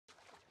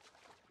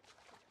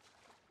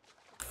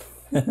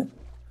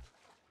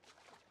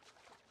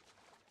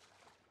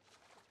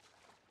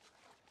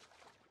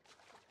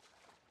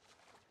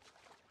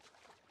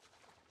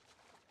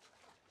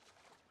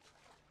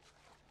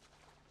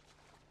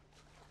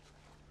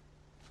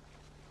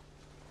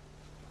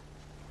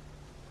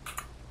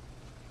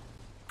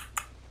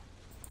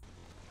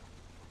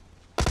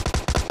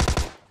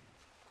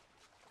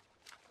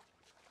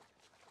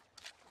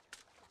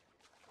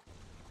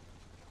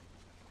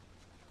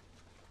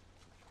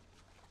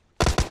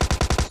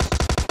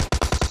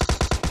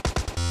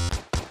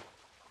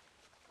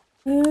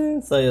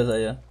सही हो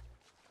सही हो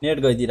नेट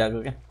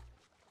गइदिरहेको क्या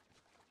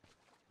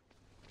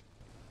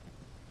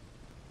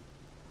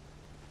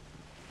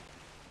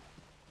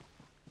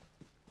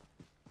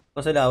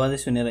कसैले आवाजै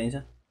सुनेर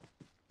हिँड्छ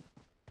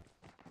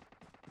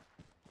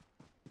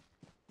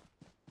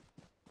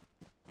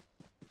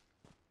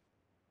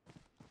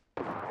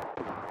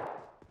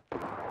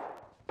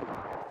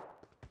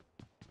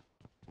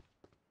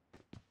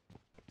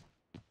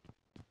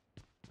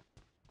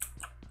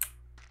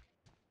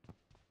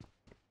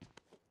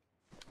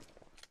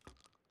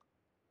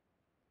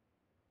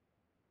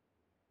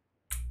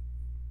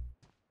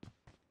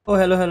ओ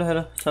हेलो हेलो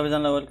हेलो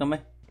सबैजनालाई वेलकम है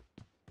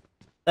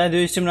सायद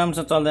यो स्ट्रिम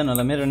राम्रोसँग चल्दैन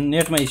होला मेरो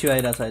नेटमा इस्यु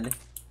आइरहेछ अहिले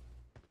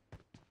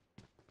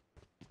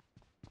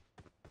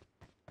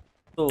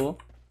so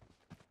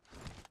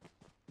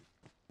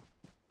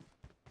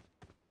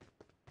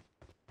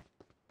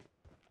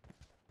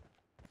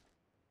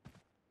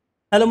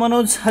hello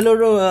Manoj hello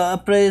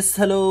press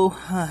hello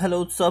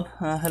hello उत्सव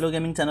hello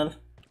gaming channel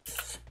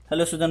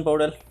hello Sujan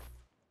Paudel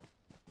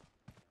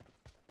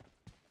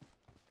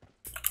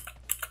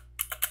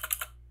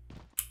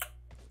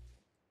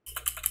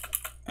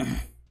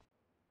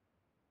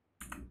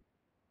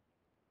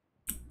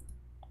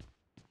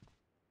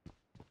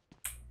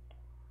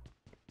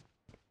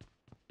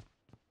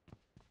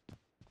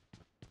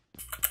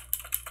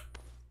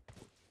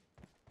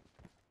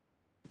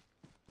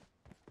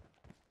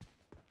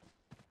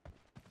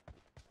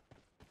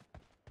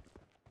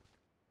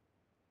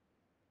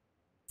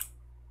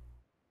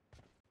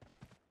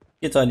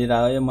के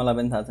चलिरहेको यो मलाई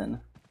पनि थाहा छैन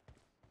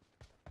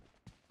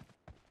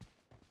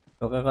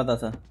ढोका कता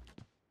छ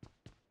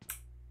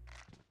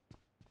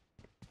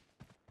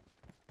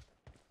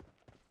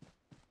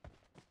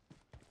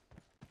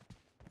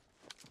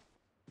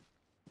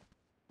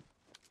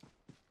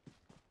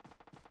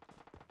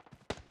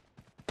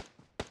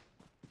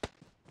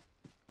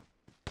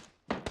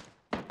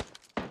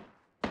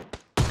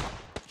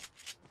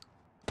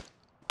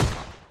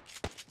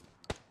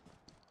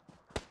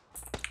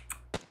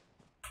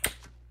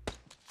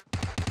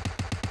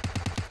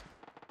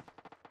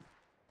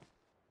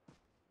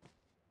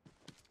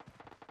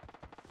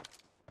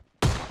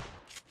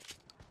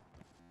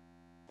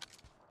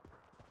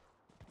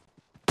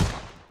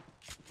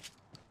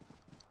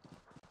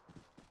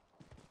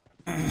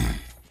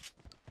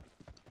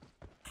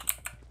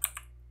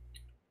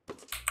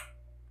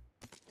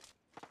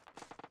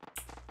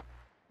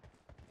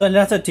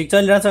चलिरहेछ ठिक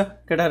चलिरहेछ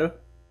केटाहरू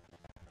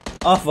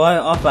अफ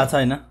भयो अफ भएको छ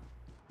होइन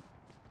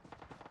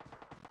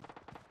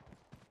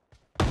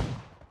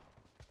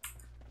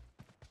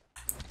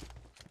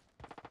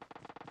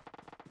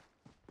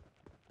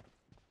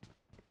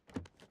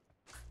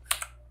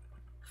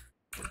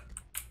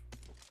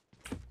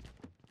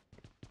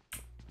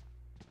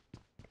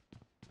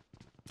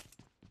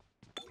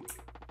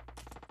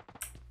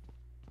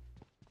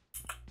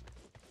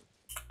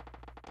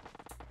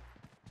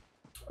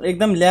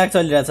एकदम ल्याग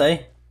चलिरहेछ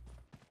है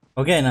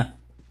हो कि होइन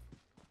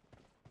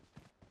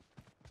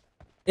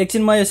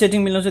एकछिन म यो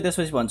सेटिङ मिलाउँछु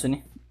त्यसपछि भन्छु नि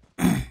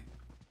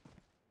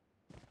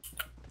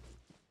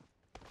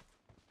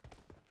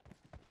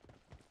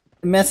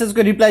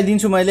मेसेजको रिप्लाई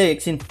दिन्छु मैले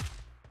एकछिन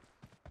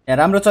यहाँ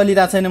राम्रो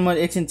चलिरहेको छैन म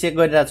एकछिन चेक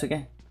गरिरहेको छु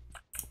क्या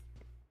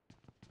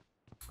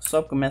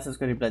सबको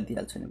मेसेजको रिप्लाई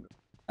दिइहाल्छु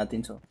नि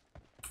दिन्छु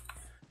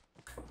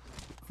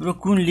ब्रो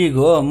कुन लिग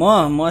हो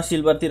म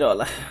सिल्भरतिर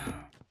होला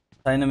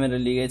छैन मेरो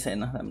लिगै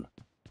छैन राम्रो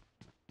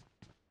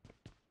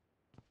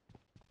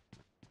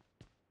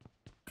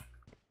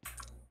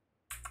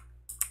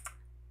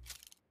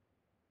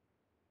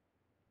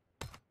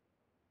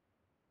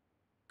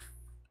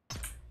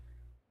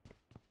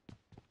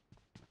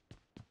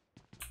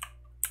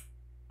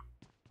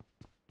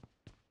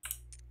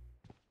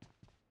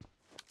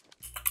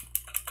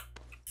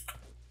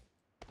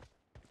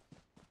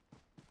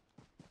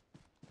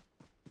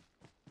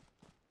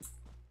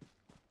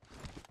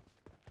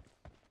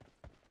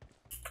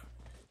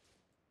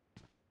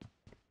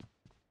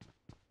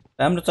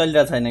राम्रो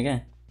चलिरहेको छैन क्या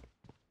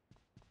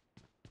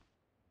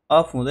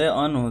अफ हुँदै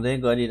अन हुँदै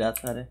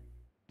गरिरहेछ अरे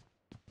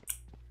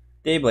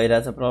त्यही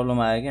भइरहेछ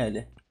प्रब्लम आयो क्या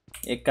अहिले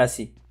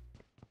 81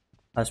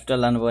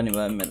 हस्पिटल लानुपर्ने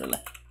भयो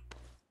मेरोलाई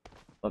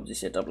पब्जी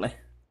सेटअपलाई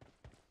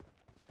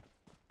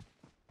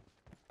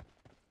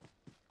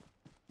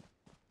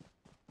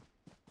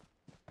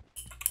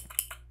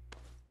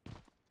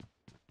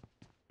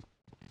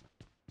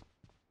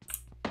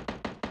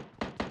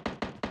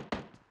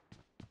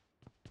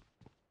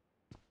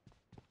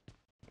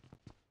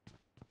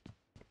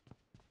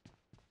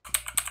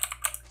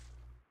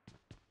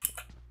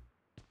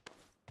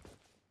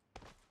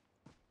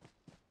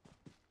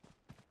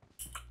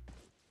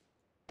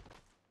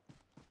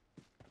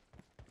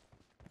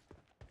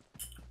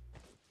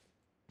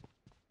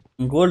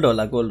गोल्ड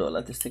होला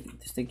त्यस्तै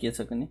त्यस्तै के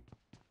छ कुनै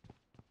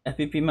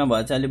एफपीपी मा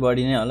भए चाहिँ अलि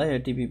बढी नै होला यो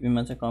टीपीपी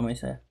मा चाहिँ कमै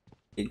छ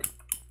ठिक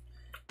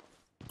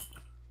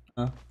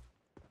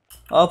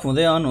अफ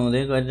हुँदै अन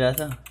हुँदै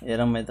गरिरहेछ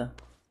हेरौँ है त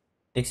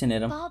एकछिन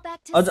हेरौँ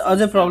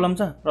अझै प्रब्लम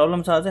छ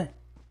अझै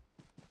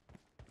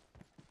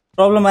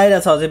प्रब्लम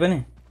आइरहेछ अझै पनि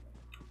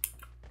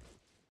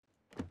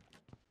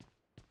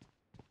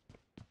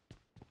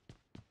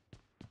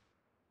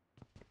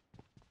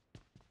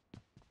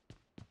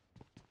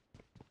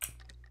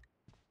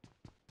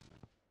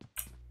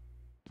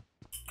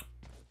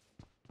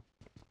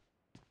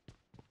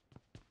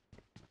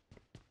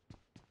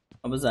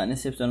अब जाने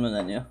सेफ जोनमा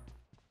जाने हो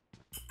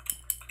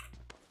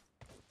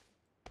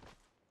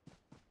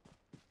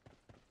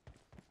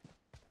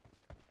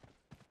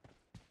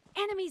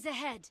Enemies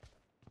ahead.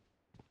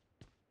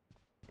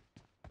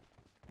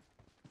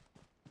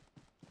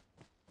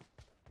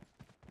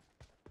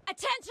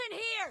 Attention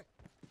here.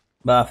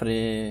 बाफरे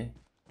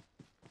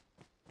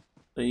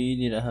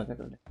सही रहा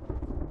केटोले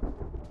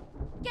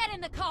Get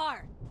in the car.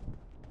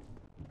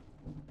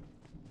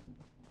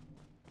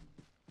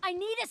 I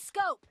need a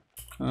scope.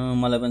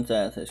 मलाई पनि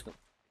चाहिएको छ यसको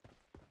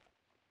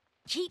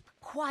Keep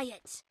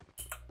quiet.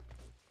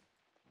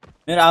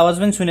 मेरो आवाज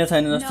पनि सुने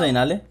छैन जस्तो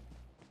हिनाले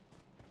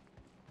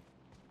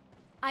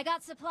I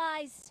got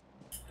supplies.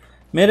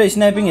 मेरो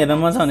स्नाइपिङ हेर्न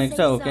मजा आउने छ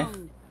ओके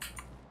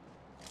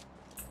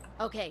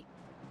Okay.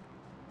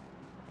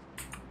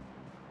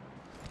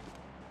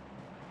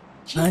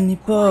 हानि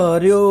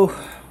पर्यो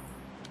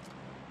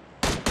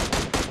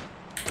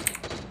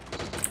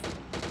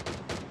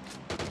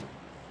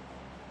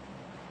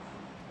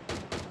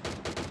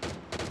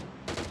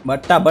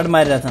बट्टाबट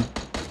मारिरहेछन्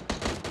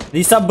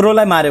ऋषभ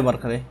ब्रोलाई मार्यो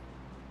भर्खरै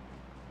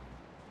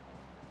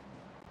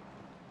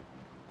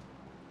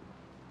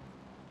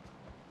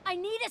I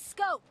need a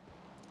scope.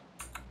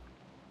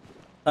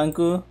 Thank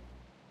you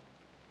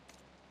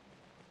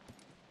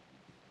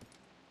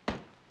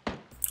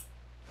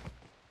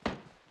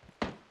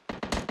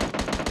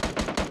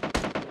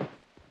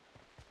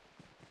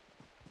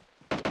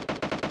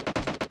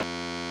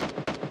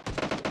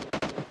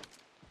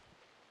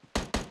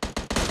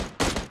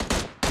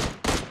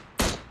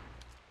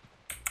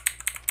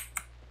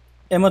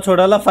एमो छोड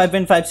ल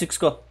 5.56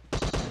 को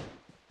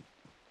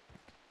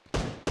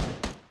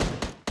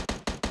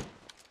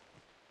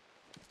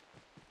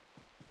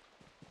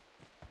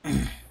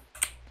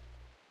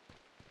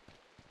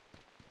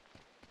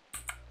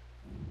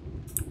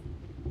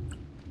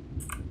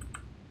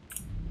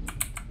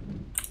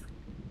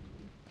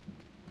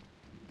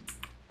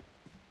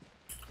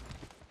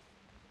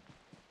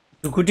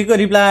ढुकुटीको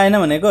रिप्लाई आएन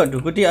भनेको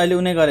ढुकुटी अहिले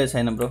उनी गरेको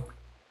छैन ब्रो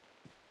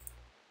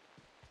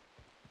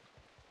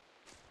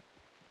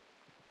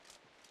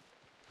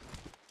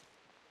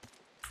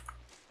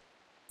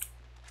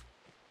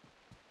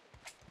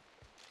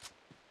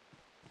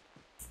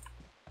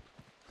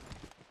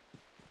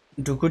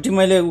ढुकुटी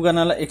मैले उ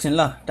गर्नलाई एकछिन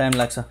ल टाइम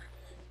लाग्छ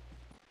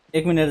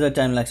 1 मिनेट जति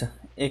टाइम लाग्छ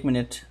 1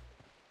 मिनेट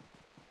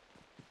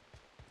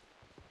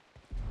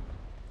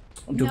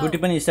ढुकुटी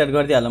पनि स्टार्ट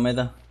गर्दिहालौ म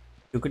त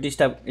ढुकुटी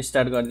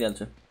स्टार्ट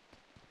गर्दिहाल्छु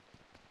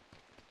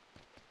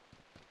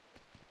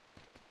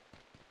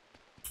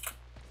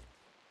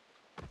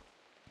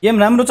गेम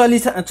राम्रो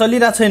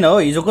चलिरा छैन हो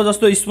हिजोको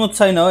जस्तो स्मुथ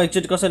छैन हो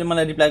एकचोटी कसैले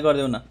मलाई रिप्लाई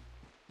गर्देऊ न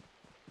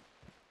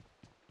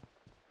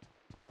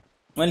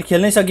मैले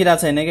खेल्नै सकिरा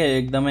छैन के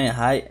एकदमै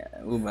हाई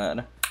उ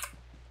भएर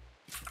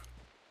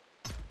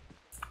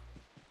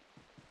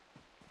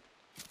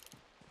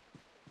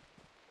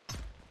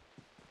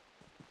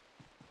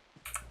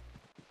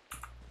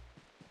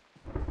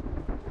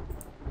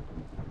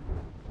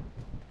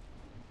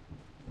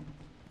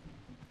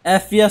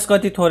एफपीएस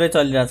कति थोरै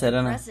चलिरा छ हेर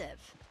न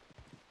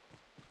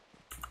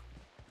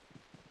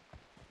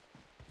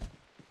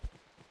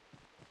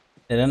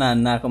हेर न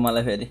हान्न आको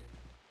मलाई फेरि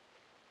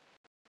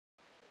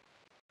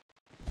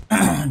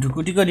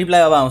ढुकुटीको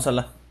रिप्लाई अब आउँछ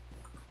ल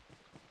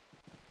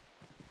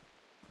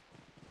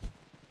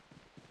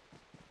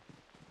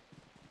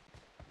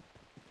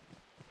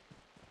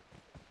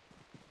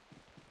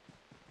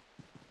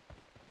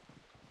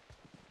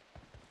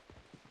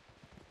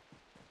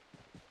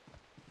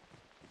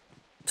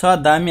छ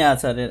दामी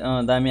आछ रे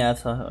दामी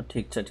आछ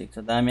ठीक छ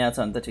दामी आछ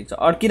भने त ठीक छ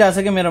अड्किरा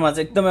छ के मेरोमा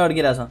चाहिँ एकदमै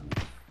अड्किरा छ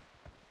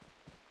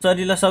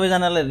सरी ल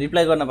सबैजनालाई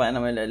रिप्लाई गर्न पाएन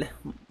मैले अहिले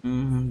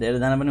धेरै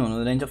जना पनि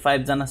हुनु रहेछ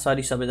 5 जना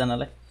सरी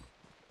सबैजनालाई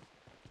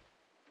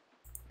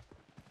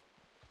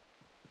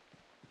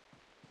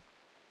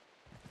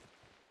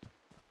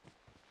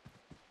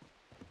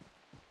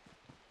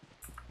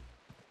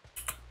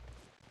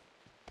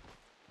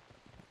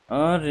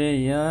अरे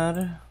यार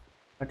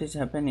व्हाट इज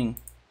ह्यापनिङ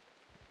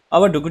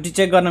अब ढुकुटी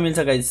चेक गर्न मिल्छ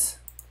गाइस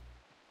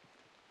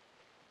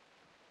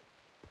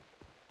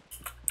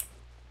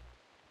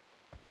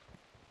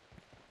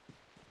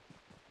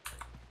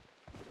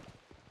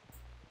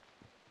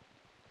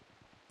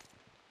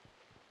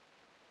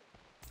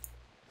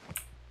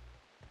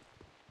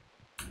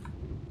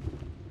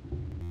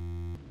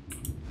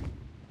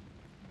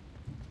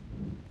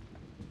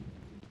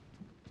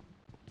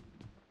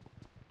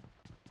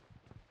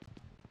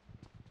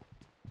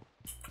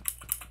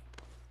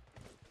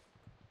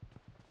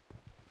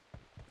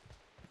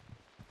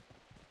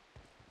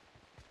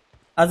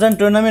आज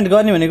टुर्नामेन्ट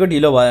गर्ने भनेको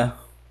ढिलो भयो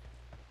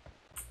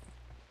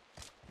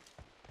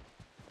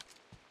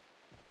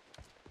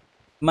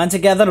मान्छे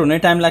ग्यादर हुने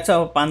टाइम लाग्छ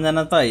अब 5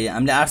 जना त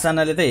हामीले 8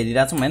 जनाले त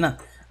हेरिराछौं हैन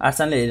 8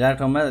 जनाले हेरिराको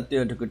ठाउँमा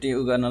त्यो ढुकुटी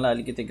उ गर्नलाई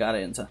अलिकति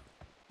गाह्रो हुन्छ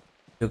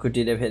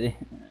ढुकुटीले फेरि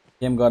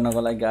गेम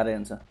गर्नको लागि गाह्रो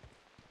हुन्छ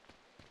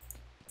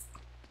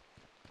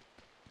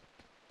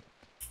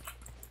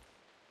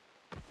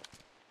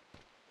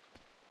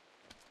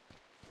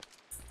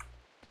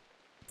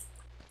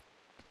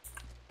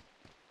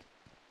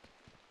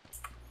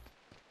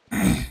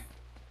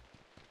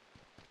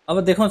अब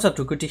देखाउँछ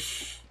ढुकुटी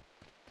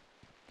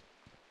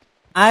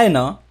आएन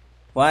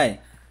वाइ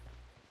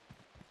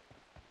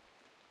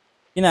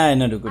किन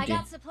आएन I ढुकुटी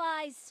got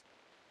supplies.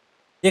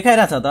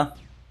 देखाइराछ त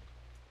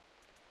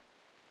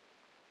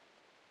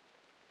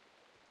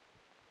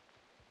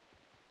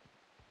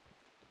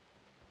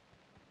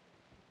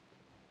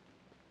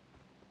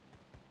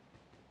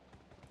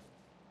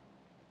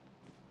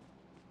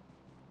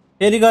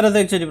फेरि गर त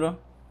एकचोटि ब्रो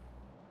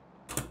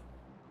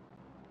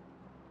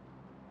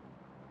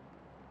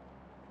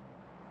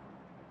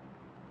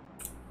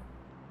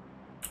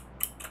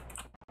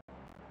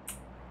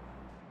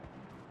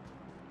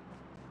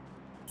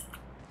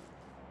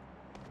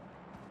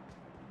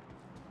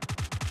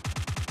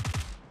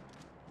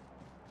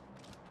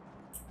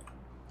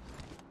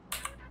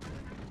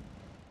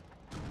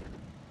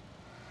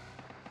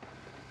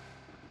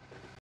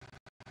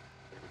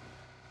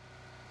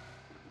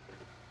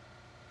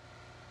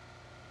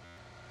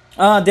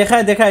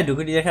देखाए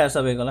ढुकुटी देखाए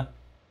सबैकोलाई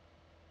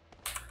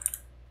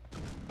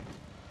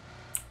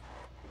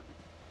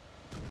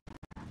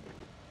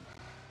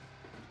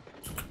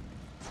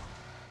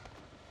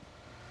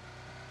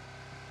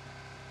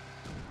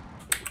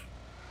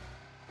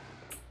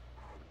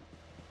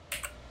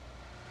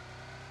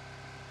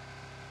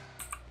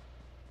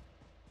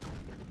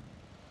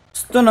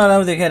यस्तो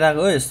नराम्रो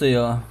देखाइरहेको हो यस्तो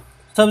यो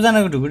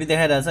सबजनाको ढुकुटी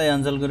देखाइरहेछ है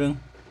अञ्चल Gurung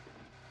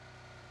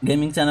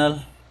gaming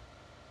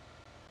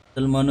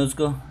channel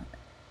मनोजको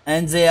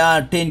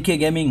एनजेआर 10K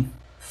gaming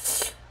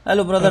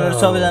hello ब्रदरहरु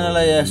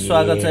सबैजनालाई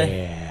स्वागत छ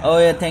ओ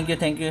या thank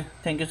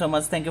you so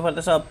much thank you for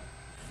the sub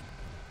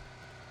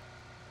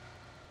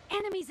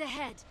Enemies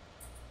ahead.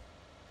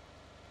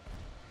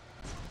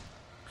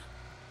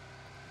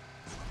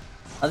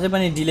 अझै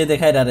पनि डिले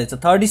देखाइरा रहेछ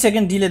 30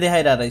 सेकेन्ड डिले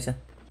देखाइरा रहेछ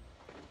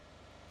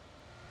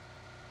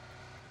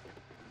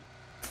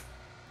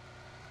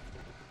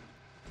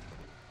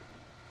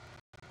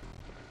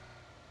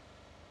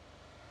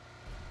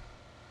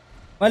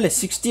मैले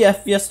 60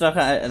 FPS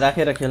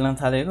राखेर खेल्न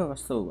थालेको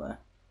कस्तो भयो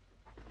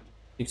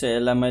ठीक छ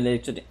यसलाई मैले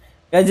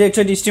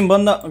एकचोटी स्ट्रिम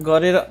बन्द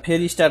गरेर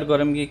फेरि स्टार्ट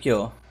गरौँ कि के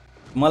हो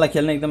मलाई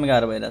खेल्न एकदमै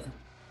गाह्रो भइरहेछ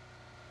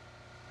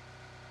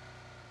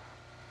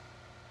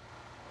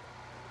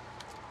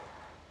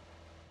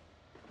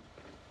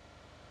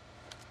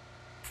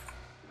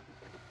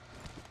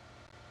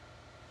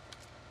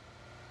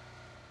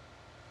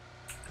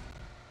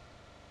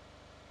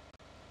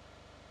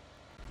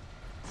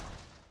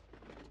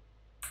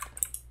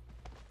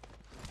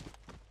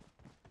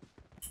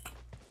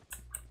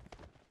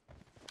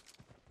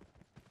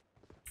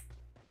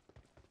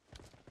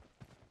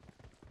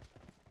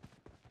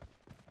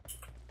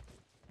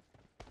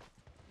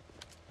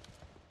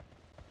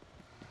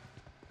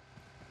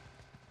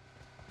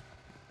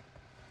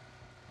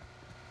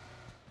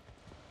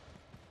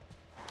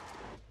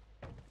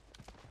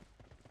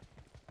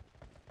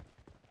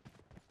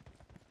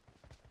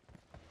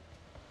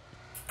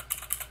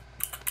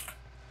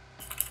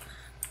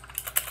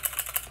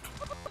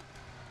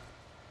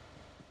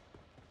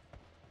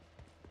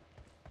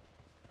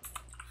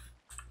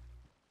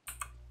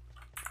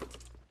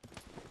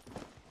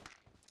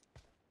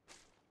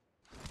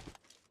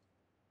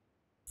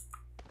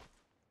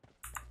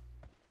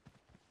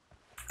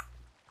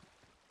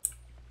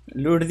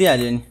लोड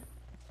दिइहाल्यो नि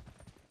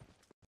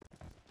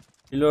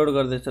लोड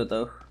गर्दैछु त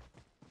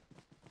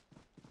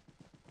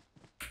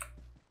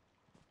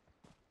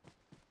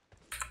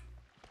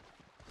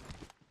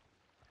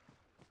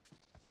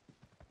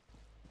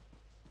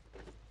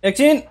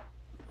एकछिन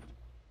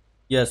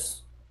यस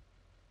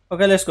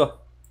ओके लेट्स गो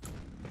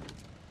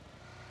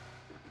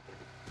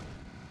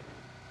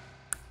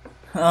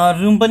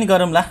रुम पनि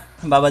गरौँला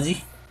बाबाजी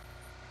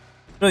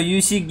र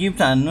युसी गिफ्ट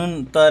हान्नु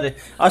त अरे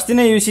अस्ति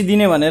नै युसी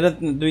दिने भनेर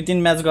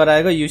 2-3 म्याच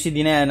गराएको युसी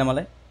दिनै आएन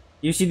मलाई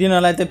युसी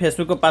दिनलाई त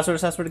फेसबुकको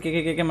पासवर्ड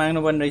के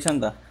माग्नु पर्ने रहेछ नि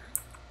त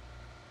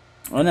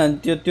हैन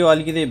त्यो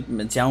अलिकति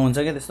झ्याउ हुन्छ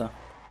के त्यस्तो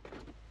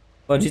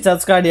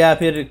रिचार्ज कार्ड या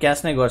फेरि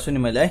क्याश नै गर्छु नि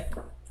मैले है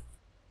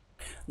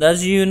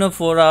दाजु यु नो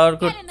 4 आवर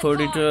को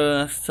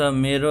 42 छ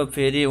मेरो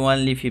फेरि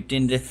ओन्ली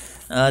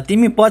 15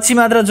 तिमी पछि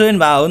मात्र जोइन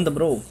भा हो नि त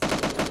ब्रो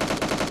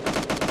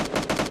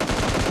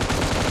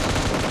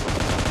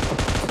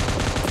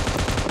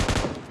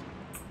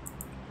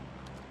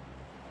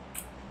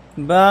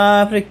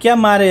बाप रे क्या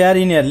मारे यार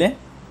यिनीहरुले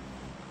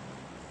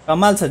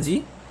कमाल छ जी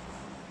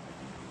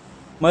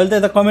मैले त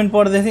यता कमेन्ट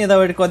पढ्दै थिएँ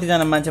यताबाट कति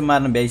जना मान्छे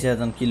मार्न भ्याइसकेका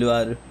छन्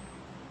किलुवाहरु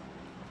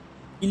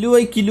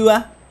किलुवा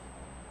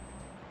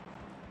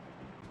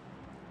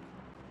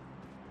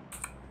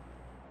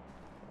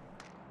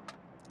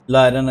ल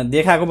हेर न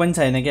देखाएको पनि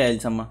छैन के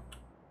अहिलेसम्म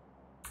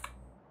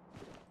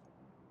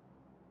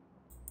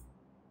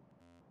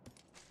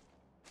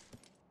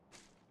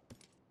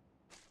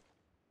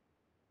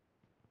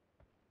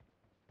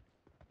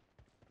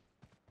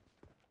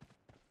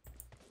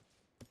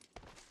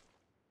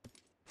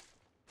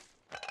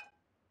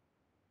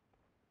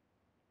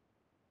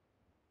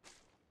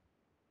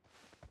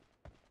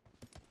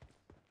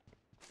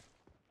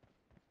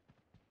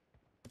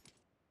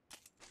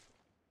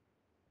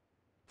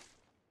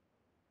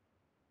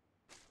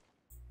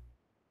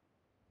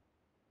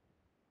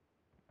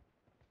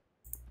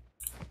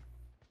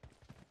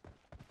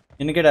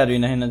यिनी केटाहरु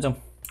हिँड्न हिँड्न जाउँ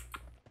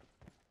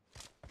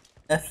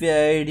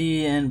एफआईडी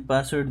एन्ड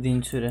पासवर्ड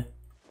दिन्छु रे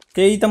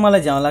त्यही त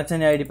मलाई झ्याउ लाग्छ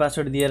नि आईडी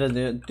पासवर्ड दिएर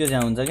त्यो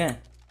झ्याउ हुन्छ क्या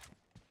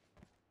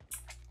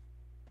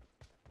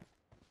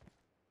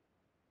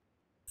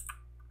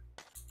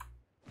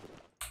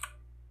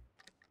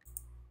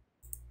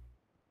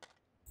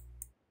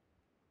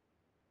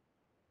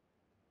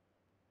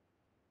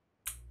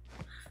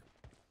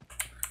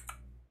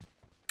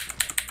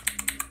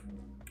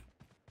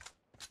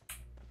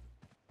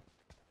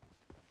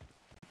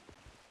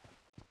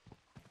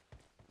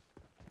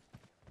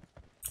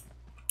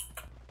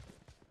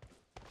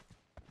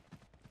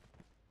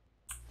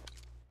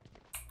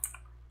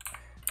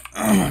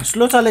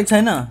स्लो चलेको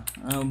छैन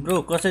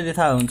ब्रो कसरी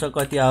थाहा हुन्छ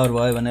कति आवर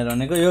भयो भनेर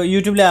भनेको यो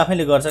युट्युबले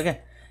आफैले गर्छ क्या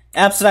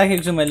एप्स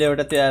राखेको छु मैले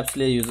एउटा त्यो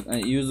एप्सले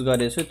युज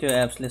गरेछु त्यो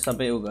एप्सले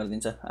सबै उ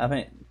गरिदिन्छ आफै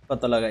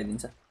पत्ता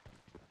लगाइदिन्छ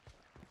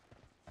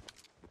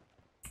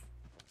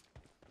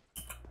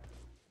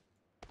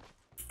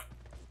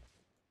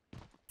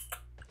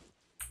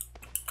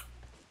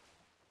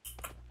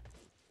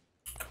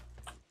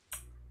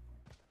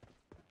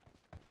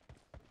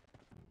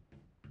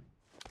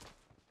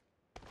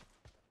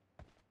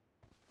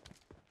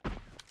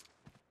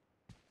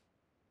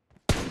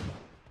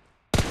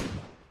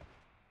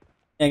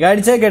यहाँ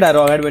गाडी छ केटाहरु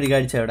अगाडिपट्टि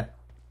गाडी छ एउटा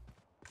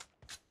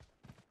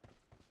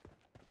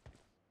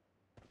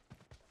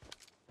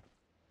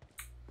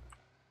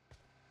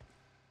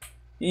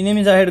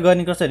इनेमी जाहेड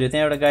गर्ने कसरी हो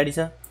त्यहाँ एउटा गाडी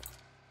छ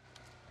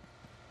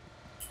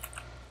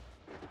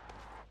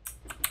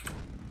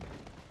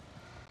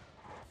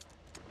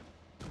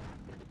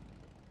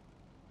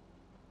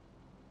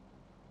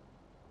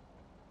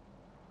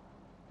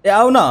ए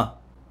आउ न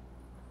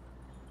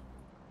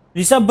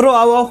ऋषभ ब्रो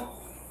आउ आउ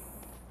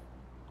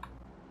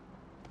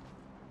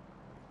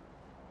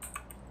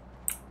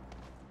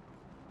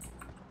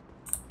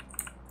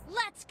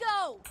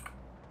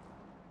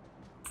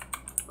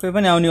कोही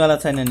पनि आउनेवाला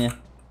छैन नि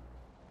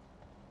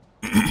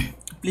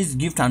प्लिज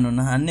गिफ्ट हान्नु न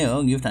हान्ने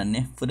हो गिफ्ट हान्ने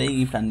पुरै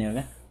गिफ्ट हान्ने हो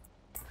क्या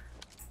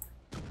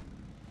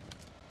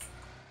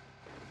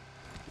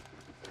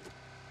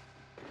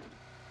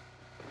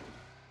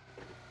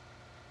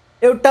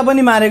एउटा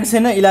पनि मारेको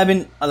छैन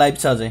 11 अलाइभ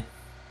छ अझै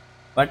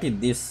what is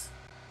this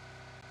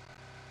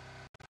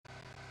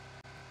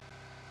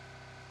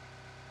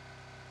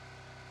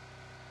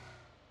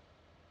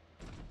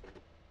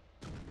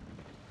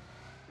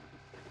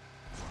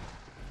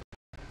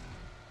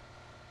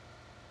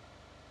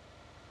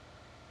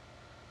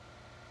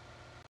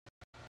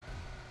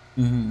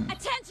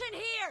Attention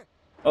here.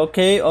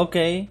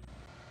 Okay.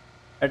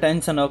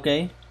 Attention,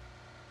 okay.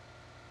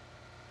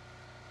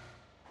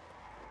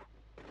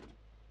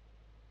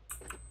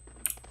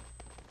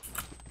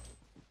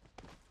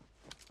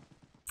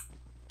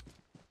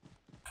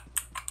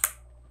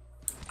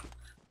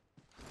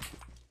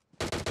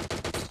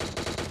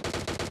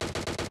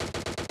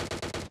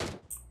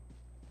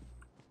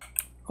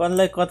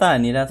 कसलाई कता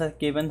हानिरहेछ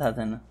केही पनि थाहा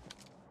छैन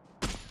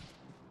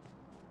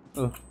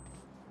ओ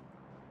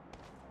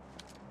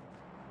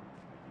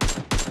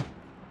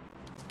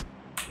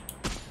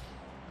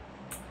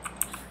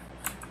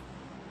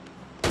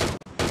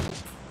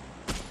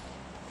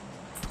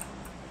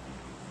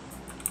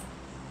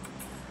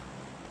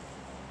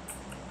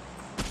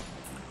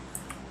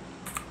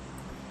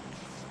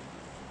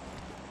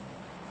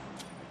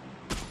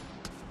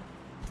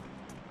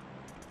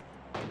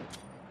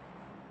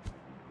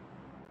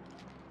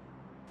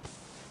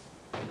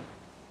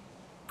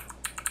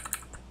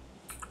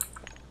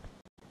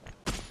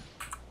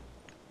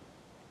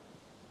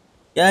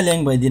क्या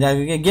ल्याङ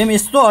भइदिरहेको क्या गेम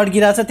यस्तो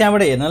अड्किरहेछ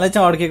त्यहाँबाट हेर्नलाई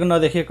चाहिँ अड्केको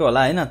नदेखेको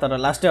होला हैन तर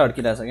लास्टै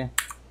अड्किरहेछ क्या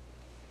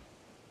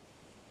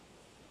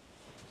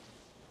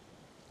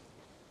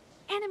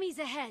Enemies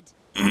ahead.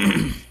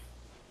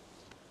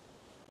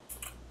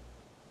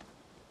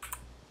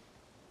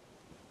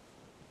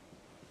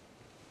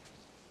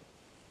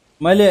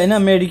 मैले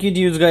हैन मेडिकिट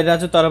युज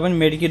गरिरहेको छु तर पनि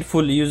मेडिकिट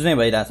फुल युज नै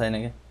भइरहेछ हैन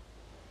के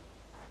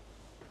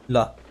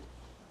ल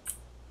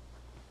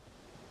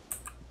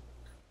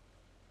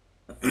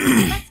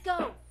Let's go.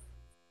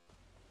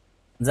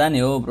 जाने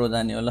हो ब्रो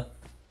जाने हो ल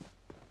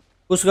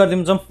पुश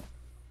गर्दिम जाम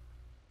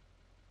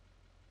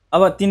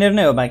अब तिनीहरु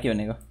नै हो बाँकी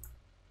भनेको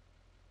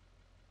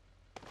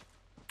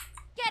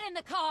Get in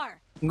the car.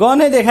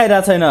 Ganai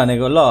देखाइरा छैन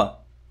भनेको ल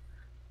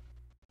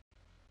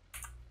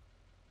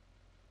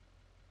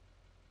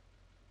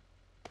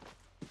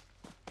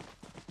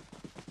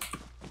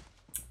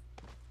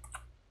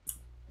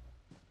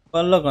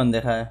बल्ल गन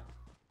देखायो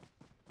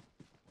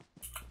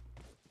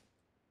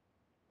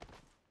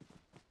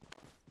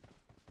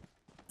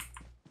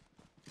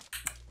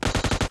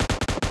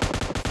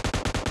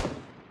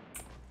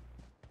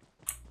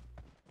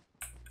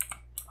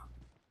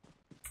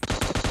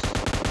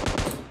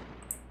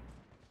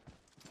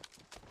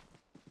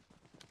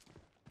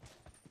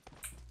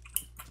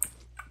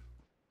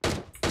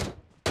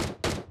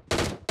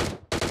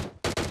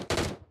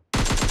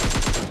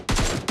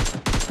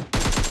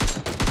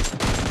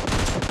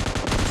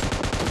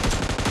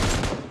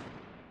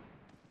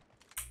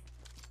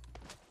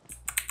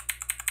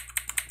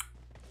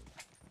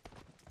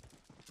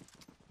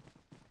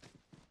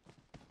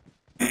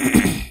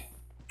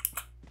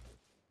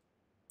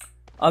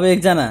अब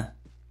एकजनालाई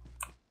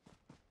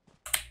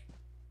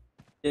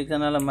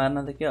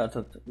मार्न त के अर्थ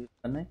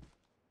गर्ने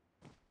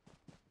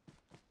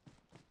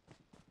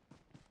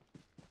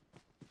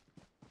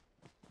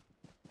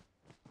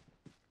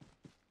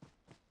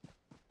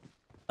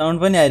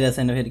साउन्ड पनि आइरहेको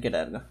छैन फेरि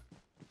केटाहरुको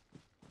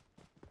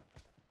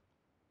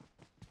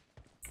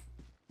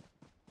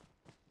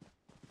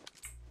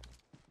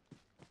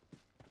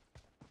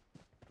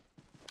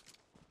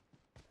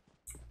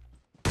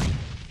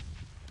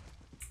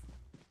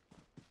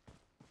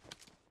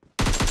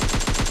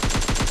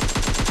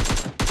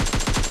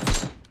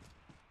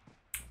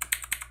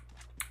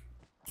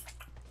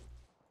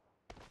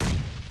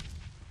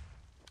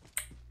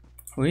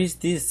Who is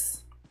this?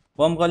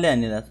 बम कसले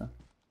हानिरहेछ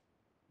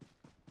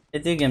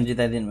यति गेम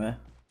जिताइदिनु भयो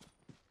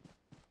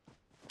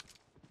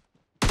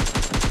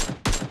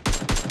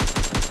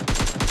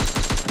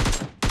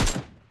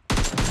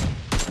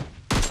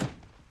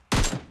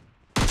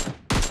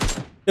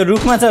त्यो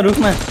रुखमा छ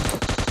रुखमा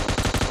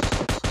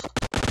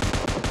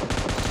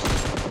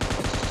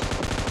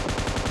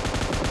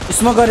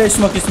स्मोक गरे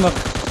स्मोक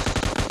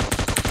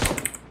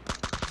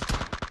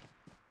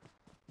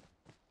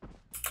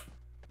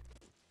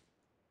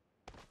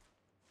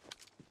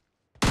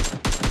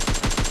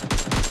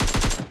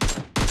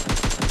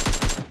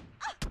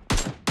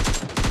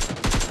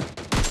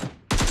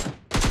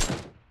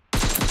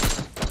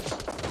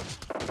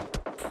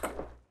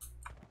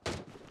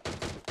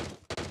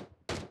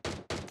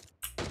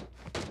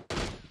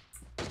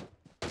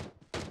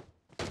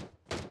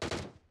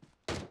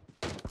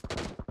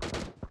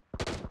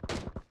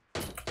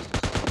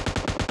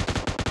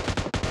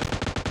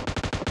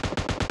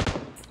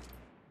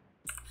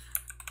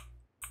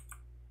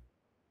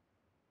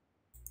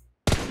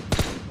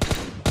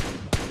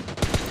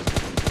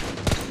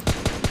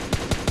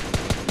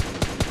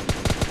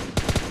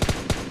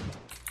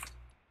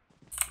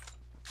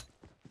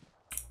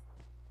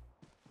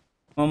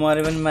म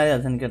मरे पनि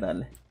मारिहाल्छन्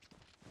केटाहरुले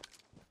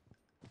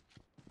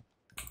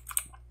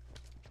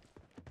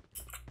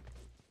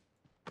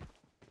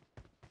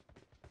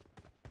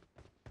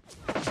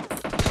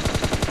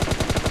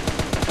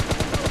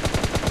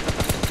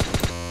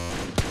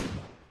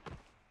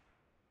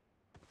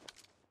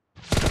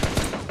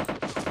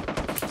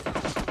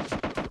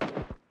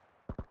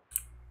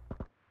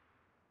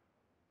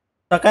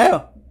तकायो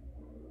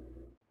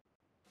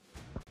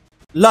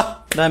ल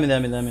दामी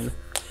ल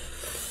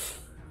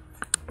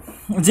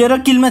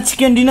 0 किल में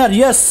चिकन डिनर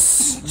यस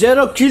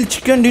 0 किल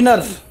चिकन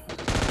डिनर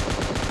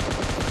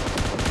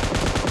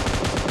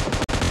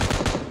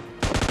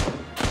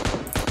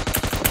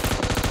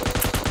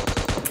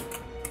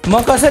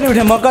म कसरी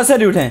उठे म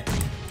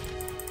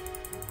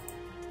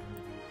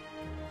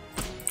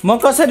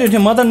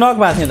त नक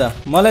भएको थिएँ त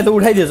मलाई त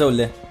उठाइदिएछ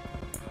उसले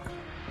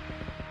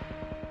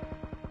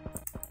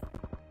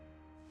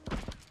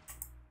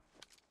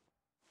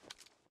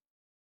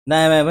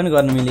दायाँ बायाँ पनि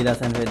गर्न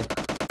मिलिरहेछ नि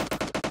फेरि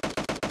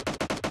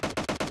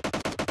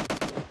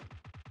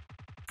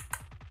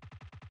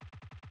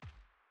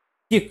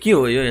के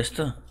हो यो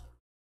यस्तो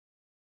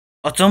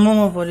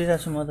अचम्ममा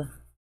परिरहेछु म त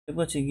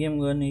त्यसपछि गेम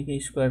गर्ने कि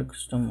स्क्वाड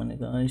कस्टम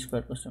भनेको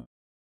squad custom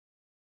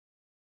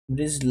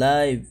bridge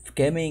live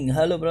gaming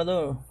hello brother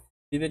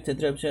विवेक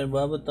क्षेत्री अफिसर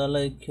बाबु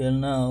तलाई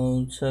खेल्न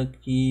आउँछ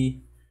कि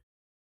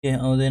के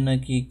आउँदैन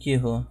कि के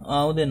हो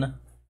आउँदैन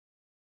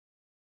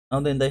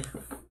दाइ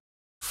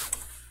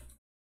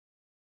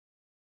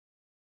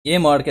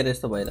गेम अड्केर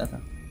यस्तो भइरहेछ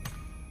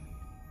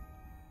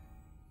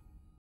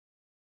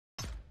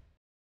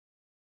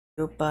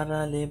यो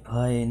पाराले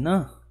भएन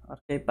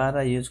अर्कै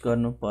पारा युज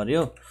गर्नु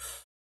पर्यो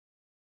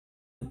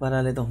यो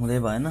पाराले त हुँदै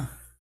भएन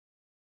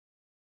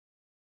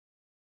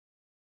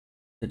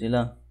त्यति ल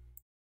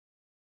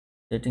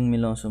सेटिङ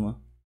मिलाउँछु म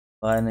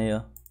भएन यो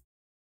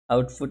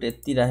आउटपुट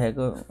यति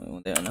राखेको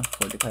हुँदैन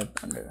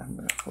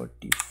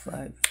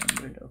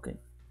 4500 ओके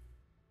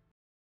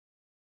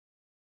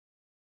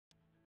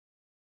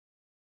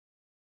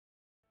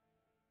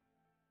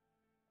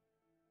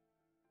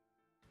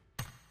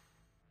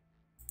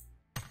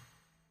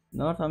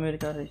नॉर्थ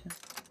अमेरिका रहेछ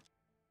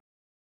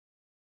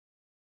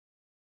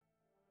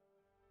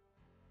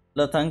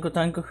ल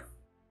थ्याङ्क यू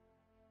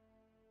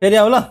फेरि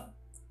आऊ ल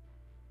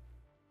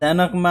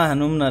त्यानकमा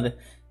हानौँ न रे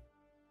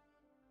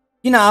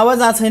किन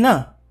आवाज आ छैन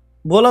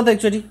बोल त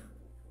एकचोटी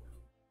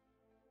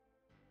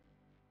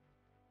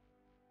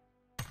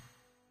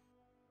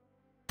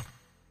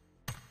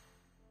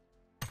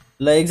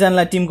ल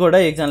एकजनालाई टिम कोड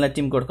है एकजनालाई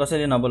टिम कोड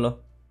कसैले नबोल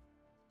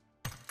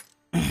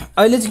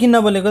अहिले चाहिँ किन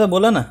नबोलेको त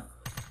बोल न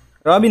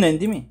रबिन हैन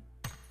तिमी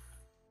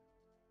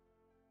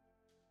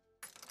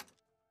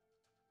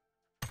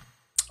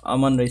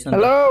अमन रहेछ नि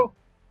हेलो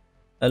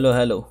हेलो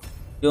हेलो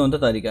के हो त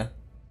तरिका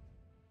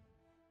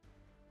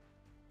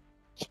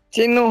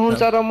चिन्नु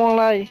हुन्छ र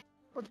मलाई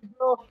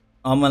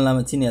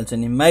अमनलामा चिनिहाल्छ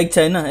नि माइक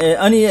छैन ए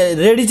अनि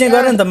रेडी चाहिँ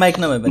गरे नि त माइक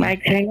नभए पनि माइक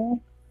छैन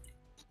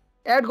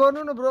एड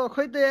गर्नु न ब्रो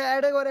खै त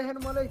एडै गरे छैन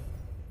मलाई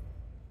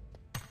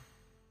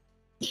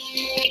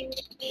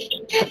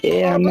ए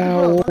आमा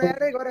मलाई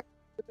एडै गरे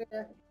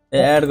ए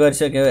एड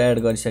गरिसक्यो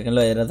ल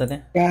हेर त त्यहाँ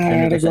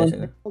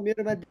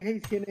मेरोमा देखाइ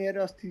छैन हेर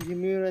अस्ति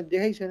मेरोमा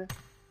देखाइ छैन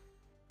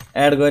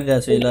एड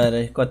गरिरहेको छु ल हेर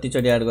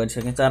कतिचोटि एड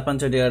गरिसकेँ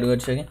 4-5 चोटि एड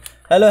गरिसकेँ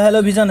हेलो हेलो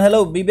भिजन हेलो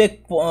विवेक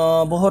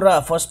बोहरा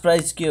फर्स्ट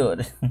प्राइज के हो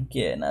अरे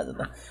के हैन आज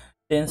त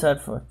 10 शट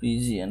फर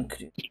पीजी एन्ड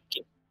क्री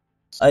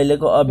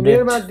अहिलेको अपडेट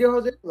मेरोमा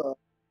देखाउँदैन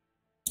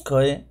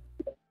खै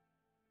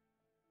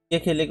के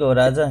खेलेको हो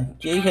राजा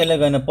केही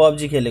खेलेको हैन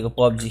पबजी खेलेको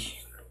पबजी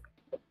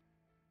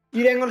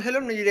इरेंगल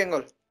खेलौँ न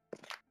Erangel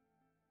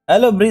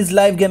hello bridge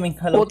live gaming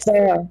hello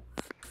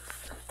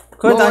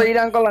खै त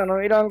इराङ्कल हानु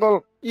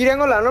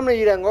इरेंगल हालौँ न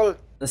इरेंगल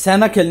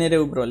साना खेल्ने रे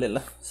उब्रोले ल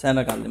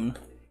साना हाल्दिम न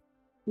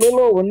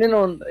लो भन्ने न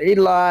ए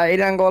ल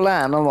इराङ्कल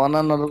हानु भन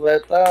न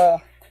त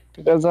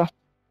ठिकै छ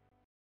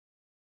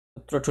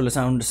यत्रो ठुलो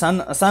साउन्ड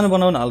सानो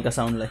बनाउन हल्का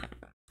साउन्डलाई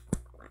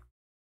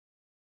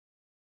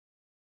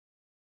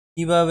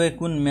गिभअवे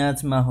कुन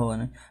म्याचमा हो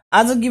भने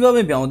आज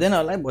गिभअवे भ्याउँदैन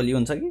होला भोलि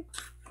हुन्छ कि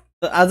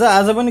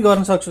आज पनि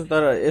गर्न सक्छु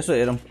तर यसो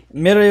हेरौँ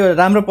मेरो यो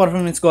राम्रो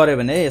पर्फर्मेन्स गऱ्यो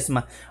भने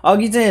यसमा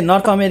अघि चाहिँ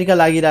नर्थ अमेरिका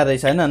लागिरहेको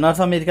रहेछ होइन नर्थ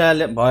अमेरिका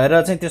भएर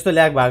चाहिँ त्यस्तो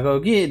ल्याग भएको हो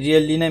कि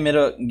रियल्ली नै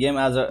मेरो गेम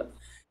आज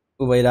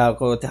उ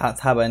भइरहेको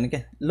थाहा भएन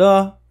क्या ल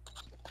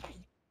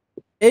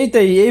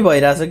यही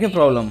भइरहेछ के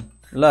प्रब्लम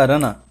ल हेर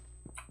न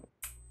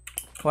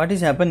वाट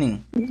इज ह्यापनिङ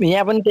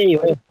यहाँ पनि त्यही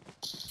हो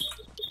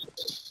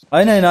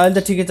होइन अहिले त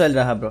ठिकै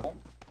चलिरहेको ब्रो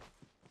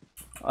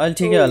अहिले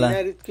ठिकै होला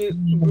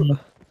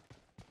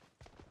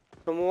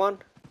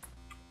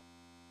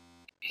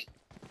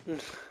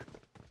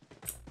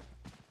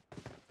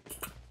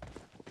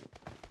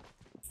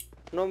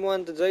नम्बर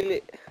 1 त जहिले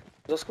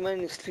जसको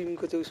मानि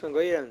स्ट्रिमको त्यो उसमा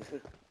गइरहन्छ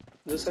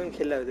जससँग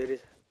खेल्दा हुँदै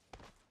रहेछ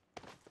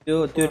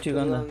त्यो ठिक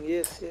हो नि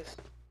यस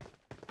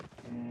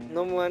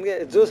नम्बर 1 के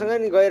जोसँग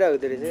नि गइरहेको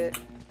हुँदै रहेछ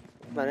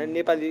भने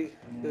नेपाली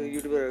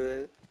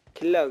युट्युबरहरु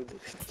खेल्दा हुँदै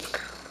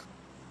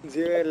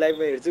जे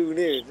लाइभमा हेर्छु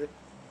उनी हेर्छु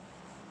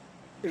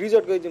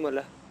रिजल्ट गइदिउँ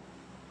होला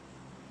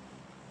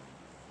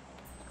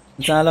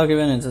जहाँ लगे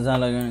पनि हुन्छ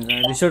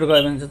रिसोर्ट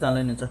गयो भने चाहिँ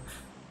चालै हुन्छ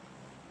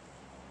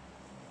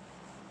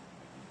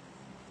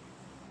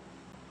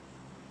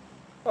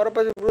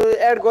अरबपति ब्रो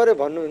एड गरे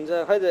भन्नुहुन्छ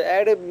खै त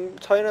एडै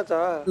छैन त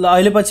ल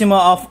अहिले पछि म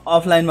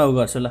अफलाइनमा उ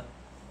गर्छु ल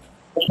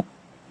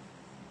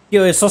के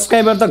हो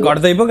सब्स्क्राइबर त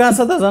घट्दै पो गएको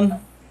छ त झन्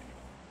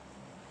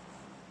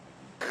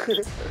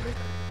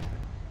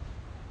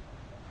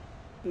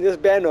जस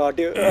ब्यान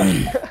हट्यो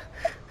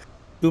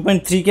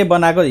 2.3 के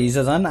बनाएको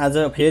हिजो झन् आज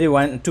फेरि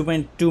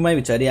 2.2 मै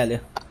झरिहाल्यो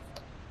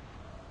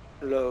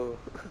ल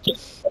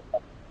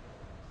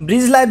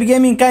ब्रिज लाइभ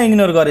गेमिङ कहाँ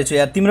इग्नोर गरेछु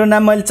यार तिम्रो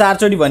नाम मैले 4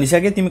 चोटि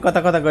भनिसकेँ तिमी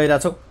कता कता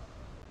गइराछौ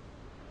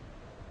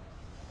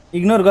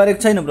इग्नोर गरेको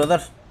छैन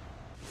ब्रदर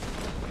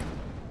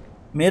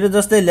मेरो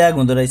जस्तै ल्याग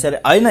हुँदो रहेछ अरे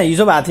हैन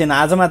हिजो भएको थिएन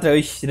आज मात्रै हो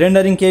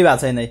रेन्डरिङ केही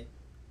भएको छैन है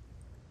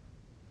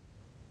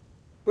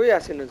कोही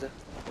आछेन त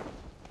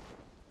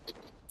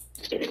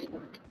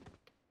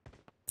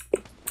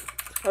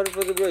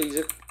अरबपति ब्रो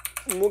हिजो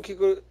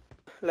मुखीको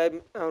लाइभ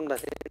आउनु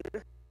भएको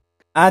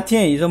थिएन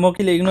थिएँ हिजो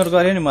मोकीले इग्नोर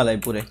गर्यो नि मलाई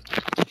पुरै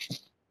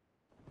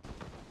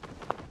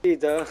त्यही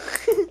त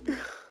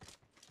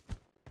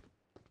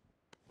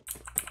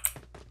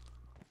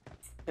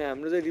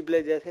हाम्रो चाहिँ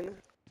रिप्लाई दिएको थिएन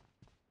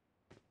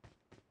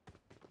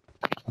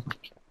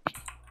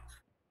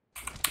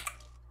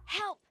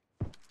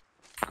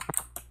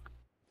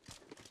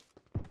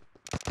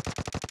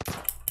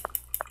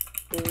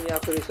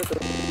यहाँको रहेछ त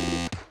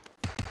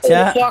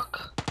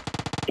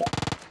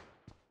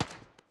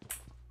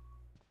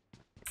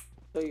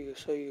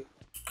सही हो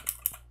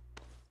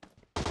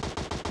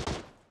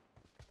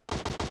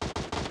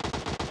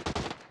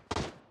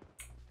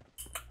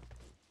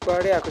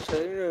स्क्वाडै आएको छ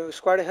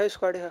स्क्वाडै छ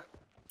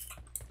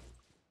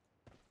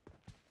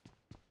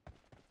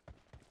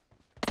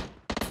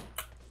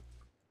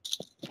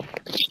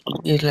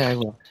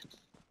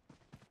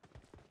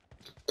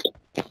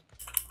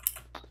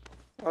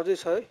अझै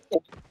छ है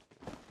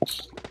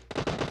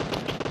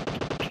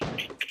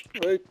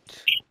वेट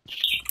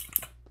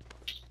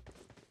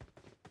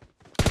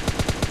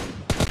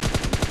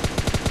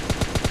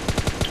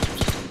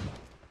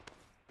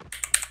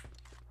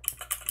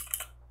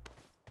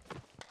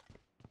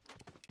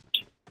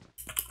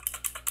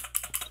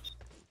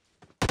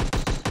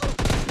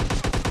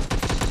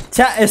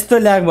छ्या यस्तो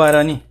ल्याग भएर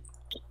नि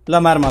ल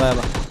मार मलाई अब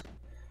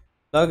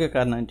लग्यो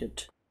कार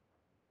 98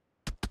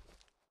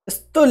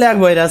 यस्तो ल्याग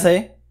भइरहेछ है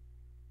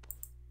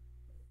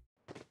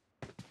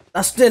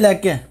लास्टै ल्याग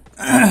के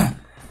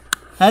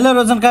hello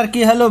Roshan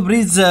Karki, hello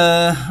bridge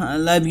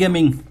live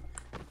gaming.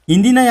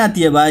 Hindi नहीं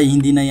आती है भाई,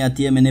 हिंदी नहीं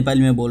आती है, मैं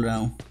नेपाली में बोल रहा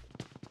हूँ।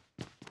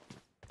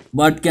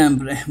 बुट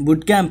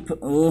क्याम्प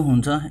ओ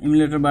हुन्छ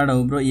इमुलेटरबाट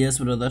हो ब्रो।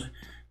 यस ब्रदर,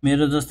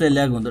 मेरो जस्तै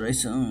ल्याग हुँदो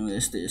रहेछ।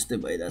 यस्तै यस्तै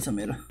भइरहेछ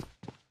मेरो।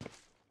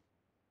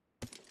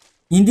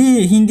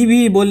 हिंदी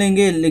भी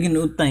बोलेंगे लेकिन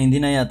उतना हिंदी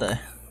नहीं आता है।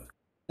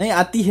 नहीं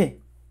आती है।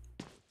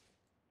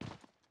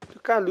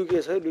 कहाँ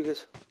लुकेछ है लुकेछ।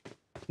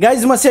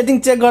 गाइज म सेटिङ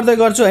चेक गर्दै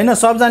गर्छु हैन।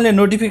 सबजनाले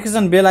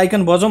नोटिफिकेसन बेल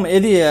आइकन बजाउँ।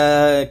 यदि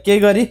केही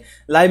गरी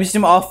लाइभ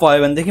स्ट्रिम अफ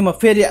भयो भनेदेखि म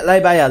फेरि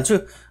लाइभ आइहाल्छु।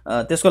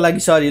 त्यसको लागि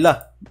सरी ल।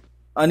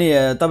 अनि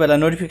तपाईहरुलाई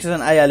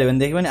नोटिफिकेसन आइहाल्यो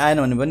भनेदेखि पनि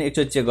आएन भने पनि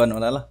एकचोटि चेक गर्नु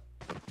होला ल।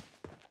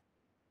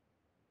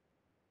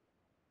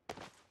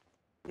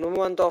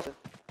 नम्बर 1 त अफ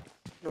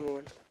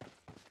नम्बर 1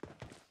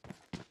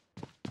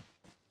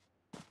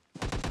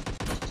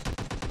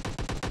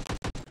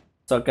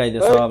 सकाइदियो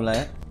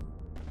सबलाई।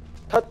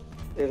 थत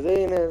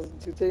हेर्दै न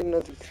जित्दै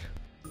नजिक।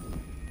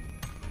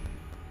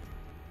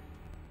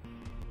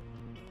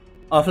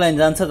 अफलाइन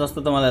जान्छ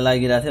जस्तो त मलाई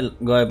लागिरहेको थियो,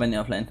 गयो पनि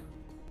अफलाइन।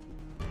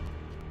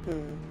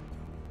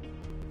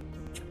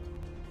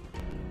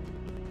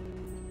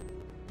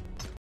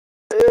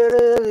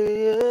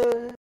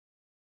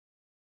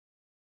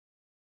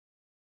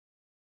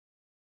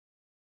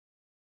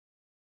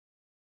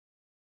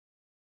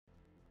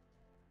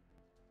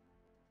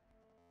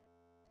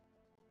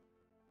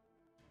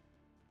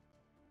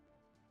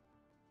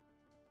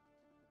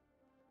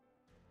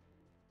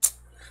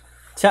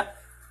 छ्या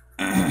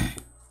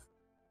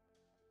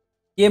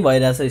के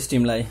भइरहेछ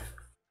स्ट्रिमलाई?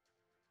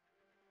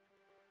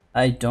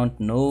 आई डोन्ट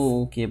नो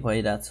के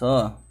भइरहेछ।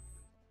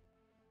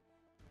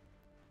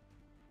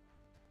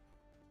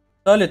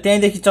 चल्यो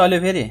त्यहीँदेखि चल्यो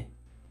फेरि।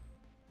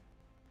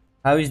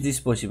 How is this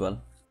possible?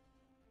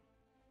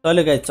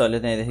 चल्यो गाइज, चल्यो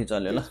त्यहीँदेखि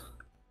चल्यो ल।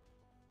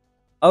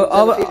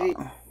 अब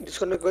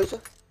डिस्कनेक्ट गएछ।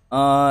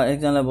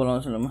 एकजनालाई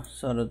बोलाउँछु ल म,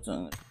 सरोज।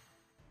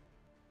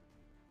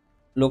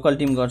 लोकल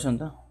टिम गर्छ नि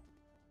त।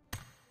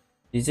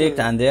 रिजेक्ट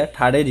हान्दे यार,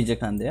 ठाडै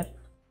रिजेक्ट हान्दे यार।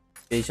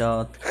 केही छ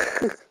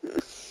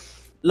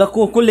ल।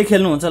 कसले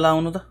खेल्नुहुन्छ ल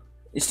आउनु त।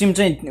 स्ट्रिम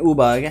चाहिँ उ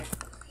भयो क्या,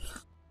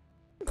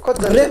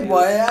 ब्रेक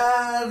भयो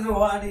यार।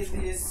 What is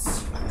this?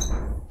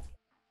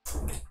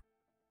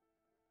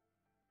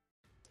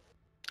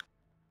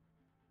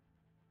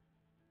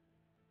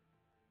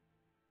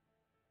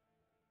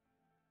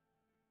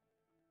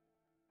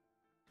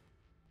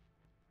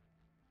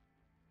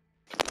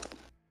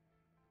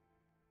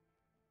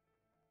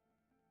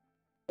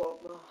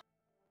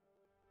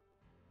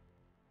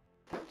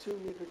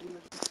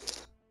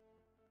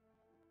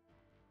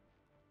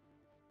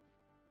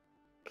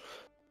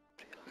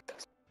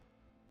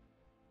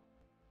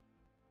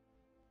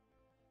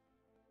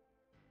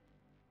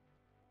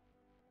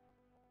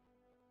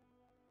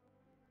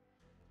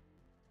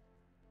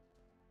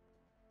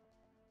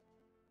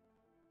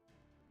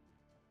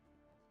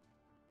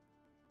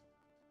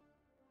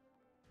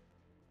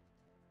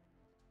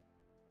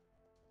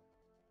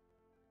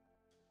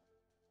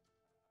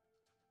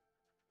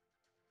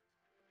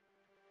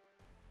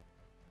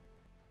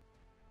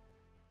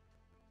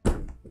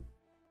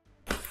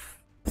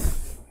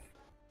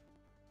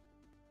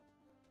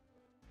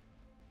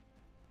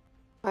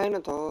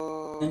 आएन त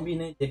एमबी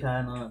नै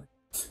देखाएन,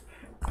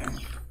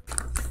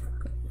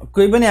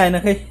 कोही पनि आएन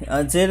खै।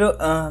 जेरो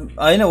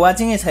होइन,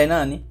 वाचिङै छैन।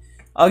 अनि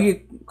अघि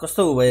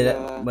कस्तो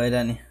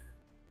भइरह नि।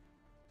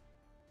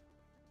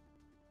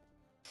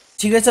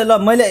 ठिकै छ ल।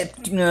 मैले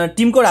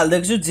टिम कोड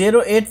हालिदिएको छु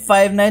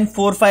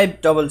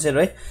 08594500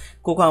 है।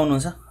 को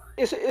आउनुहुन्छ?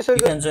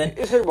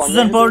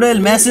 सुजन पौडेल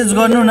मेसेज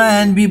गर्नु न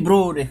एनबी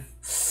ब्रो रे।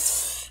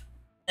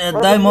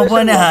 दाइ म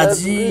पनि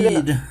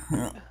हाजिर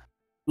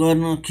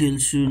गर्न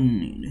खेल्छु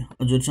नि,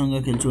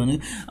 हजुरसँग खेल्छु भने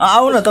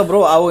आऊ न त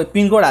ब्रो। आऊ,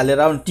 पिन कोड हालेर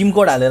आऊ न, टिम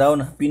कोड हालेर आऊ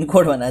न। पिन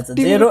कोड भनेको छ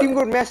जेरो। टिम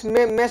कोड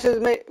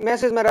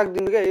मेसेजमा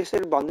राखिदिनु क्या।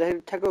 यसरी भन्दाखेरि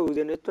ठ्याक्क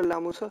हुँदैन, यत्रो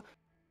लामो छ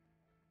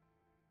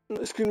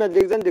स्क्रिनमा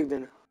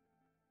देख्दैन।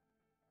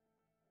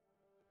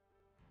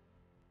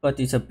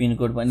 कति छ पिन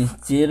कोड पनि?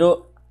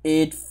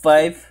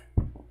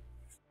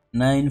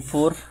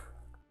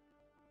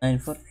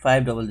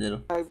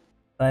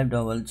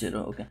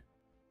 08594500 ओके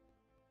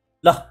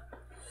ल।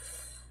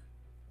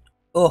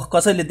 ओह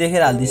कसैले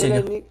देखेर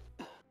हालिदिसक्यो।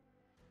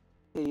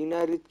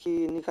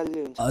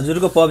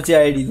 हजुरको पब्जी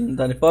आइडी दिनु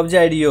त। पब्जी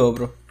आइडी यो हो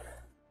ब्रो।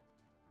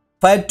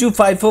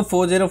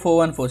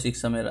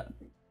 5254404146 छ मेरो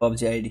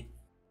पब्जी आइडी।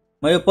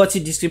 म यो पछि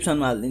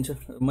डिस्क्रिप्सनमा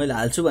हालिदिन्छु। मैले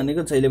हाल्छु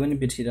भनेको जहिले पनि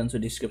बिर्सिरहन्छु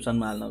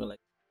डिस्क्रिप्सनमा हाल्नको लागि।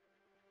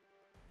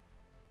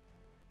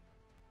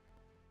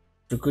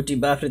 ढुकुटी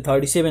बाफ्रे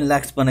 37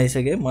 लाख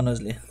बनाइसक्यो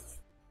मनोजले।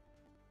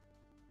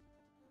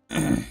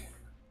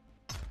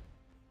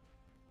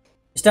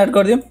 स्टार्ट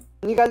गरिदिउँ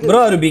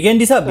ब्रोहरु।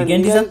 भिकेन्डी छ,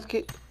 भिकेन्डी छ।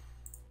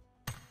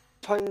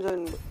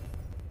 छैन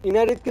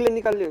इनारित केले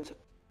निकाल्ने हुन्छ।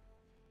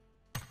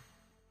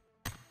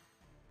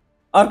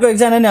 अर्को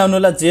एकजना नि आउनु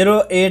ल।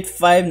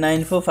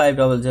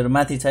 08594500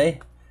 माथि छ है।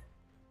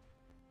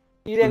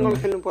 इरेङ्गल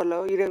खेल्नु पर्ला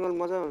हो। इरेङ्गल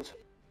मजा हुन्छ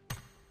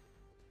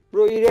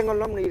ब्रो। इरेङ्गल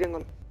लम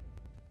न।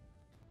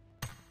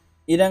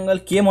 इरेङ्गल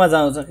के मजा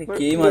आउँछ?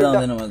 केही मजा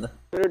आउँदैन म त।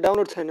 मेरो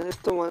डाउनलोड छैन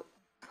यस्तो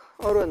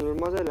अरु भन्दा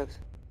मजा लाग्छ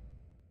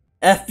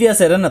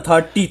FPS हेर न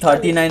 30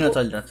 39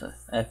 चलिरहेछ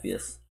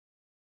FPS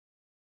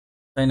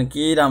छैन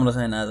के राम्रो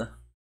छैन आज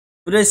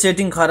पुरै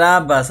सेटिङ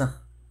खराब भएको छ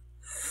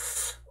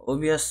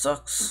OBS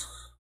socks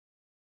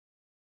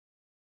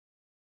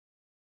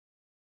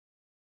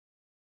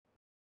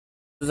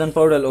Sujan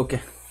Paudel okay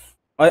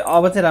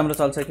अब चाहिँ राम्रो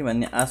चल्छ कि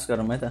भन्ने आश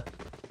गरौँ है त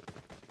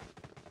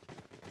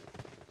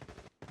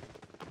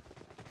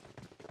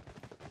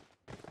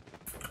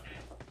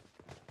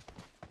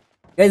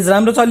गाइज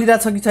राम्रो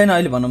चलिरहेछ कि छैन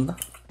अहिले भनौँ त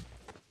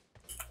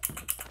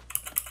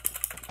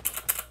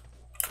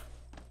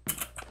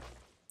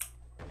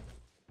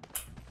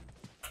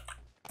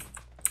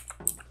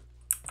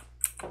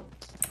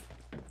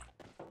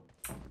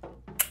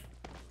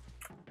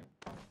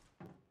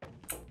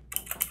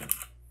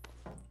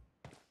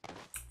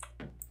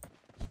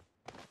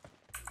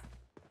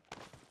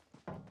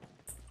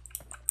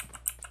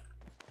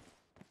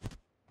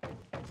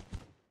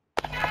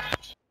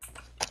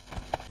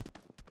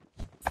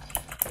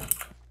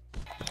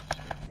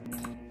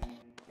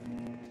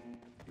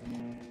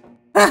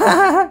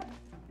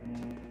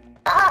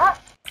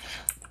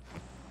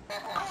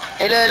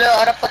Hello, hello,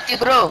 Arabpati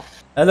bro.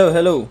 Hello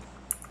hello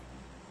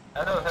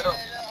Hello, hello.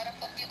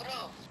 Arabpati bro.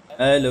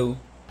 Hello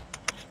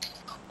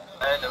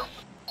Hello.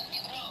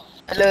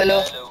 Hello, hello.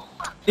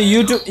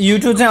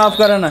 YouTube चाहिँ अफ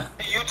गर न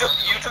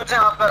YouTube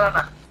चाहिँ अफ गर न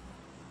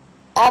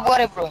अफ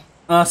गरे ब्रो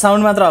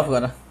साउन्ड मात्र अफ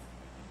गर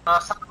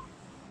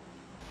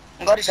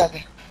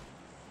गरिसके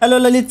हेलो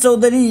ललित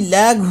चौधरी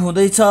ल्याग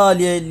हुँदैछ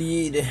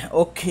अलिअलि रे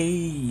ओके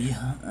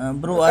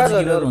ब्रो आज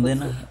गिभअप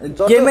हुँदैन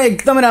गेम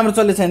एकदमै राम्रो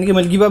चलेको छैन कि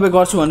मैले गिभअप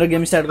गर्छु भनेर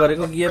गेम स्टार्ट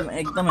गरेको गेम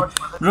एकदमै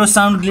ब्रो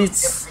साउन्ड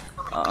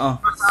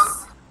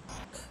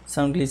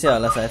ग्लिच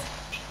होला सायद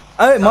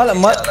अरे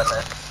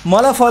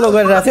मलाई फलो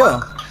गरिरहेको थियो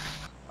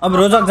अब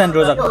रोजक जान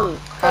रोजक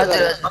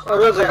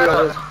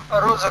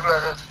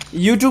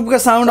युट्युबको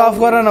साउन्ड अफ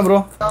गर न ब्रो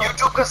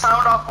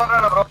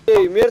ए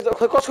मेरो त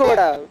खै कसकोबाट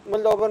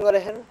मैले त ओपन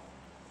गरे छैन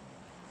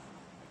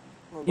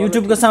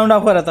युट्युबको साउन्ड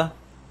अफ गर त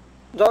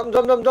जम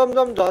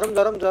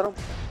झरम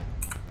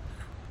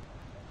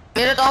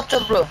मेरो त अफ छ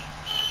ब्रो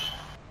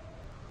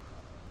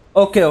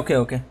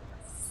ओके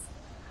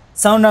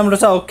साउन्ड राम्रो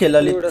छ ओके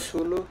ललित एउटा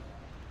सोलो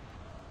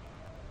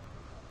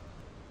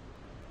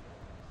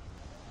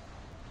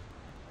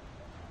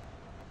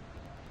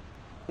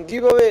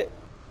गिभअवे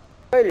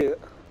कहिले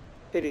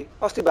फेरि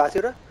अस्ति भएको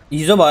थियो र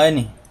हिजो भयो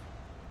नि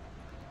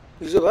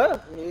हिजो भयो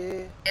ए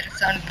मेरो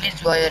साउन्ड ग्लिच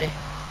भयो रे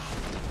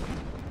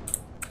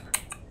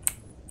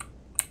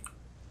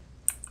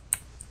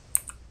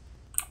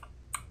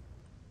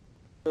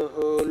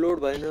ओहो लोड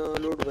भएन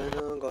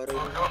घर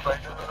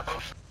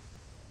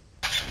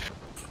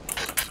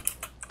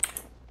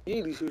यही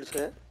रिसिड छ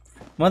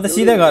म त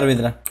सिधै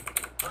घरभित्र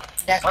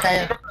ड्याक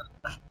खायो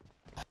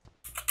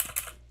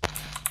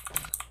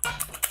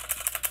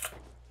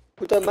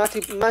उता माथि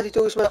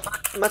 24 मा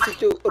माथि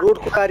त्यो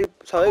रोडको पारी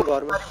छ है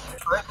घरमा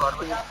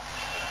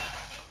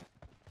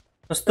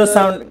कस्तो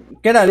साउन्ड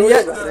केटाहरु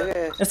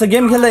यस्तो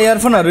गेम खेल्दा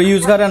इयरफोनहरु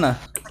युज गर न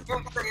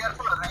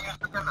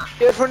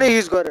इयरफोन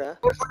युज गरेर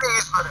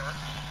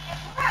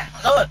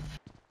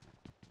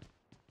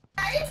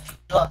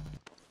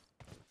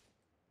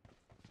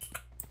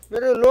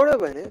मेरो लोडै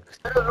भएन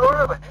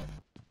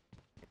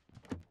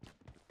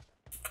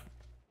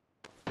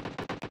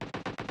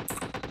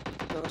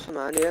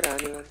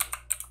हाने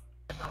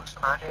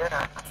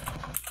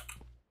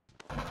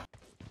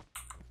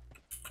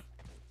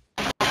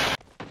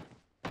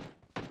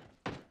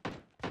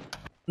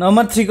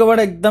नम्बर 3 कोबाट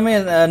एकदमै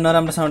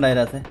नराम्रो साउन्ड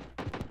आइरहेछ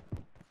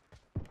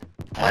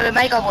मैले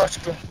माइक अफ गर्छु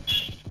ब्रो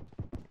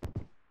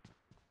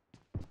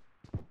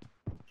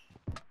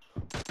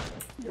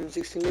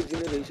M16 ले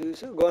दिन भइसक्यो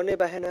छ गर्ने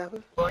पाएन आफू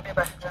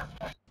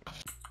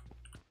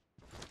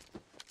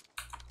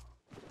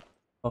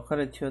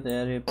भर्खरै थियो त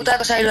यार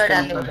उताको साइडबाट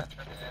हान्नु पर्छ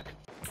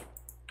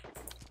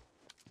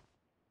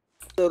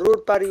रोड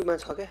पारीमा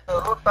छ के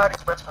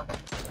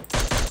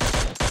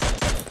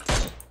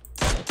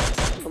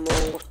म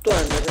कस्तो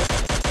हान्ने छ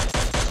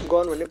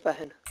गन भन्ने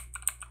पाएन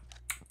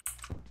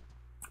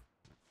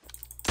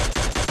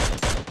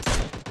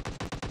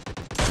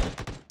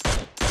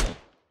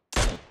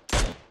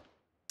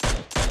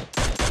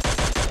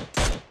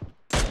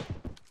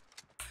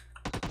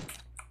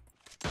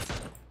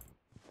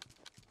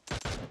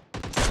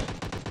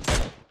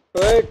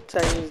वेट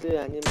चाइनिजले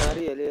हानि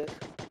मारिहाल्यो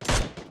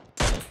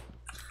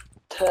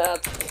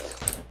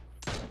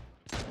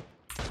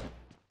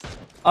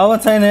अब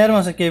छैन यार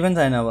मसँग केही पनि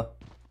छैन अब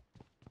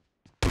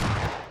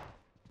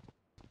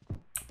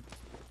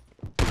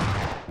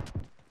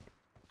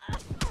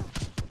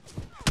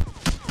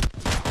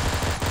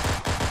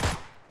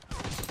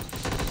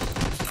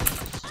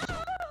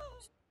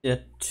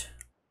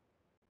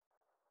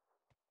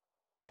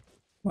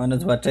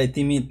मनोज भट्टराई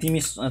तिमी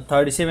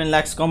 37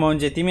 लाख कमाउनु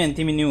चाहिँ तिमी अनि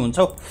तिमी न्यू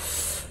हुन्छौ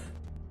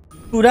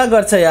पुरा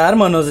गर्छ यार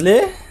मनोजले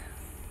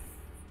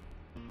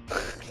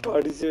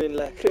 37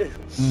 लाख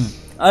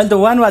अहिले त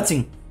one watching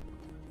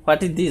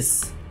what is this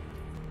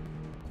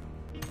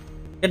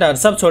केटाहरु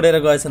सब छोडेर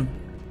गएछन्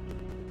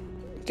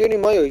त्यो नि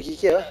मै हो कि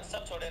के हो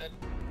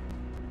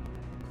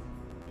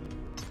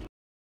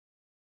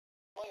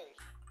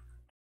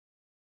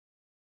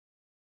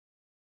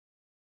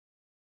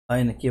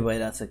हैन के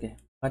भइराछ के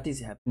व्हाट इज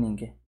ह्यापनिङ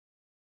के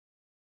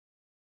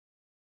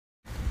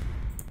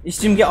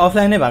स्ट्रिम के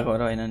अफलाइन नै भएको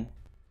र हैन नि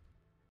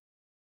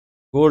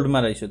गोल्डमा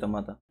रहिछु त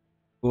म त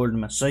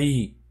गोल्डमा सही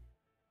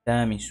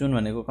दामी सुन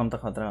भनेको कम त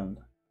खतरा हुन्छ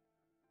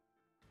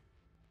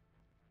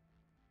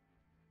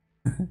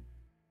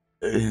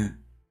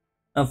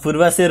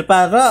पूर्वा शेर्पा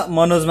र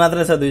मनोज मात्र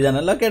छ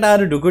दुईजना ल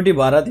केटाहरू ढुकुटी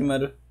भर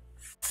तिमीहरू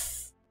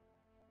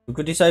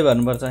ढुकुटी सही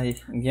भन्नुपर्छ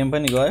गेम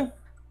पनि गयो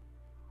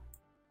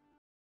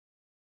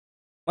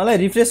मलाई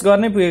रिफ्रेश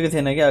गर्नै पुगेको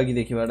थिएन क्या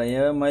अघिदेखिबाट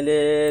यहाँ मैले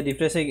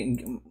रिफ्रेसै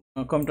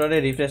कम्प्युटरै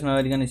रिफ्रेस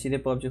नगरिकन सिधै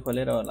पब्जी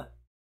खोलेर होला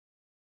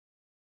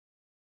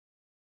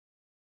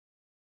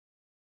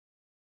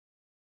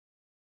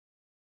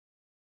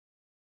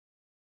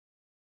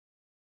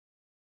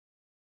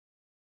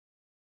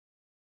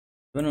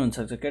पनि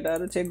हुनसक्छ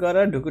केटाहरू चेक गर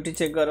ढुकुटी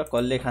चेक गर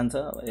कसले खान्छ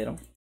अब हेरौँ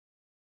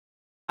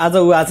आज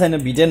ऊ आएको छैन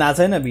भिटेन आएको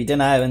छैन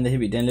भिटेन आयो भनेदेखि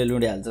भिटेनले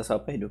लुडिहाल्छ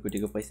सबै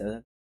ढुकुटीको पैसा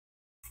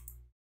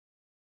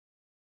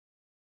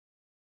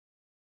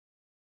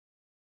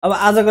अब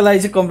आजको लागि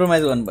चाहिँ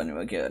कम्प्रोमाइज गर्नुपर्ने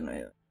भयो के गर्नु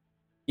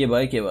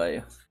के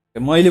भयो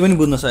मैले पनि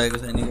बुझ्न सकेको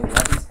छैन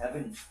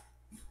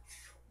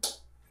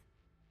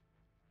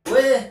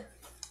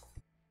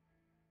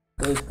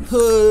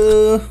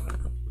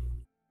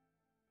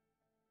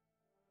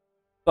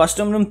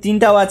कस्टम रुम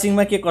 3टा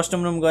वाचिङमा के कस्टम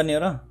रुम गर्ने हो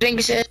र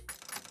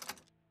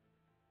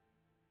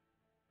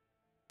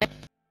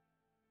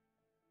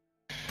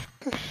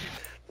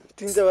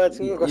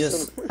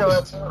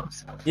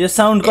यो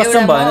साउन्ड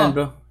कस्टम भएन नि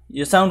ब्रो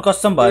यो साउन्ड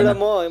कस्टम भएन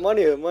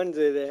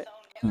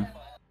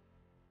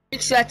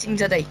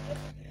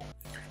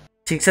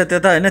ठिक छ त्यो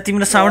त हैन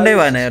तिम्रो साउन्डै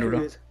भएन यार ब्रो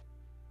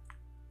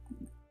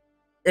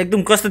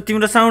एकदम कस्तो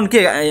तिम्रो साउन्ड के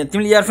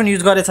तिमीले इयरफोन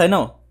युज गरे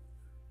छैनौ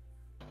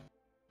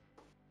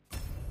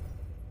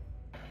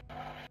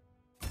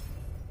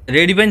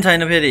रेडी पनि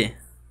छैन फेरि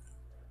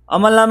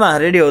अमल लामा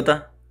रेडी हो त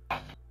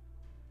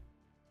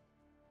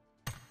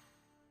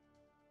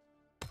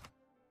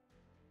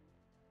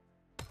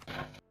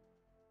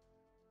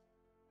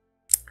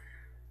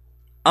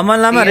अमल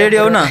लामा रेडी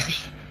हो न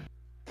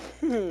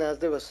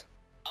नाच्दै बस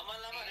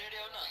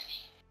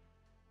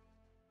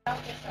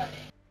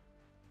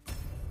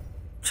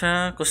छा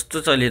कस्तो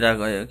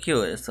चलिरहेको यो के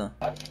हो यस्तो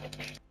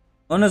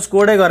अनुज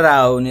कोडै गरेर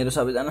आयो उनीहरू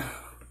सबैजना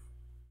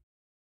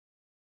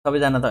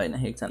त होइन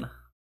एकजना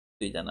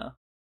दुईजना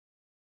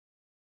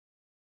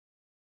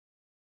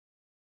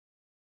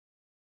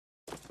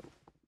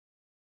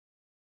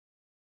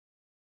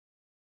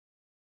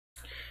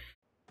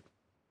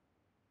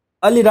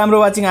अलि राम्रो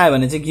वाचिङ आयो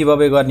भने चाहिँ गिभ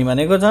अवे गर्ने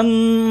भनेको छन्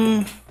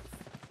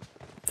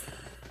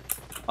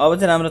अब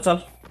चाहिँ राम्रो चल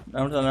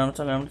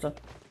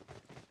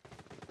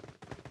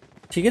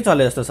ठिकै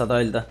चले जस्तो छ त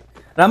अहिले त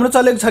राम्रो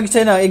चलेको छ कि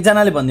छैन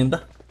एकजनाले भनिदिउँ त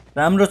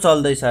राम्रो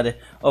चल्दैछ अरे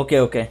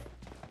okay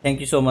thank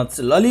you so much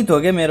ललित हो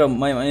क्या मेरो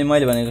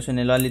मैले भनेको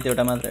सुने ललित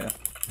एउटा मात्रै हो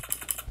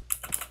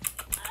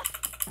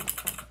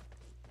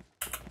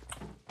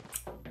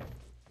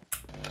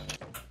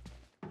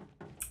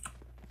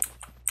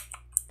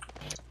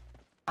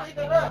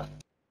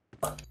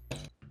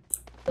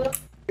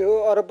यो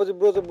अरबपछि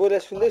ब्रो त बोले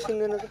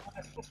सुन्दैन त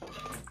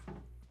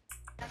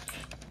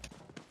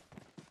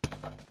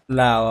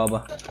ला अब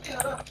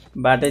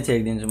बाटै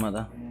छेकिदिन्छु म त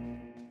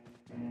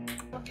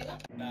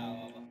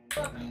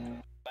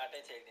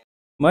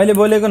मैले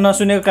बोलेको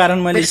नसुनेको कारण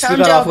मैले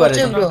स्पिकर अफ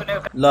गरेँ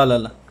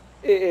ल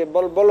ए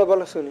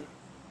बल्ल सुने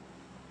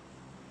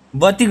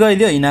बत्ती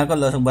गइदियो हिनाको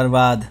ल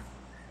बर्बाद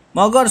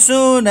मगर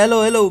सुन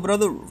हेलो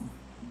ब्रदर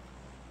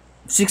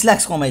 6 लाख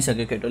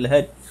कमाइसक्यो केटोले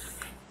है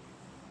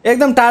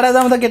एकदम टाढा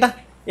जाउँ त केटा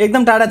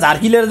एकदम टाढा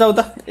झार्की लिएर जाऊ त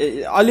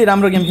अलि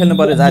राम्रो गेम खेल्नु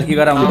पर्यो झार्की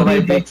गराउनु त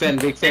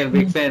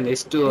बिग फ्यान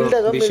S2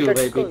 बिशु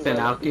भाइ big fan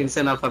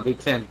इन्सन of a big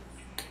fan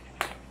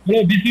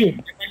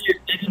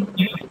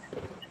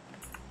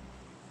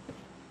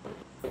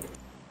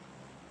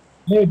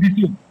hello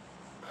Bishu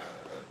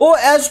oh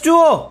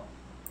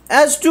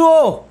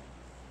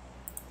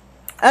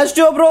S2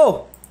 bro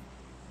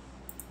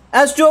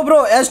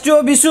S2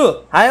 Bishu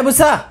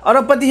Hayabusa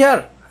अरबपति हियर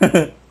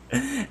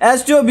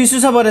S2 बिशु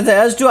छ भरे चाहिँ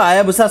S2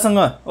 हायाबुसासँग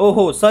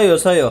ओहो सही हो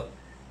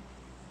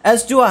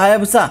S2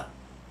 हायाबुसा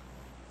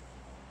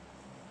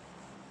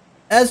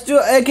S2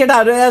 ए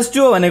केटाहरू S2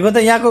 भनेको त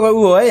यहाँको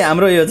ऊ हो है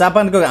हाम्रो यो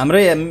जापानको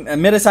हाम्रै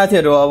मेरो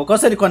साथीहरू हो अब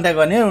कसरी कन्ट्याक्ट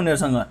गर्ने हो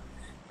उनीहरूसँग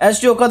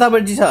S2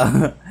 कतापट्टि छ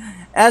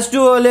S2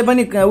 ले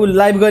पनि ऊ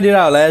लाइभ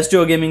गरिरह होला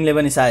S2 गेमिङले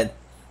पनि सायद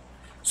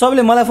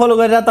सबले मलाई फलो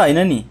गरेर त हैन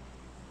नि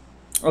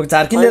अब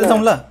झार्की लिएर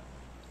जाउँ ल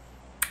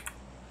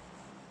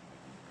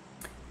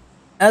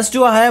S2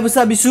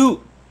 हायाबुसा बिशु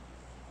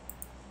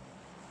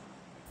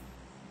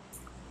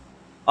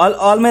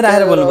अलमै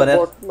राखेर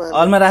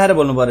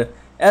बोल्नु पर्यो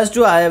S2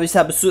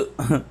 हायाबुसा बिशु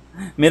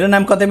मेरो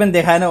नाम कतै पनि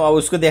देखाएन अब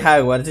उसको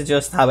देखाएको भएर चाहिँ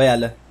जस थाहा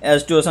भइहाल्यो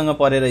S2 सँग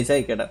परे रहेछ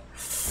है केटा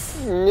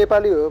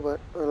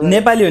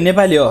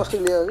नेपाली हो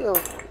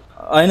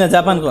हैन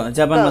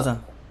जापानमा छ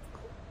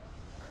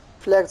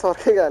फ्ल्याग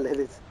थर्कै हालेर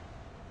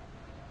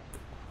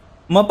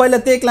म पहिला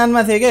त्यही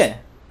क्लानमा थिएँ के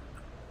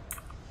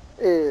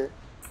ए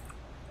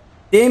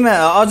त्यहीमा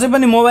अझै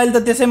पनि मोबाइल त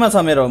त्यसैमा छ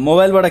मेरो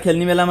मोबाइलबाट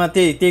खेल्ने बेलामा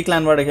त्यही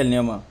क्लानबाट खेल्ने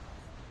हो म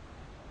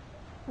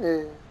ए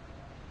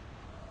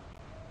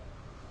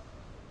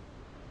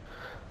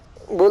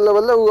बोल्दा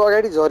बोल्दा ऊ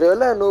अगाडि झऱ्यो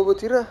होला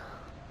नोबोतिर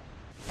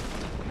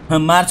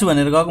मार्छु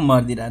भनेर गएको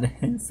मर्दिरा रे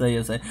सही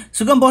हो सही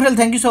सुगम Pokharel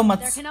thank you so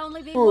much There can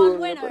only be one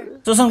winner.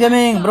 सोसम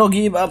gaming bro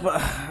give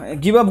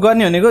up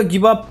गर्ने भनेको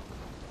गिभ अप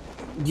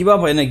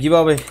होइन गिभ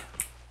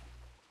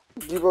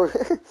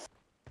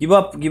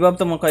अप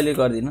त म कहिले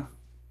गर्दिनँ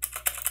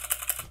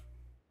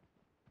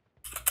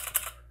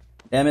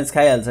ड्यामेज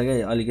खाइहाल्छ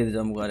क्या अलिकति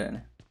जम्प गऱ्यो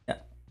भने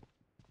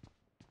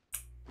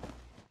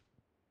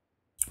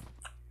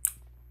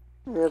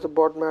मेरो त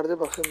बट मार्दै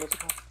बस्छ म त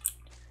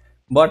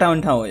बट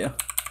आउने ठाउँ हो यो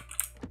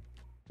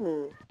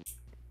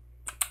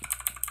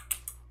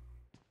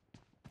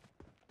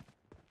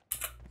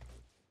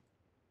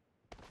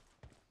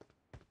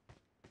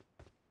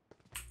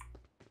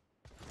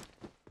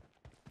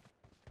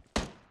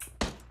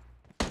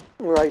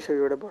आइसक्यो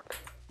एउटा but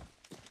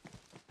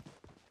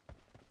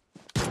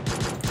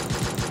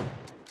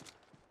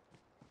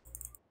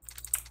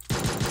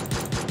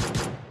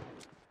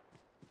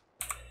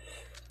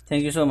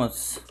thank you so much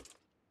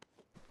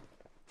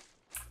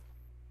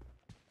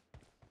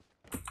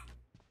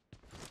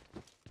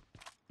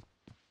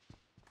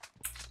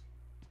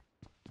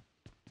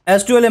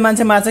S2 ले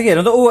मान्छे मार्छ कि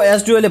हेर्नु त ओ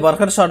S2 ले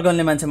भर्खर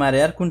शटगनले मान्छे मारे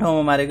यार कुन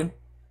ठाउँमा मारेको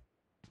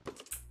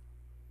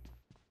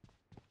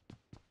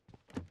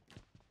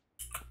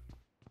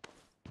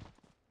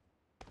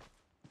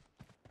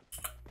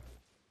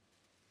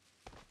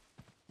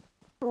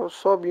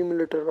सब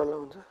इमुलेटर वाला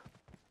हुन्छ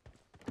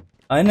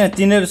हैन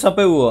तिनीहरु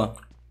सबै उ हो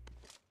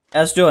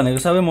S2 भनेको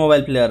सबै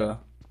मोबाइल प्लेयर हो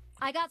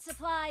I got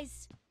supplies.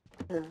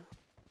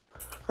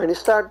 अनि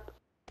स्टार्ट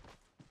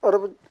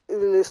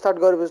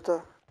गरेपछि त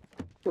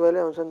मोबाइलै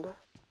आउँछ नि त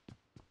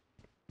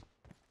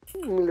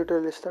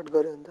इमुलेटरले स्टार्ट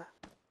गर्यो नि त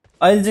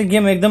अहिले चाहिँ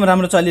गेम एकदम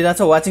राम्रो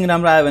चलिरहेछ वाचिङ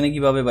राम्रो आयो भने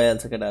गिभ अवे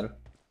भइहाल्छ केटाहरु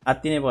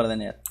आत्ति नै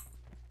पर्दैन यार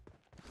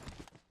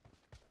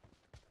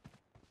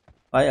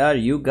Why are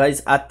you guys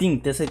acting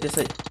त्यसै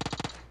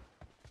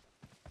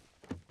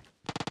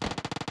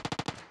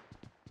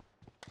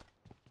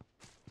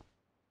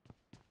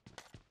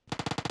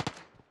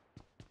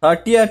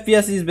 30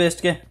 FPS is best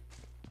के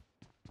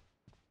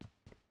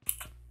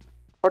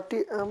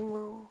 40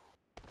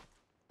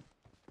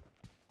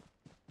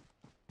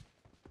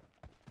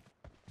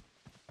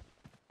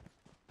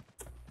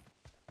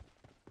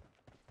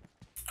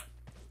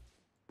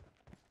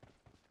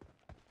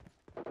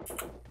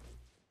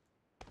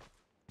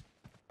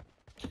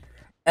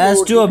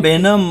 S2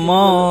 भेनम म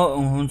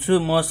हुन्छु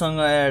मसँग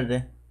एड रे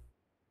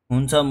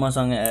हुन्छ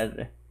मसँग एड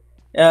रे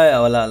ए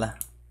होला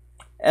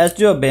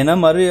S2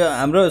 भेनमहरु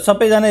हाम्रो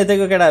सबैजना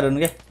यतैको केटाहरु हुन्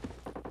के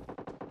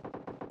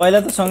पहिला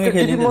त सँगै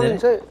खेलिन्थ्यो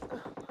धेरै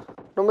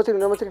नम्बर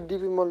 3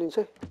 डीपी मलिन्छ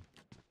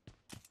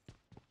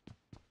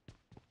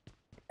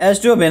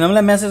S2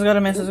 भेनमलाई मेसेज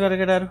गर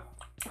केटाहरु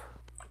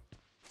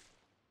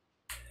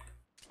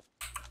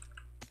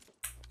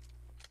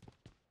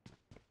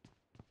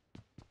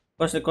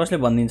कसले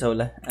भनिदिन्छ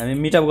उलाई हामी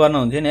मिटअप गर्न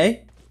हुन्थ्यो नि है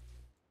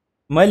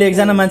मैले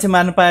एकजना मान्छे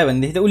मार्न पाए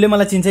भनेदेखि त उले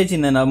मलाई चिन्छै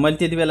चिन्दैन मैले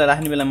त्यति बेला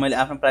राख्ने बेला मैले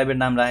आफ्नो प्राइभेट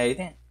नाम राखेको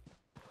थिएँ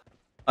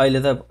अहिले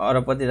त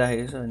अरबपति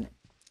राखेको छु नि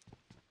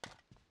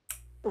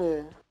ए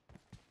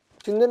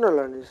चिन्दैन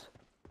होला नि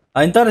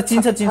हैन तर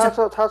चिन्छ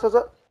थाहा छ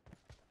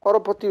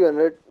अरबपति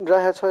भनेर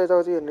राखेको छ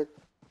यताउति हेर्ने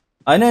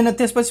हैन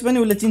त्यसपछि पनि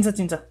उले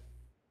चिन्छ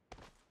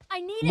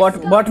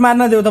बट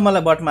मार्न देऊ त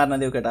मलाई बट मार्न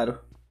देऊ केटाहरु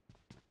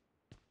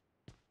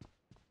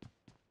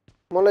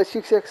मलाई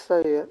 6x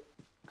चाहियो यार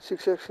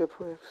 6x या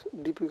 4x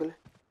डीपी को ले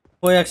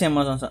 4x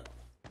मसँग छ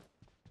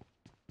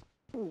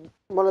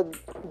मलाई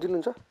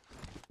दिनुहुन्छ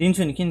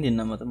दिन्छु नि किन दिन्न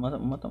म त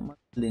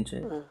दिन्छु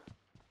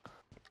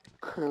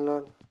ल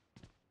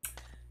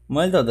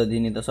मैले त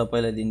दिने त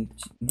सबैलाई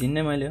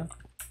दिन्ने मैले हो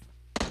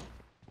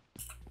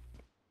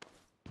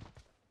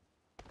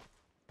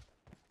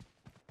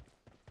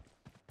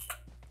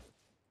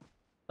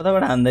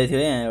कताबाट हान्दै थियो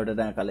यहाँ एउटा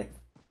डाँकाले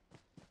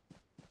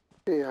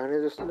ए हाने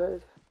जस्तो लाग्यो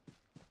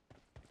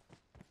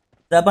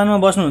जापानमा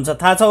बस्नुहुन्छ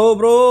थाहा छ हो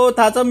ब्रो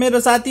थाहा छ मेरो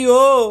साथी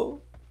हो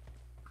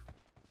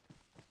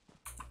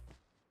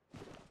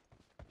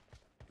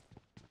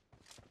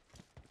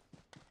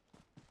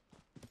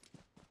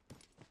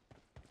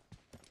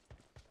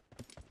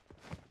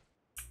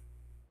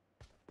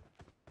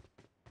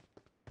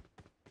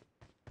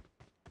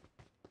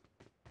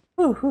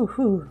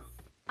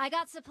I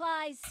got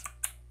supplies.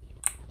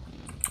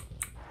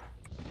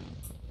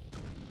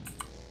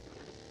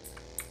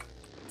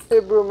 Hey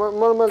bro,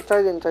 मलाई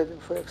चाहिदैन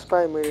for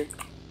expire minute.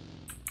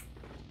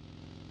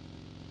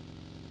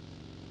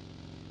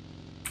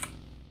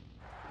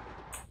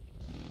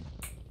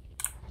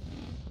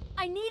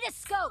 I need a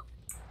scope.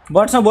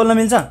 बटसँग बोल्न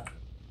मिल्छ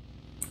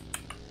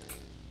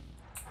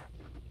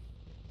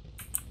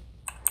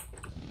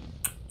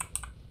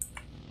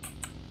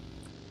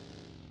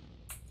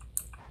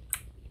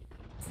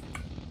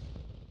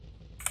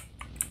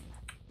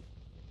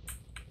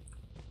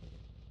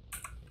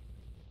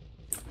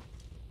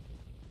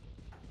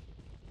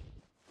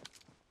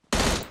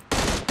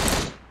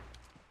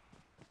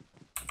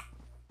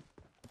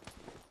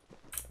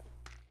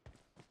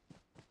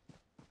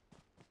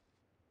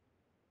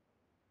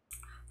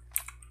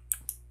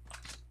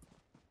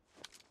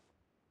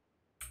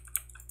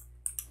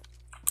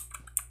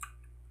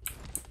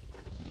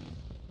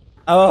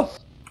अब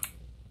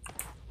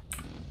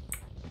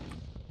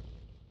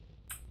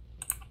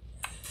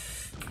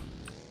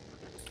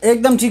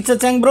एकदम ठिक छ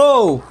च्याङ ब्रो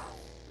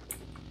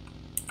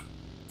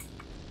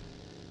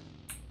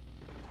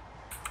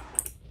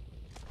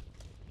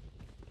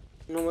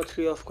नम्बर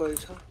 3 अफ कल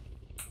छ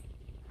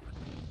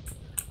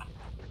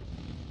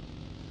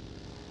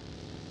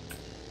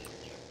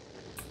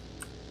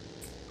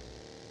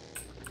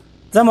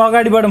जाम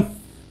अगाडि बढौँ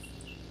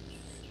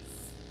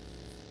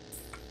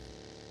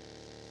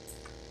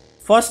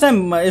फर्स्ट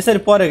टाइम यसरी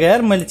परेको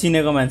यार मैले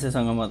चिनेको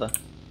मान्छेसँग म त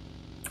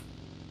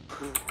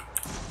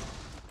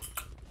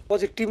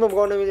पछि टिम अप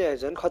गर्न मिल्यो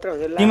झन् खतरा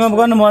हुन्छ टिम अप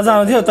गर्न मजा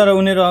आउँथ्यो तर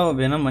उनीहरू अब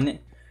भेनौँ भने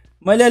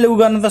मैले अहिले उ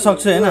गर्न त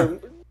सक्छु हैन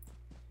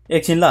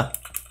एकछिन ल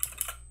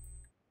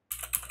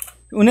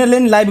उनीहरूले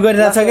नि लाइभ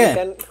गरिरहेछ के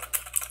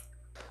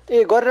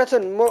ए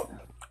गरिरहेछन् म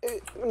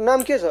नाम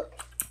के छ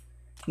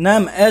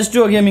नाम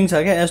एस2 गेमिङ छ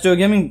क्या एस2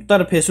 गेमिङ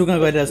तर फेसबुकमा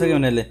गरिरहेछ कि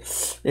उनीहरूले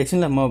एकछिन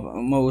ल म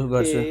उस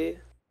गर्छु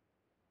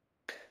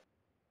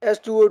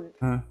S2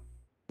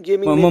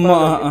 गेमिङ म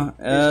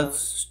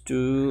S2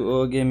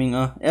 गेमिङ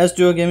S2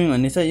 गेमिङ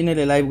भन्ने छ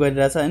यिनीहरूले लाइभ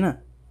गरिरहेछ हैन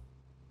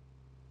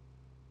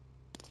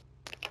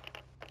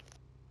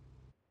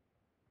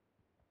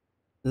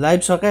लाइभ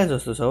सकाए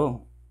जस्तो छ हो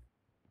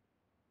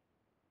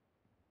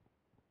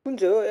कुन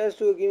चाहिँ हो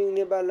S2 gaming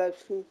Nepal live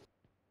stream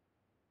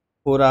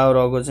 4 hour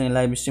ago चाहिँ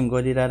लाइभ स्ट्रिम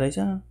गरिरहेको रहेछ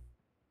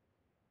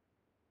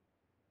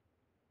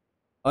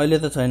अहिले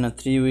त छैन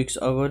 3 विक्स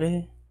अगो रे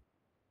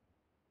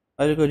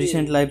अहिलेको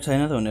रिसेन्ट लाइभ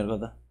छैन त उनीहरूको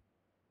त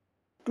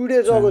 2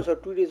 डेज अगो छ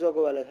 2 डेज अगो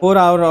वाला 4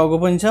 आवर अगो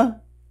पनि छ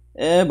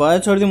ए भयो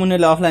छोडिदिउँ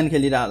उनीहरूले अफलाइन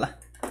खेलिरह होला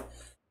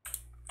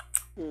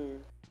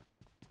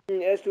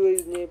S2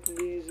 is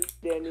Nepalese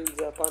then in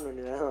Japan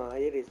भन्ने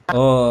हेरे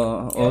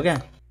हो क्या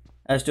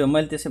S2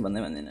 मैले त्यसै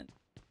भन्दै भन्दिनँ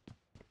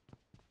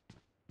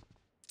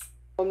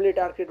अमलेट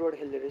आर्केडबाट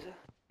खेल्दै रहेछ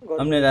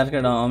अमलेट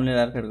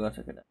आर्केड गर्छ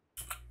केटा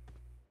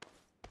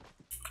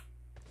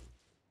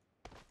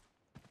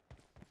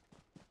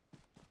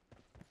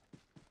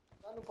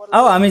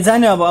अब हामी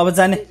जाने अब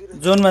जाने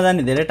जोनमा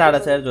जाने धेरै टाढा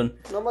छ यार जोन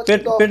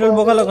पेट्रोल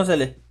बोकल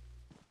कसैले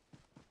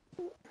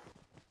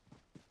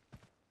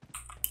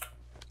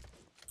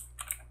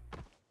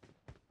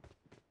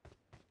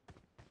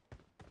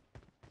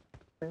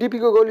डीपी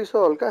को गोली छ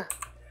हल्का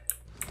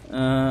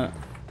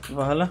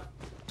ल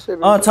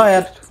छ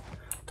यार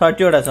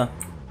 30 वटा छ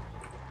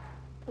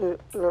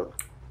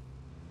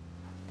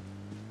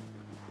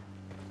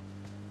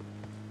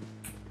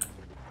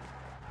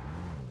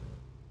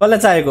कसलाई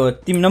चाहिएको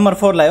तिमी नम्बर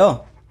 4 लाई हो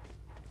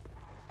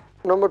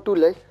नम्बर 2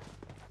 लाई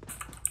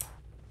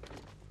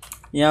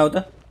यहाँ आउ त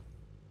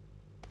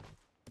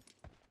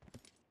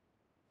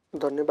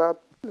धन्यवाद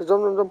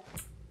जम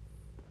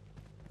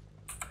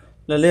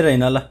ल लिएर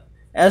हिँड ल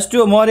S2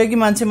 मर्यो कि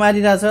मान्छे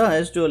मारिरहेछ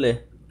S2 ले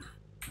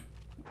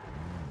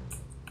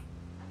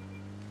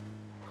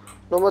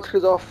नम्बर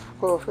 3 अफ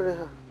को फेरि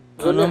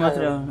नम्बर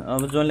 3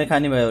 अब जोनले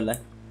खानी भयो होला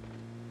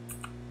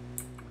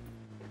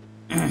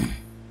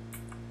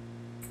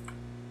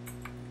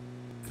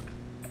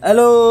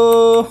हेलो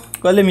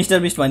कसले मिस्टर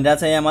बिस्ट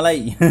भनिरहेछ यहाँ मलाई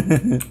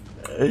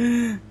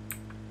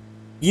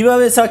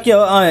गिभअवे सक्यो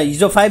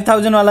हिजो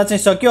 5000 वाला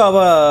चाहिँ सक्यो अब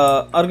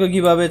अर्को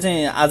गिभअवे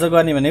चाहिँ आज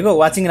गर्ने भनेको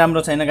वाचिङ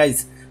राम्रो छैन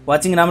गाइज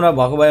वाचिङ राम्रो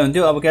भएको भए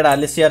हुन्थ्यो अब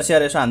केटाहरूले सेयर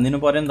यसो हानिदिनु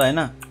पर्यो नि त हैन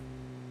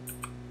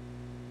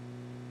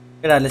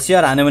केटाहरूले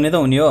सेयर हान्यो भने त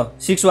हुने हो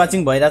 6 वाचिङ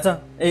भइरहेछ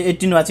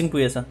 18 वाचिङ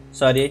पुगेछ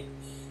सरी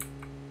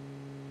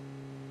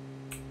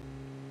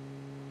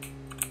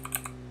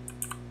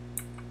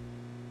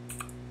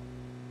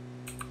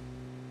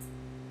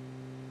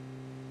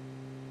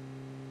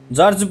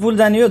जर्ज पुल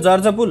जाने हो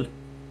जर्ज पुल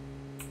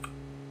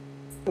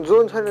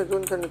जोन छैन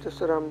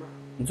त्यस्तो राम्रो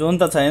जोन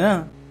त छैन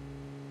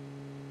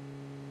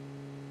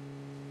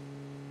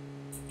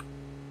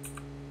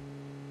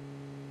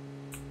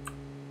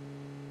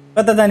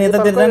कता जाने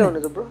यतातिर जाने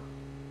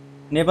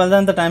नेपाल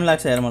जान त टाइम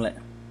लाग्छ यार मलाई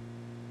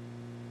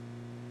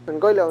अनि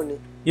कहिले आउने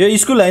यो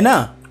स्कुल हैन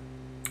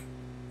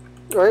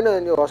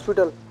हैन यो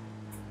हस्पिटल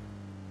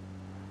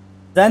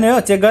जाने हो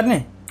चेक गर्ने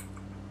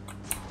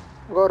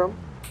गरम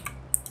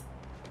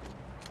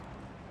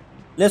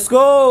लेट्स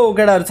गो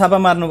केटाहरु छापा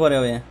मार्नु पर्यो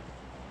अब यहाँ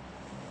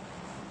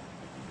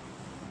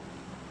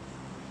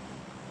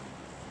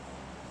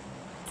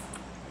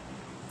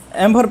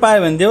M4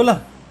 पायो भने देऊ ल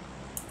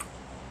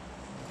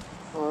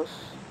हस्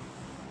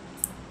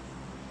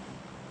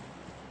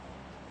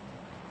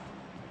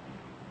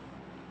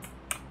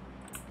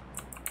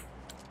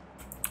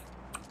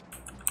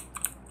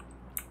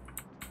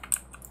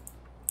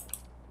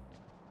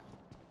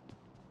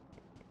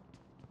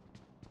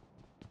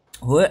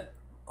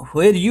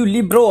Where you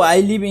live bro?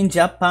 I live in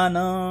Japan.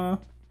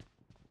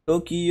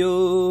 Tokyo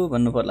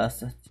भन्नु पर्ला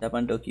जस्तो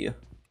जापान टोकियो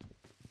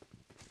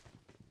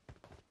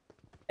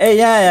ए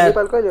यहाँ यार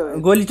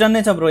गोली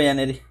टन्नै छ ब्रो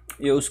यहाँनेरि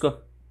यो उसको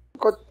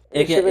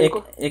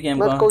एकेएम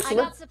को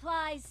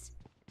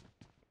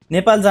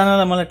नेपाल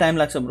जानलाई मलाई टाइम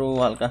लाग्छ ब्रो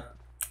हल्का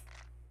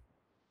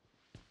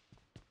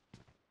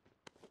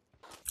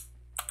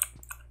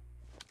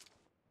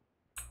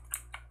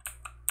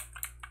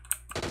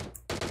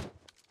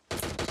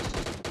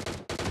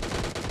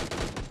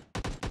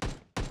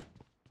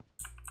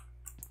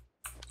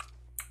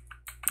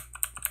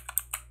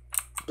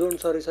जोन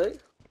सरी छ है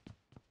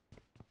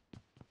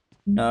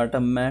Not a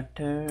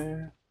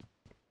matter.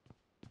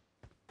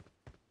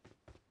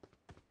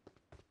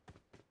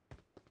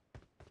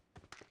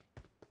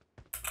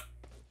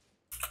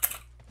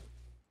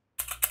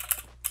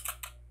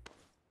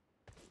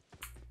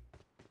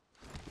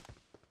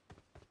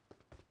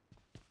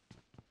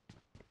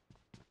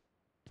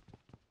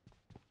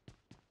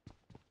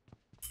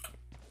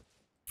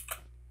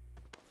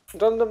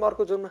 जम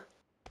अर्को जोनमा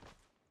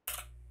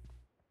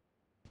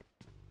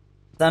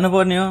जानु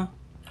पर्ने हो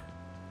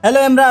हेलो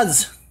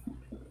एमराज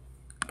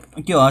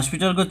के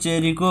हस्पिटलको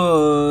चेरीको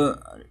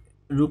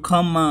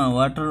रुखममा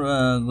वाटर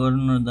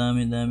गर्नु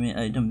दामी दामी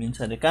आइटम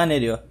दिन्छ अरे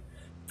कहाँनेरि हो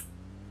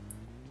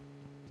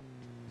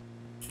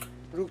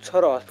रुख छ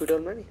र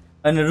हस्पिटलमा नि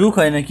अनि रुख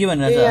होइन के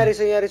भनेर ए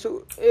यार छ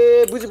ए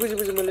बुझि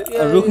मैले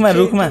रुखमा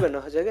भन्न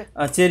खोजे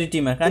के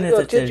चेरिटीमा कहाँनेर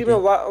छ चेरिटीमा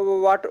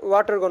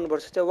वाटर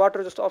गर्नुपर्छ त्यो वाटर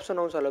जस्तो अप्सन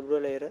आउँछ होला ब्रो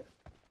हेर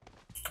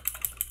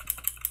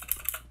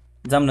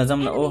जाम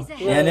न ओ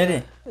यहाँनेरि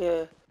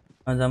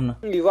जाम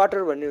न वाटर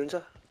भन्ने हुन्छ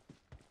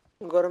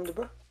गरम त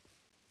ब्रो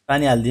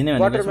पानी हाल्दिने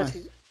वाटरमा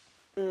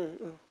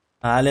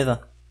हाले त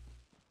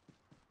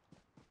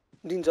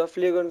दिन्छ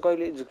फ्लेगन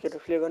कहिले झुकेर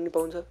फ्लेगन नि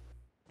पाउँछ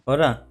हो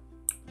र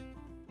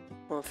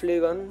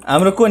फ्लेगन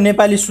हाम्रो को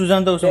नेपाली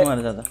सुजन त उसो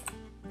मार्छ त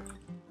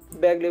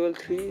ब्याग लेभल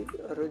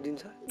 3 हरू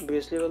दिन्छ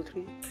बेस लेभल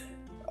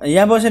 3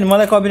 यहाँ बस्यो नि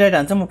मलाई कपिराइट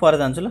हान्छ म पर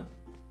जान्छु ल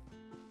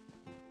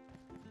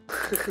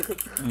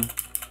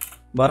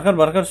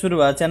भर्खर सुरु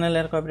भयो च्यानल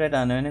यार कपिराइट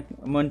हान्यो भने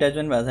मोनिटाइज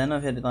पनि भएको छैन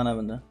फेरि तना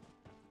भन्छ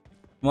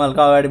म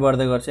हल्का अगाडि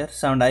बढ्दै गर्छु यार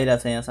साउन्ड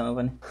आइरहेछ यहाँसम्म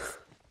पनि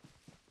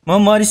म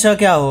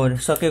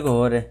सकेको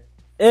हो रे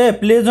ए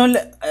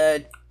प्लेजोनले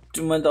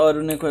मैले त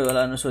अरू नै कोही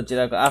होला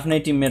सोचिरहेको आफ्नै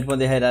टिममेट पो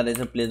देखाइरहेको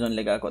रहेछ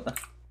प्लेजोनले गएको त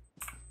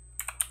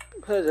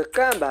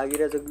कहाँ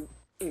भागिरहेछ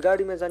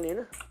गाडीमा जाने हैन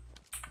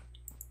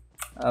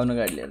आउनु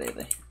गाडी लिएर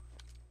यतै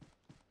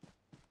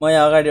म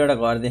यहाँ अगाडि एउटा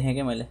घर देखेँ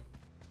के मैले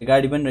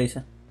गाडी पनि रहेछ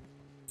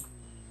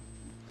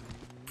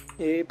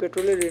ए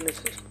पेट्रोलै रहेनछ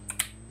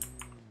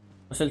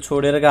कसैले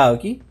छोडेर गएको हो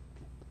कि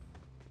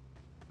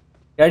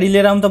गाडी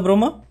लिएर आउँ त ब्रो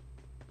म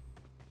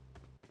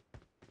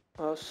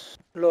हस्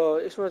ल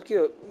यसमा के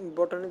हो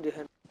बटन नै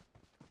देखाएन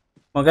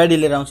म गाडी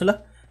लिएर आउँछु ल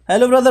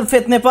hello brother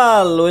faith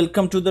Nepal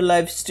welcome to the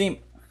live stream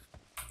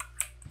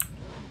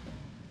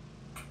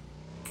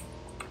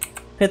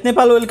faith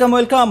Nepal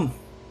welcome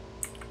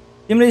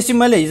तिम्रो स्ट्रिम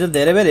मैले हिजो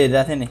धेरै बेर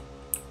हेरिरहेको थिएँ नि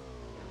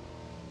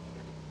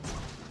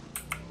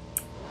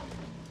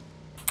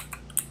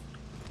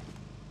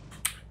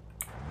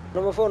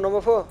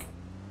नम्बर 4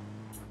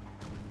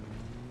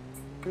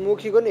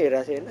 मुखीको नि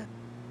हेरेको थिएँ हैन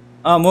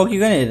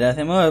मौकीको नि हेरिरहेको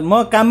थिएँ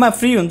म काममा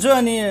फ्री हुन्छु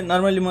अनि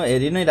नर्मली म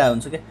हेरि नै रहेको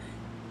हुन्छु क्या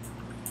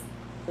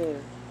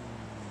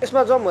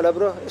यसमा जाउँ होला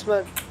ब्रो यसमा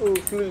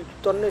फ्युल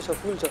टन्नै छ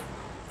फुल छ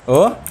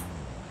हो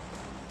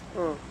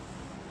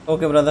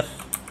okay brother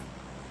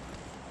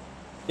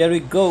here we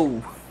go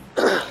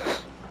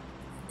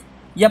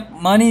yup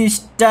money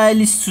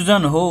stylish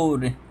Sujan हो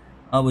रे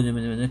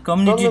बुझेँ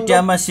कम्युनिटी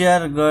ट्याबमा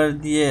सेयर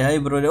गरिदिए है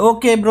bro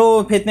okay bro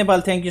faith Nepal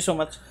thank you so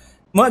much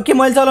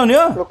मैले चलाउने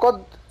हो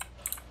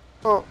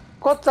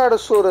कति टाढो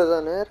 16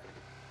 जना यार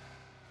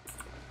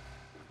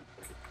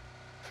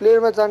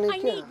फ्लेयरमा जाने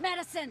के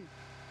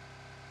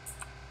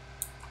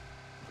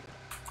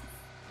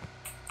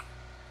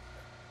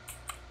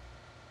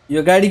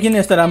यो गाडी किन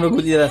यस्तो राम्रो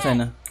कुदिरहेको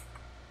छैन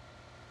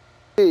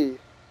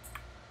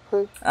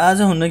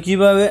आज हुन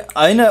गिभअवे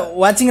हैन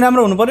वाचिङ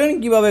राम्रो हुनु पर्यो नि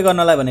गिभअवे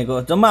गर्नलाई भनेको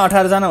जम्मा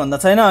 18 जना भन्दा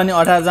छैन अनि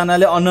 18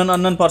 जनाले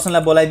अननोन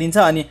पर्सनलाई बोलाइदिन्छ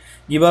अनि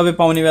गिभअवे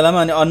पाउने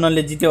बेलामा अनि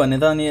अननोनले जित्यो भने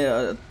त अनि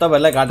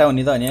तपाईहरुलाई घाटा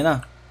हुने त अनि हैन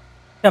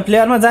त्यहाँ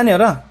प्लेयरमा जाने हो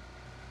र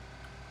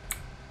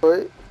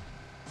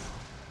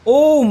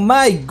ओ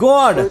माय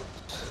गॉड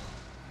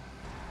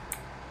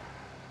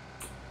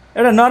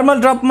एउटा नर्मल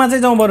ड्रपमा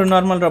चाहिँ जाउँ बरु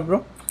नर्मल ड्रप ब्रो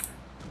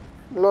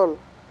लल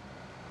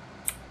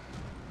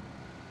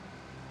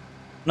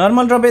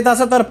नर्मल ड्रप यता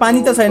छ तर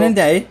पानी त छैन नि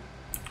त्यहाँ है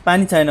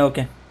पानी छैन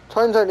ओके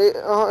छैन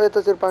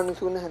यतातिर पानी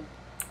छुने छैन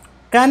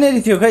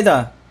कहाँनेरि थियो खै त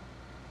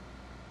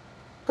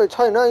खै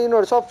छैन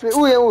यिनीहरु सब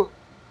ऊ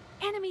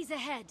enemies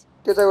ahead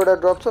त्यता एउटा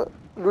ड्रप छ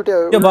लुट्यो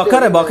त्यो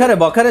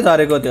भर्खरै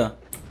झरेको त्यो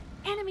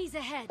enemies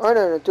ahead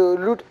हैन त्यो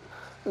लुट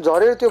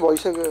झरेर त्यो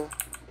भइसक्यो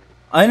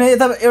हैन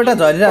यता एउटा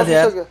झरिरहेको थियो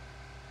यार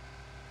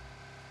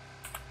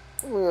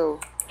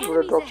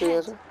एउटा ड्रप छ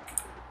यहाँ छ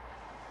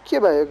के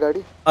भयो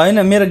गाडी हैन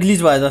मेरो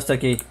ग्लिच भयो जस्तो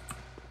केही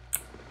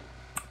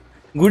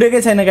गुडेकै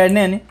छैन गाडी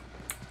नै अनि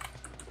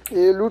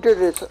ए लुटेड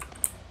रहेछ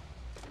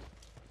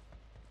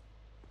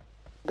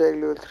ब्याग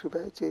लेभल 3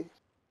 भयो चाहिँ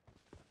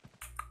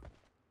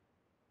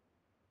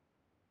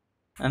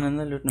आनन्द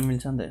लुट्न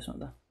मिल्छ नि त यसमा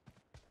त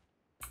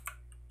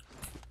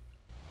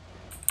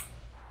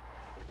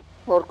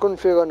अर्को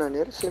फेक गर्न हाने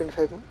यार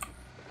 75 मा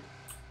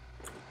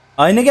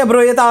हैन क्या ब्रो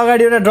यता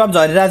अगाडि एउटा ड्रप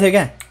झरिरहेको थियो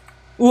क्या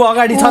ऊ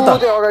अगाडि छ त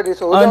अगाडि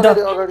छ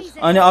अगाडि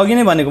अनि अघि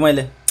नै भनेको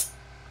मैले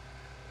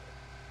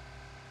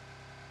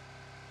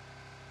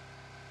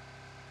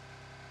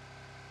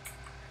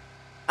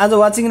आज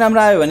वाचिङ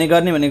राम्रो आयो भने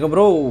गर्ने भनेको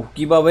ब्रो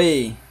कि बाबै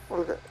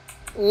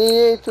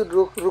यही त्यो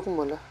रुक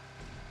होला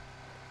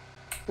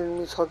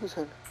एनिमी छ कि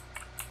छैन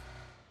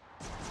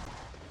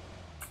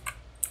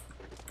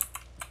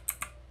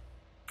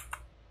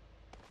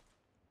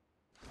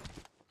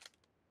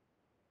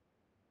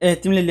ए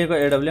तिमीले लिएको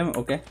एडब्ल्युएम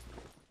ओके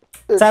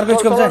 4 को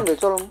स्कोप छ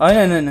हैन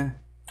हैन हैन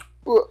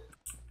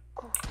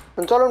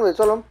चलाउनु भयो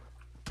चलाउँ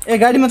ए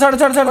गाडीमा चढ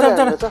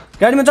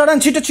गाडीमा चढ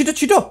छिटो छिटो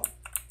छिटो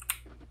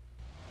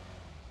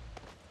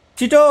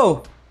छिटो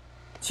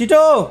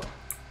छिटो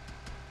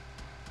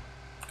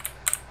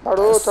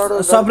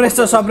सप्रेस छ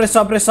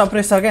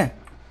क्या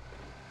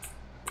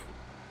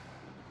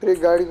फेरि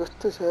गाडी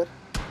कस्तो छ यार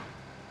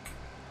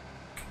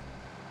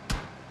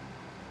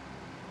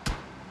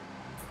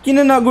किन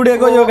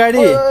नगुडेको यो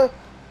गाडी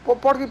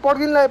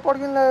पड्किन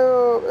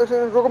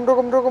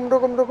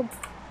रोकम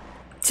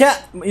छ्या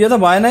यो त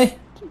भएन है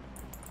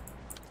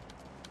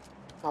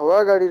हावा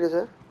गाडी रहेछ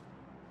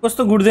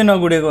कस्तो गुड्दै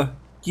नगुडेको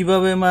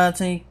किबाबेमा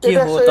चाहिँ के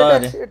हो त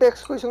अरे एटेक्स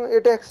कोइसँग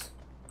एटेक्स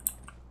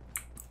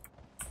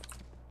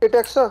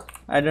छ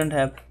आई डोन्ट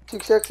ह्याभ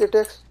 6x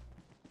एटेक्स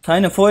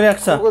छैन 4x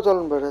छ को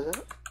चलाउनु भइरहेछ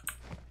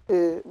ए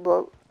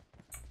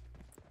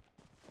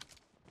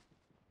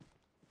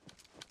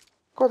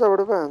कताबाट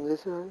पो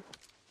हान्दैछ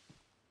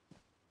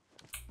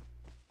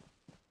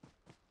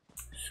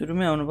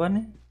सुरुमै आउनु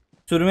पर्ने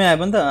सुरुमै आयो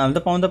भने त हामी त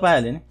पाउन त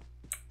पाइहाल्यो नि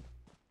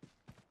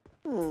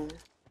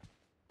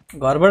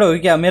घरबाट हो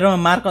क्या मेरोमा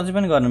मार्क अझै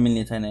पनि गर्न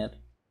मिल्ने छैन यार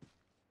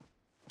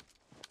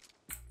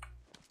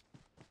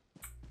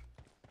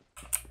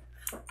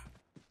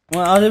म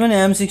अझै पनि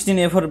M16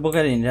 A4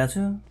 बोकेर हिँडिरहेको छु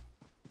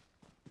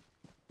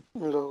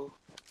ल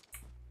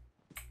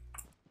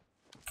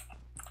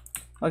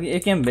अघि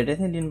एकेएम भेटेको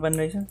थिएँ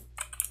लिनुपर्ने रहेछ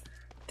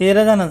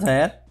 13 जना छ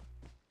यार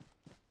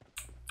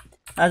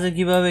आज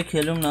गिभअवे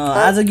खेलौँ न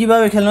आज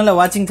गिभअवे खेल्नलाई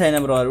वाचिङ छैन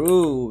ब्रोहरु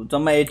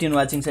जम्मा 18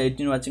 वाचिङ छ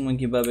 18 वाचिङमा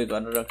गिभअवे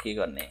गरेर के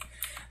गर्ने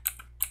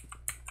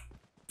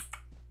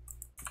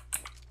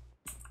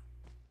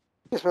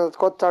यसमा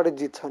कति चाँडै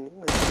जित्छ नि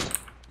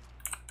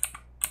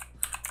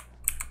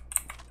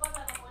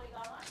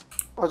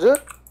हजुर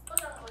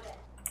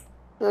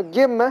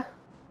गेममा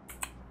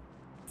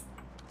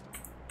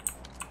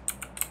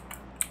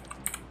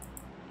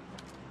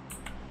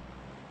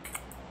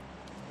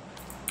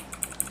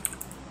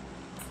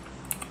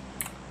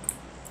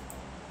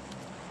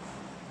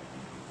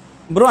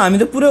ब्रो हामी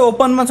त पुरै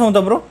ओपनमा छौं त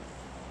ब्रो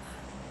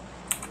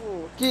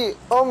कि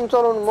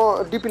चलाउनु म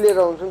डिपी लिएर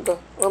आउँछु नि त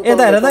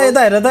यता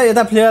हेर त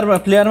यता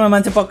फ्लेयरमा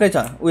मान्छे पक्कै छ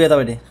उ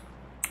यतापट्टि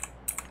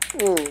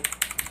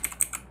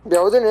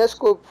भ्याउँदैन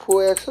यसको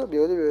 4x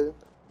भ्याउँदै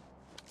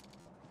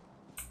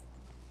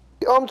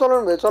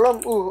चलाउनु भयो चलाउँ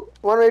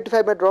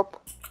 185 मा ड्रप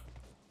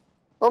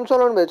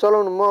चलाउनु भयो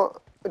चलाउनु म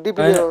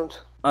डिपी लिएर आउँछु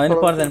हैन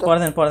पर्दैन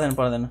 185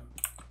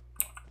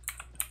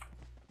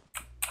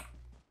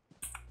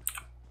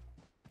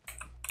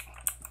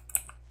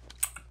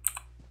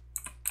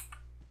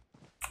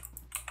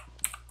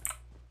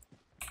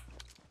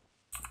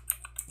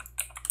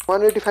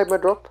 मा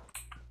ड्रप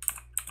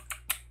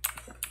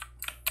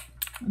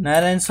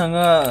नारायणसँग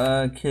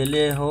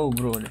खेले हौ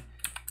ब्रोले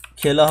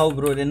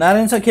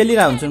नारायणसँग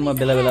खेलिरहेको हुन्छु म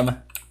बेला बेलामा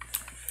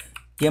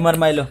गेमर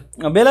माइलो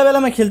बेला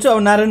बेलामा खेल्छु अब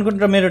नारायणको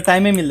र मेरो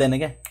टाइमै मिल्दैन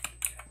क्या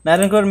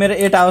नारायणको मेरो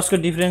 8 आवर्सको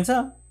डिफरेन्स छ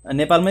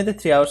नेपालमै त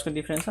 3 आवर्सको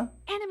डिफरेन्स छ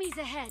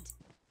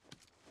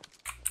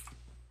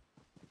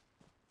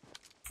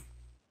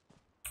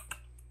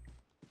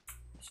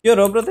यो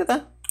रो ब्रो त्यता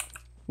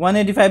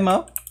 185 मा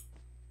हो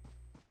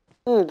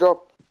ड्रप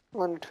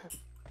 185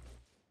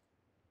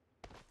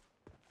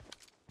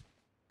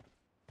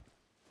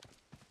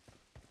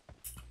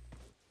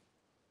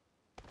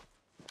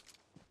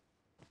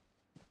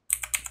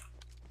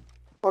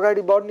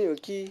 अगाडि बढ्ने हो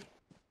कि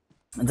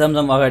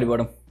जम अगाडि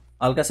बढौँ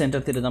हल्का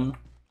सेन्टरतिर जाऊँ न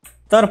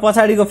तर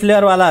पछाडिको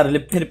फ्लेयर वालाहरूले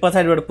फेरि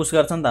पछाडिबाट पुश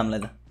गर्छ नि त हामीलाई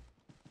त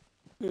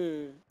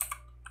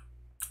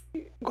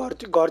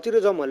घरतिर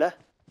जाऊँ होला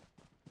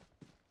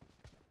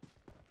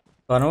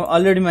घरमा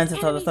अलरेडी मान्छे छ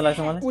जस्तो लाग्छ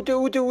मलाई उते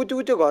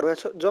घरमा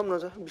जाऊँ न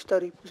त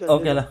बिस्तारै पुश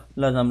ओके ल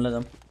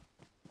जाऊँ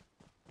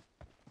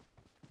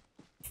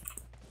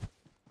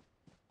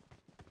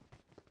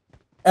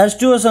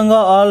S2O सँग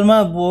अलमा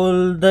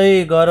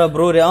बोल्दै गर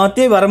ब्रो रे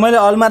त्यही भएर मैले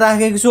अलमा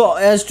राखेको छु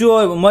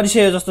S2O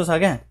मरिसक्यो जस्तो छ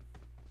क्या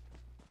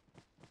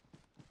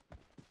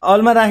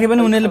अलमा राखे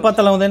पनि उनीहरूले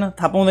पत्ता लगाउँदैन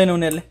थाहा पाउँदैन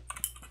उनीहरूले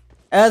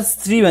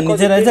S3 भन्ने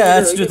चाहिँ रहेछ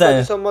S2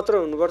 चाहियो मात्र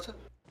हुनुपर्छ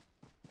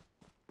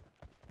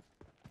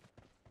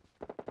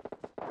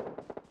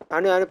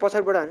हाने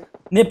पछाडिबाट हाने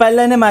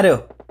नेपालीलाई नै मार्यो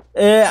ए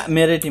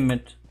मेरै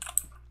टिममेट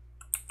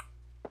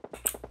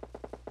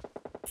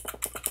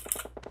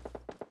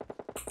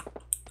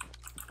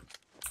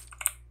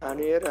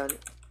हाने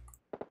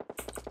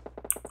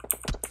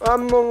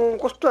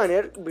कस्तो हाने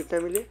यार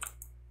भिटनामीले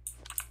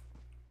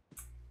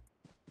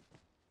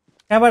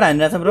कहाँबाट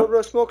हानिरहेछ ब्रो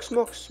स्मोक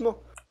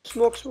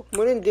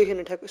मैले नि देखेन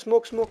ठ्याक्क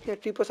स्मोक यहाँ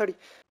टी पछाडि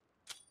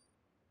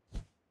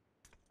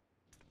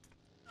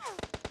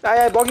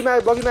आयो बगीमा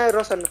आयो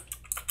रसन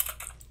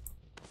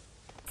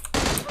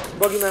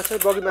बगीमा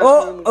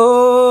ओ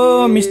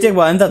मिस्टेक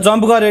भयो नि त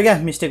जम्प गर्यो क्या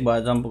मिस्टेक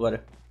भयो जम्प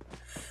गर्यो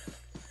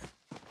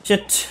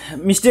शिट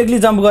मिस्टेकली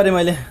जम्प गरेँ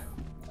मैले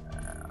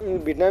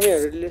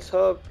भियतनामीहरूले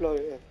सब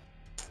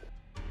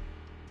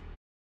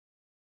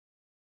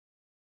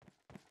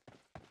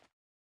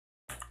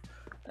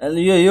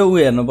लग्यो यो उ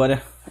हेर्नु पर्यो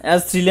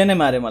S3 ले नै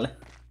मारे मलाई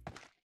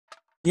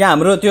यहाँ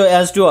हाम्रो त्यो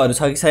S2 हरू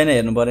छ कि छैन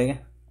हेर्नु पर्यो के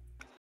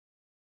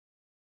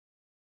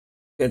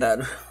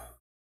केटाहरु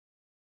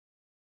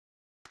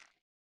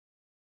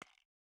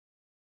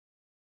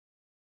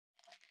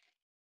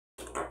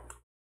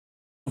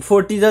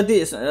 40 जति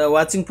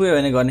वाचिङ पुग्यो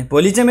भने गर्ने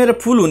भोलि चाहिँ मेरो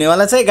फुल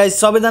हुनेवाला छ है गाइस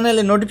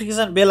सबैजनाले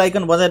नोटिफिकेसन बेल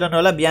आइकन बजाइरहनु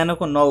होला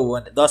बिहानको 9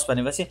 भने 10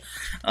 भनेपछि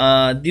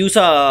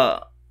दिउँसो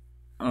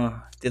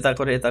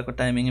त्यताको र यताको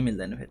टाइमिङै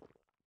मिल्दैन फेरि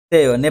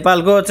त्यही हो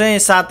नेपालको चाहिँ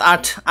 7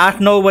 8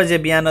 8 9 बजे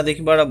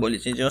बिहानदेखिबाट भोलि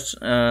चाहिँ जस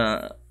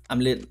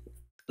हामीले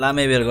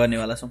लामै बेर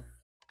गर्नेवाला छौं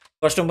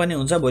कस्टम पनि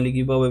हुन्छ भोलि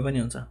गिभ अवे पनि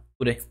हुन्छ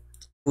पुरै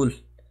फुल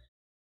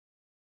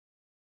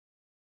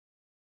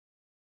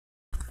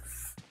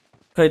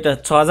खै त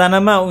 6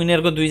 जनामा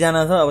उनीहरुको 2 जना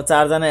छ अब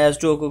 4 जना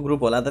S2 को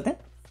ग्रुप होला त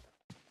त्यहाँ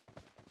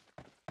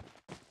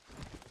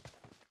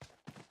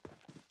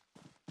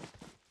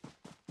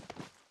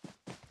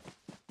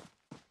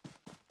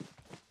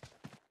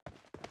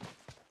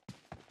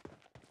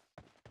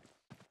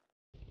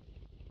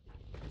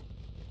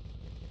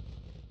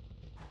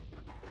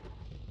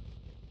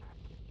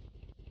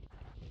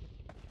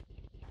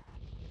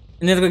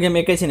उनीहरुको गेम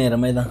एकैछिन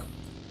हेरौँ है त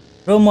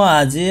र म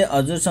आज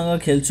हजुरसँग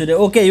खेल्छु रे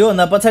ओके यो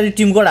भन्दा पछाडी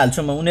टिम कोड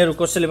हाल्छु म उनीहरु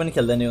कसैले पनि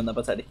खेल्दैन यो भन्दा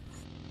पछाडी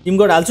टिम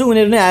कोड हाल्छु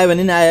उनीहरु नै आयो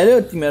भने नि आइहाल्यो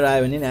तिमीहरु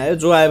आयो भने नि आयो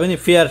जो आयो भने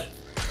फेयर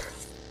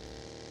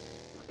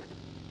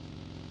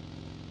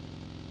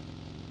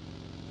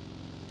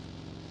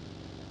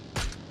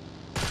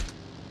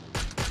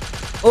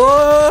ओ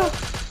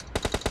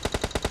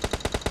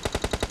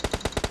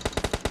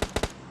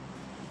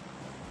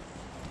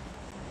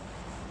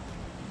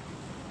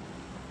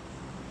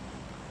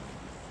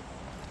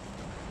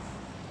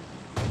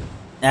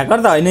ह्याकर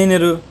त हैन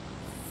यिनीहरु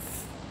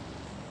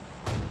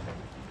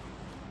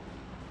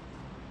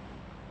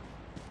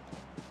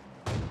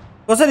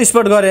कसरी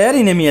स्पट गरे यार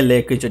इनेमीहरुले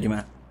एकैचोटीमा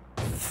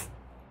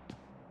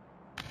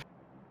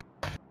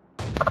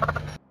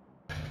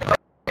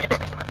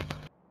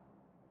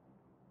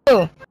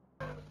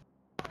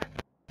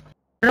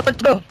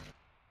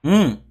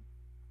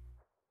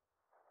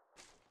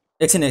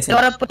एकछिन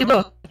अरबपति ब्रो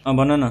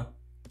भन न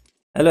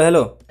हेलो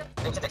हेलो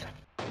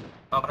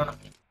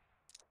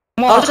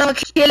म अरूसँग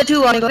खेल्छु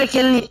भनेको के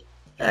खेल्ने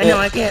हैन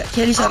म के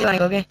खेलिसके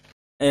भनेको के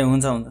ए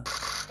हुन्छ हुन्छ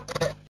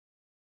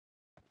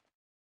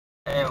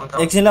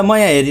एकछिन ल म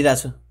यहाँ हेरिरा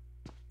छु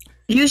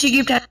युसी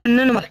गिफ्ट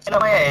हान्नु न म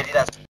यहाँ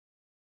हेरिरा छु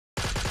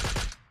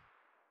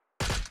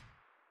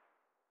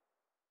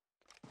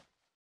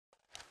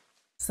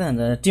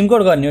टिम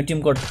कोड गर्ने हो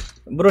team code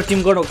bro team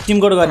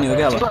code गर्ने हो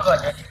के अब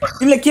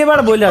तिमीले केबाट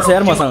बोलिरहेछ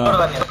यार मसँग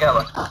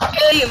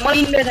ए म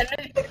इन्डिया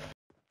जान्नु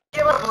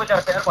केबाट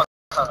बोलिरहेछ यार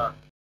मसँग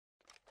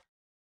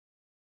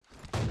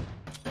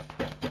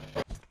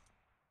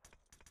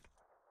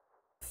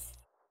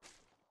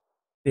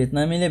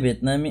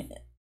भेटनामी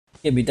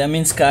के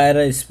भिटामिन्स खाएर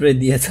स्प्रे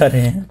दिएछ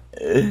रे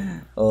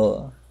हो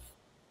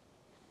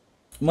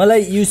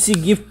मलाई युसी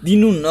गिफ्ट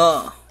दिनु न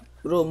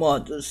ब्रो म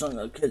हजुरसँग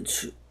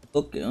खेल्छु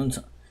ओके हुन्छ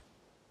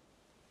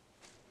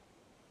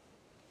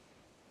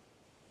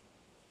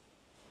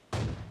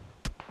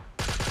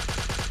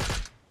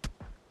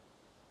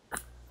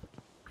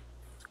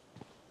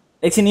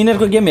एकछिन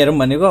यिनीहरुको गेम हेरौँ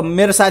भनेको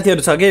मेरो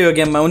साथीहरु छ के यो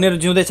गेममा उनीहरु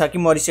जिउँदै छ कि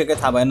मरिसक्यो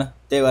थाहा भएन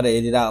त्यही भएर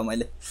हेरिरहेको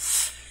मैले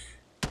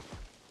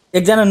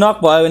एकजना नक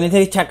भयो भने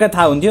चाहिँ ठ्याक्कै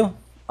थाहा हुन्थ्यो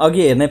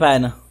अघि हेर्नै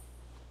पाएन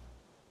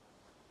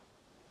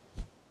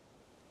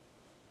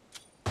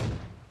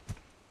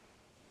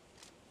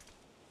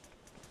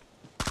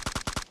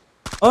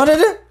अरे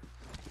रे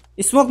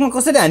स्मोकमा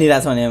कसरी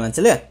हानिरहेछ भने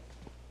मान्छेले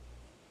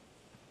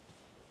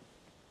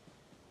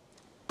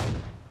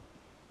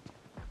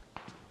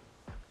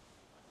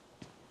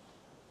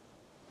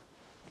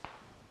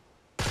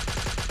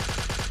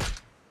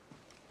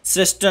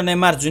श्रेष्ठ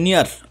नेमार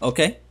जुनियर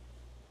ओके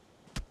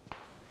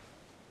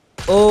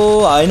ओ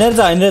हैन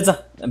रहेछ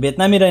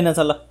भेटनामी रहेनछ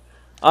ल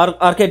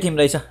अर्कै टिम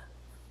रहेछ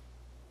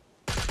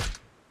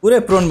पुरै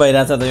प्रोन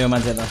भइराछ त यो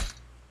मान्छे त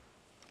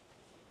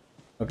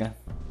ओके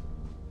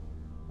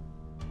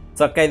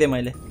सक्काइदे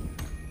मैले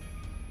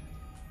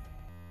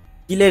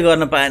किले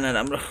गर्न पाएन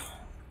राम्रो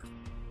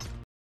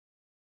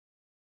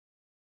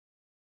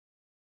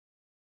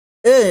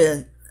ए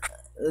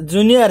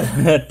जुनियर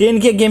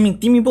 10K गेमिङ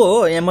तिमी पो हो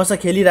यहाँ मसँग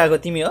खेलिरहेको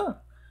तिमी हो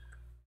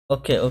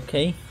ओके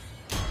ओके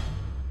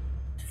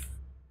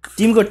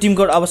टिम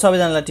कोड अब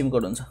सबैजनालाई टिम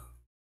कोड हुन्छ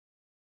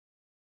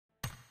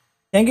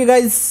थ्यांक यू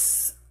गाइज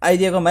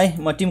आइदिएको भाइ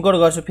म टिम कोड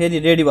गर्छु फेरि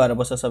रेडी भएर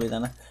बस्छ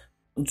सबैजना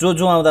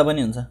जो आउँदा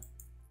पनि हुन्छ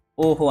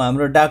ओहो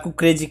हाम्रो डाकु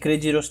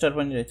क्रेजी रोस्टर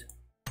पनि रहेछ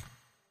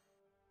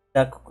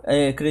डाकु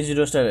ए क्रेजी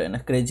रोस्टर हैन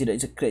क्रेजी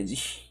रहेछ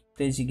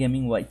क्रेजी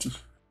गेमिङ वाइटी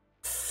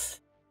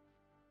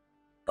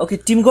ओके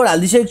टिम कोड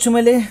हाल्दिसकेको छु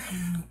मैले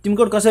टिम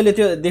कोड कसैले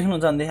त्यो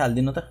देख्नुहुन्छ भने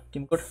हाल्दिनु त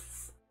टिम कोड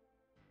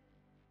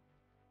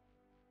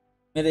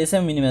मेरो यसै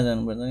मिनिमा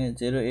जानुपर्छ नि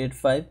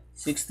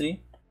 08563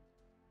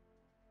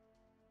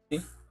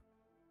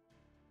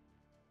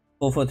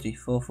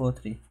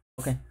 443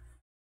 ओके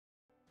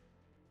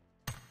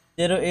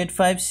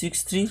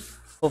 08563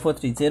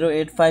 443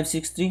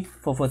 08563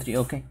 443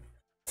 ओके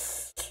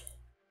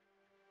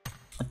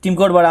टिम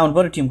कोडबाट आउनु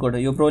पर्यो टिम कोड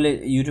यो प्रोले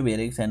युट्युब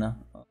हेरेको छैन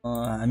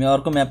हामी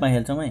अर्को म्यापमा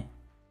खेल्छौँ है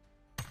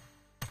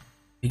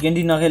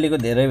भिकेन्डी नखेलेको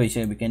धेरै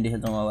भइसक्यो भिकेन्डी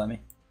खेल्छौँ अब हामी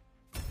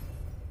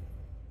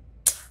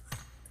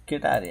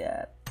केटा रे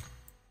यार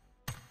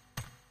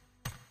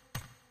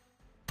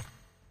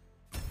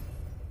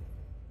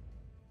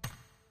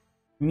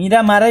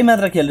मिरा मारै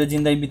मात्र खेलेर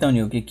जिन्दगी बिताउने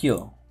हो कि के हो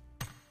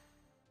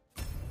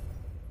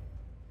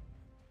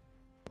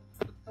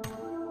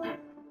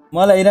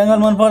मलाई इराङ्गल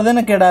मन पर्दैन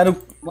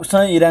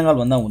केटाहरूसँग इराङ्गल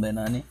भन्दा हुँदैन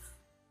अनि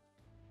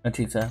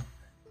ठिक छ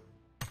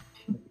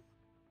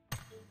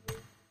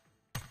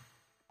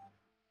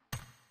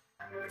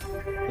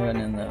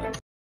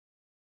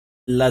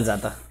ल जा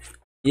त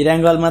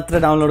इराङ्गल मात्र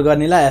डाउनलोड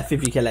गर्नेलाई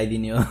एफपीपी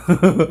खेलाइदिने हो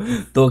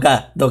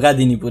धोका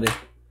दिने पुरै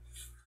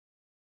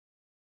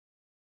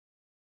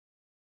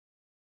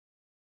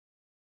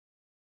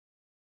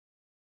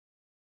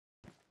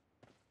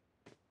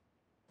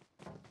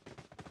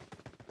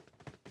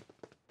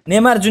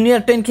नेमार जुनियर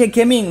 10K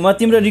गेमिङ म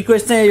तिम्रो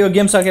रिक्वेस्ट चाहिँ यो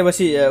गेम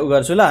सकेपछि उ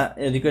गर्छु ल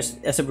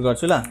रिक्वेस्ट एक्सेप्ट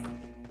गर्छु ल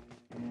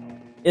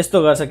यस्तो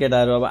गर्छ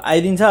केटाहरू अब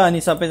आइदिन्छ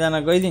अनि सबैजना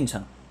गइदिन्छ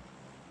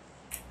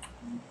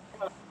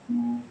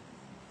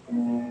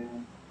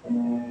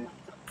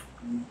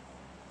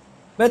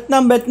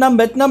Vietnam number 1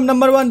 Vietnam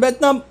number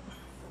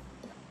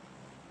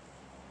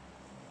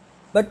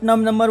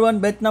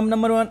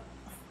 1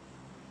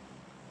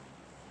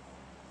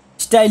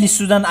 stylish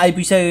Sujan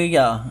आइपुग्यो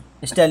क्या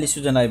स्टाइलिश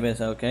सुजन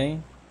आइपुगेछ ओके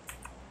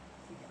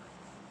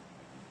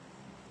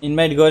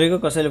इन्भाइट गरेको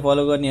कसैले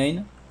फलो गर्ने हैन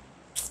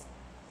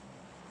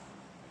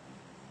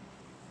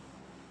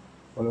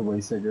फलो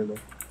भइसक्यो ल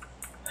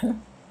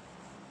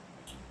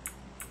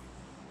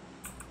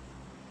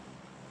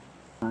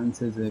फ्रान्स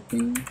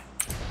हैकिङ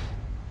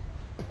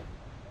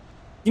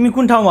तिमी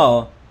कुन ठाउँमा हो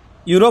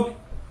युरोप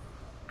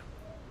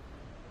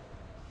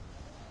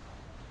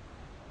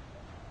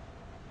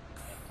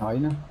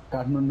हैन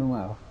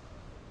काठमाडौँमा हो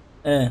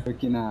ए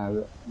किन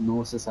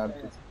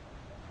 960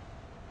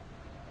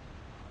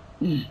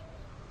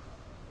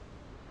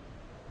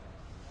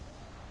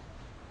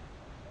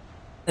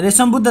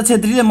 रेशम बुद्ध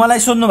छेत्रीले मलाई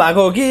सोध्नु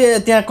भएको हो कि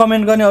त्यहाँ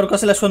कमेन्ट गर्ने अरु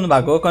कसैलाई सोध्नु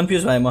भएको हो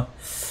कन्फ्युज भए म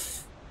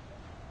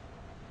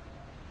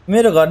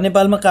मेरो घर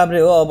नेपालमा काभ्रे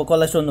हो अब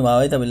कसलाई सोध्नु भयो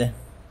है तपाईले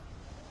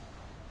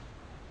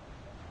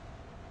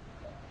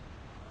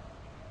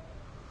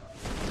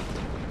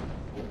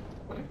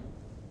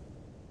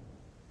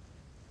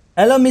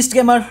hello mist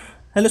gamer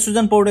hello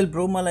Sujan Paudel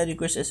bro मलाई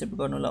रिक्वेस्ट एक्सेप्ट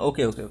गर्नु ल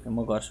ओके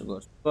म गर्छु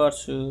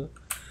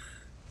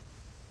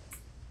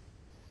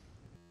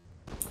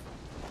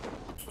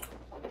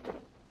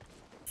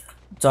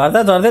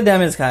झर्दै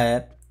ड्यामेज खाए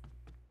यार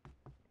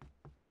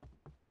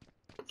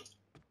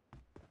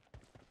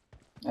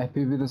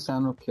एफपीपी त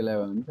सानो खेलायो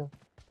भने त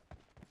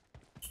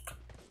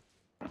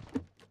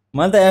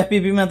मलाई त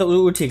एफपीपी मा त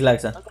उ ठीक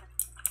लाग्छ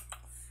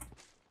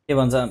के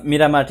भन्छ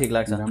मिरामार ठीक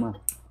लाग्छ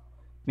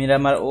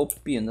मिरामार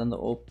ओपी हुन्छ नि त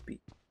ओपी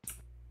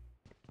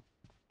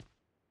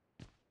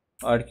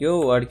अड्क्यो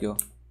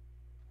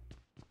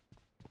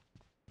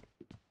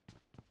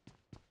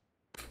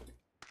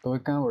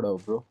तपाईँ कहाँबाट हो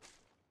ब्रो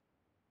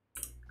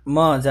म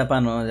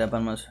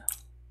जापानमा छु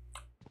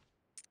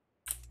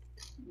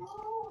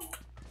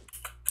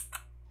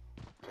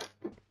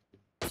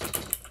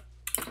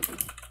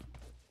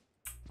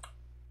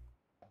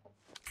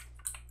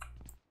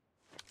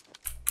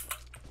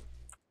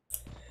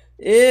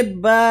ए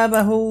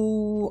बाबा हो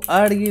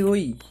अड्गी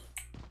होई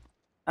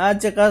आज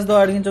चाहिँ कास्दो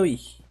अड्किन्छ होई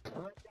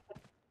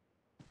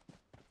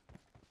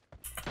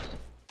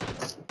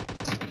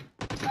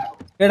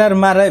केटाहरु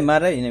मार है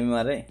इनेमी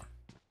मार है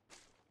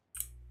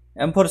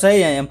M4 छ है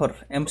यहाँ M4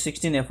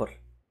 M16 A4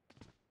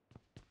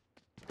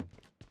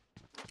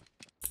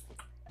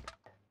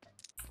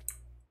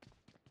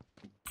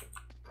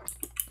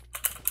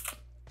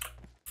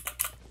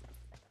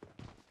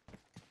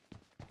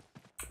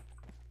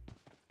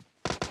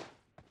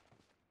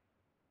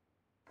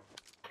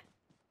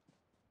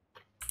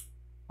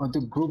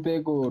 त्यो ग्रुप ए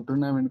को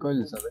टुर्नामेन्ट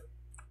कहिले छ बे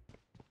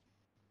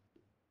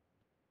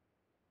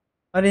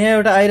अरे यहाँ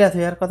एउटा आइरा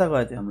थियो यार कता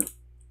गयो त्यो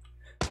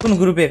कुन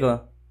ग्रुप ए को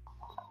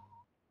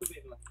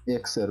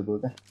एक्सहरुको त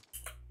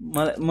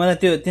मलाई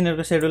त्यो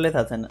तिनीहरुको शेड्युलै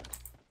थाहा छैन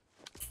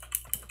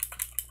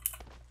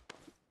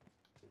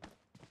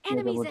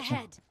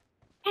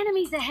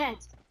Enemies ahead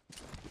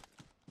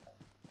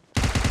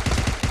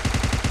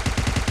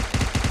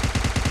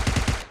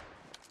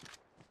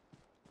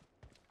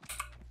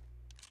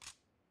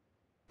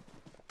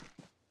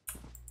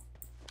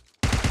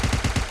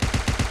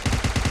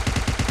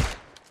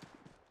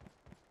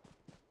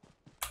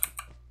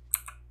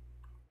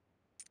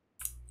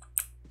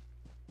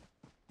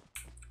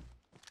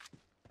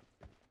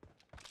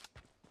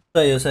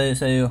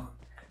सही हो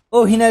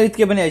ओ हिनारित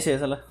के पनि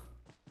आइसकेछ ल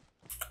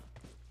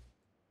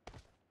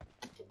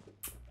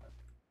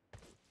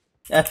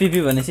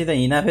एफपीपी भनेपछि त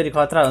हिना फेरि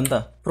खतरा हो नि त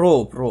प्रो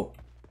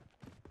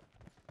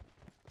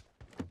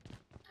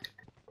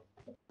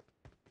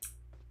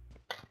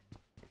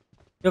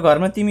यो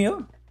घरमा तिमी हो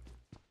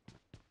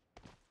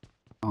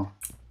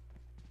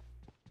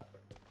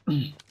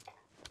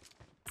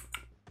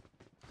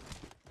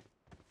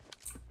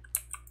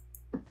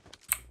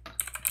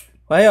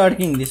Why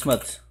अड्किङ दिस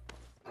मच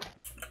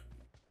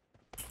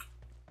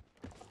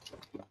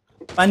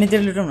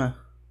पानीतिर लुटौँ न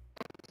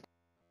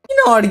किन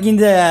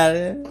अड्किन्छ यार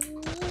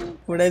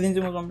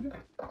उडाइदिन्छु म कम्प्युटर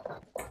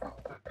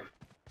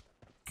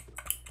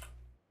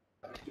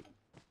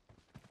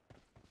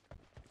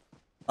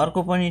अर्को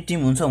पनि टिम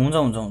हुन्छ हुन्छ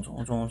हुन्छ हुन्छ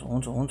हुन्छ हुन्छ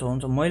हुन्छ हुन्छ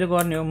हुन्छ मैले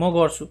गर्ने हो म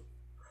गर्छु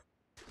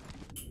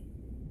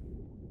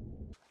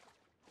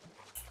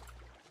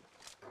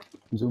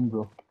जुम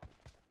ब्रो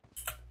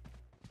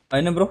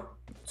हैन ब्रो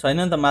छैन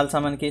नि त माल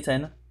सामान केही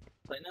छैन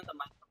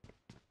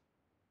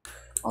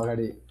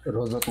अगाडि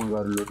रोजकमा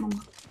गएर लुट्नु न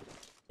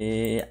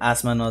ए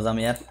आसमा नजाम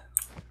यार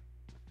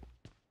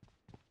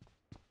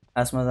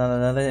आसमा जाँदा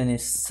जाँदै अनि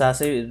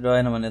सासै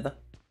रहेन भने त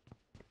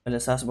अहिले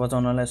सास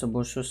बचाउनलाई यसो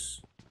बुसुस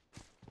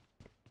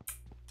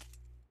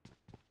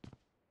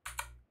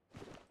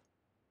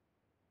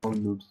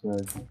लुट्छ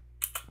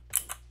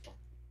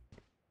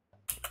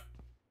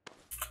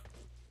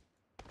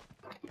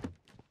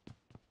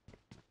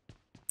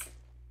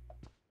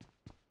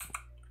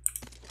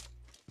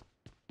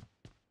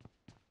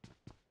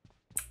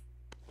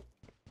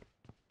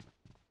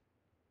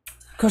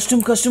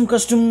कस्ट्युम कस्ट्युम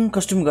कस्ट्युम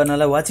कस्ट्युम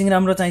गर्नलाई वाचिङ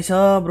राम्रो चाहिन्छ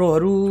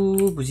ब्रोहरू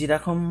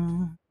बुझिराखौँ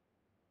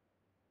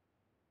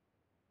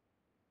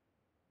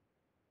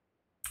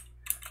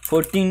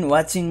 14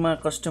 वाचिङमा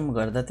कस्ट्युम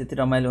गर्दा त्यति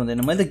रमाइलो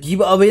हुँदैन मैले त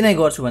गिभ अवे नै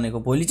गर्छु भनेको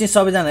भोलि चाहिँ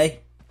सबैजना है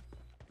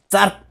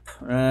चार्प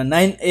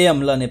 9 AM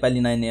ल नेपाली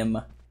 9 AM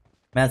मा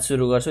म्याच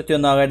सुरु गर्छु त्यो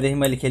नगरदेखि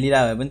मैले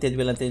खेलिरहेको भए पनि त्यति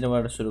बेला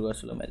त्यतिबाट सुरु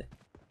गर्छु ल मैले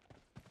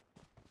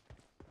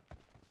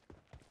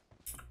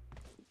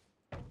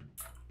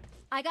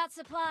I got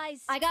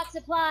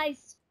supplies.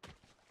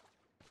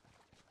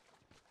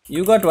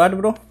 You got what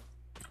bro?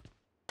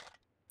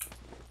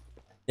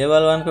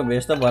 Level 1 को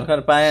भेस्ट त भर्खर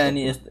पाए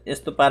अनि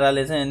यस्तो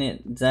पाराले चाहिँ अनि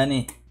जाने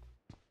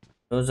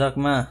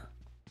रोजकमा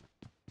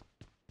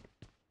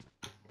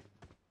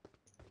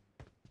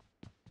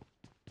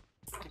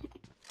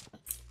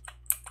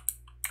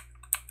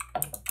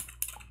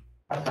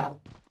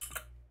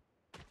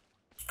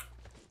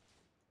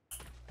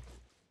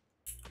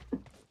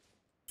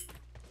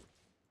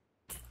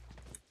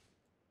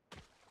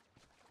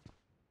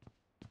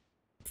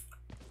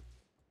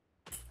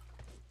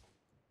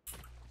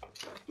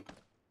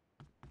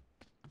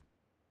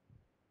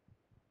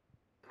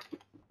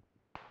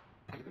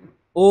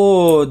ओ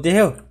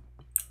देख्यौ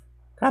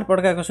कार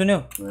पड्काएको सुन्यौ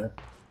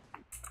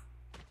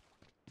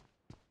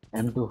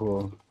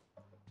M24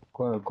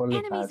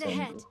 कसले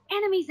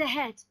Enemies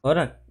ahead. हो र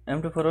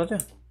M24 हो त्यो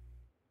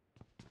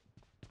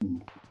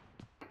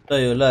त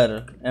यो ल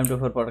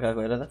M24 पड्काएको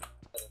हेर त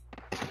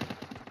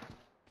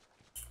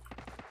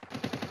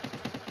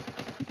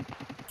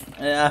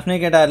ए आफ्नै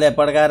केटाहरुले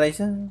पड्काएर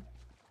रहेछ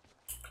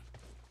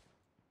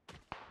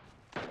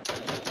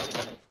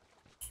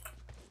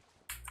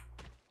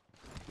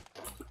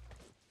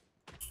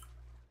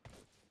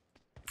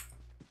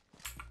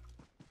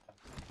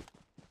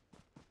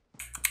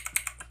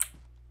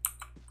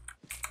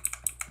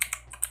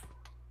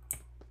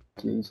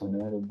केही छैन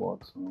यार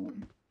बक्स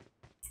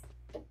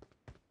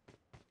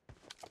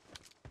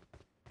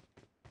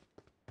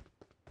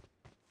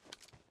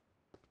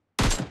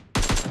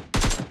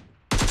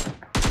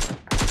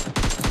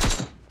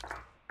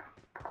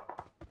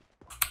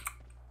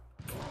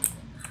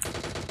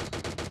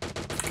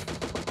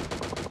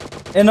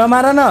ए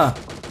नमार न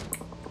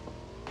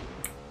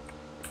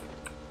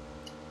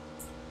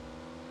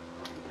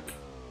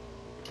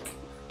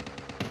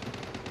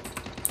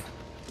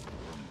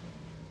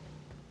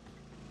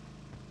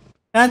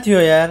कहाँ थियो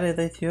यार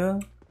यतै थियो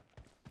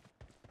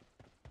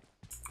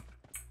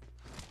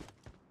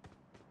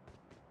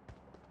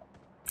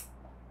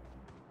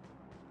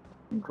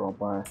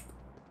ड्रप आयो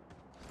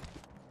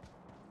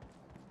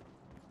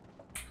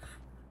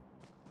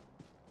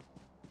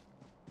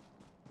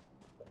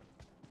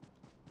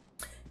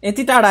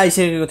यति टाढा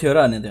आइसकेको थियो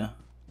र अनि त्यो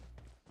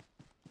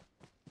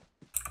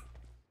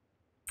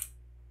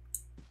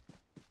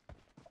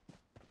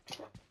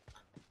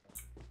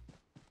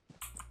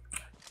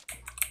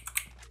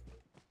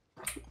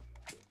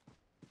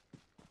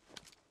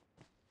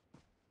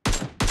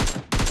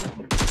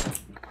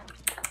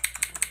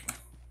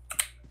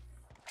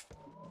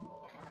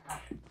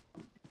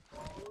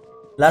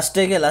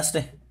लास्टै के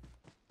लास्टै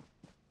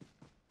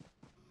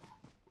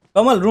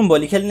कमल रुम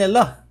भोलि खेल्ने ल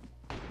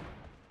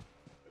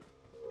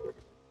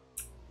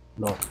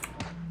ल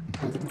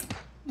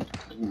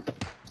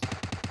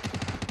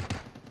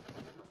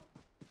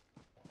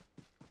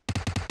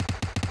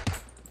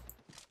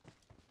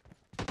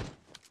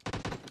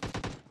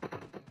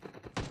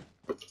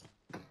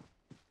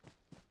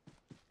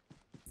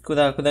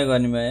कुदा कुदा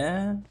गर्ने भयो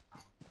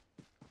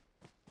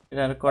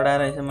केटाहरु कडा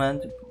रहेछ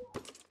मान्छे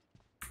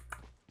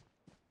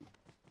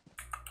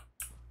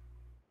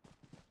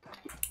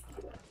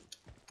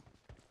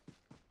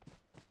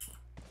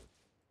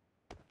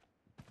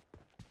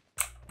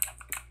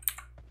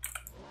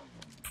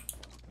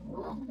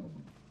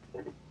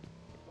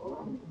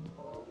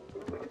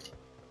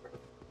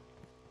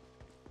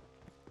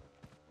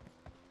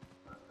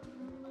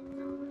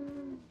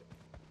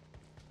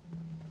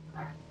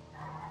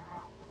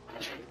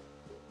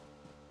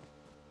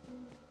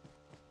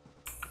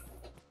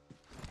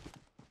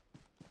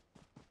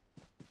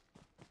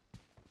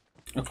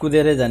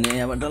कुदेरै जाने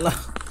यहाँबाट ल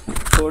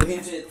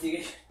छोडिदिन्छु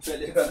यतिकै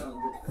फेरि गर्नु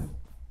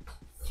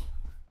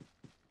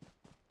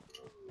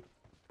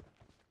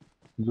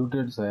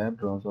Looted छ यार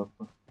ड्रॉप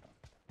पर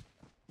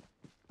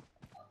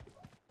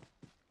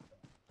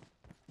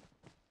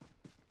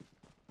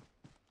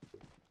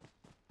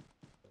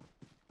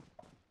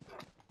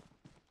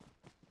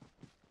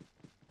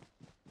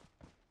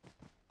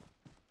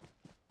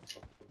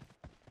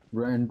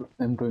ब्रान्ड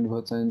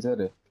M25 चाहिन्छ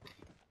रे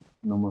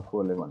नम्बर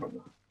 4 ले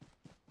भनेको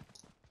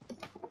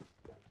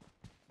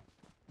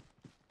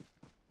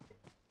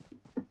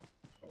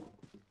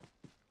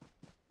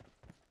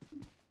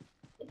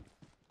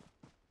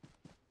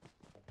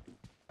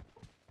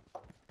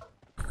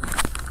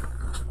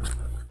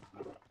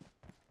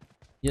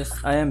Yes,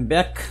 I am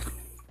back.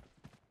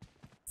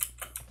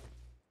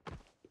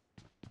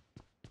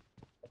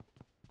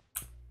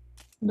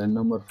 Then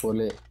number 4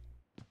 ले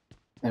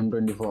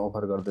M24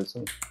 अफर गर्दैछ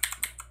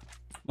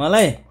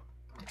मलाई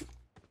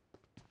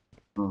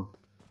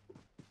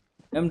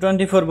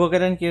M24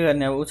 बोकेर नि के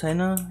गर्ने अब उ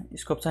छैन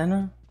स्कोप छैन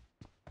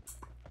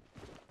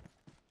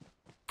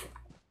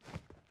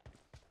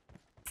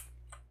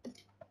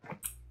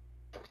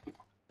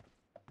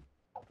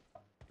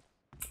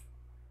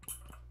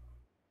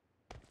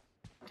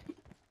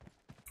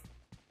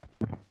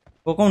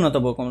बोकौँ न त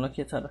बोकौँ ल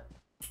के छ र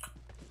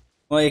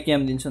म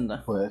एकेएम दिन्छु नि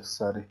त हो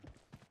सरी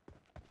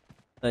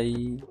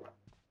सही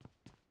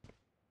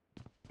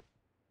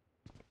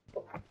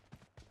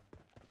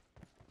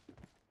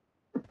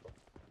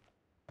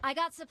I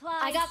got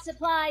supplies. I got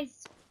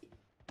supplies.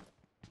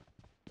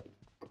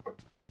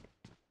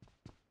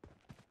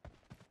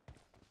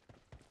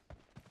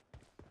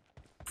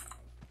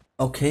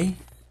 Okay.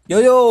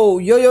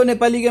 Yo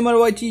Nepali gamer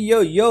YT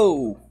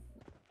yo.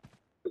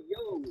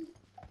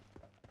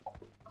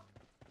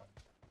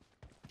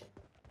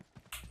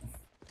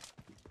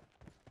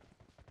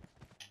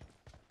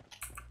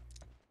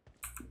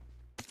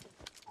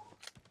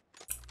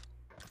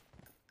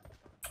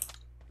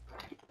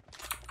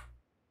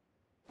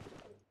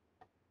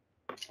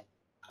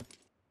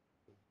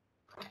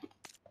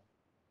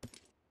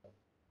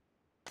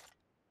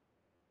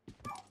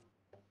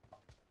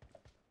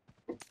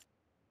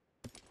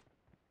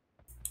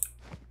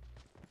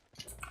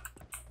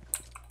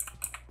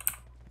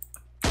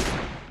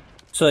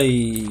 सही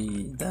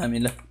दामी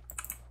ल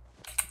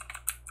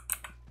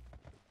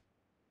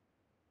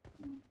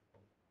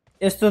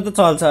यस्तो त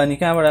चल्छ अनि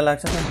कहाँबाट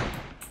लाग्छ त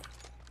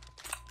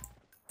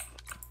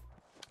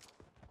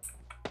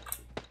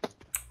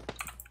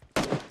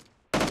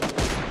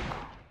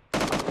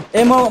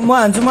ए म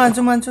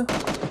हान्छु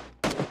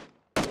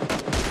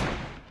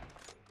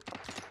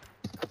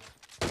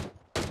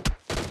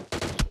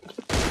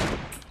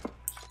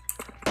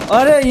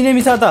अरे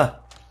इनेमी छ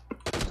त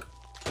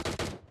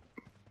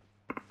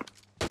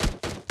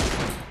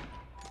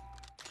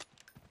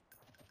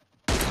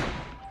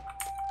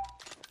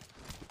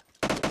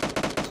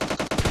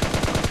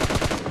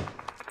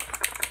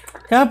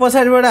कहाँ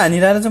पछाडिबाट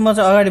हानिरहेर चाहिँ म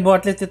चाहिँ अगाडि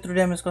बटले त्यत्रो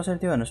ड्यामेज कसरी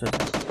थियो भनेर सोचे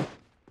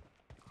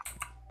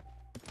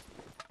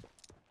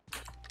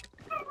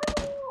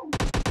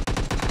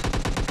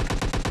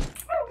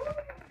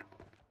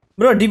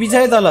ब्रो डिपी छ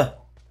है तल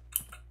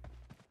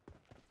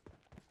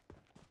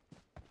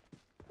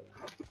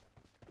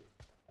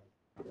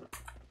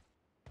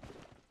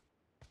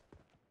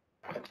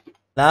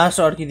लास्ट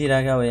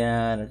अड्किदिरहेको हो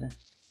यार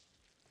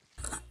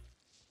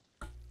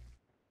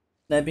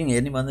स्नाइपिङ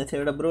हेर्ने भन्दै थियो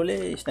एउटा ब्रोले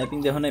स्नाइपिङ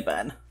देखाउनै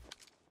पाएन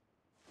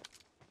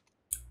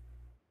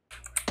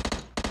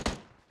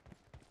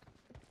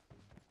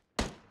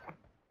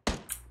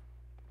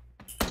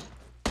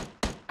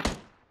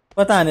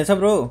कता हानेछ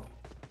ब्रो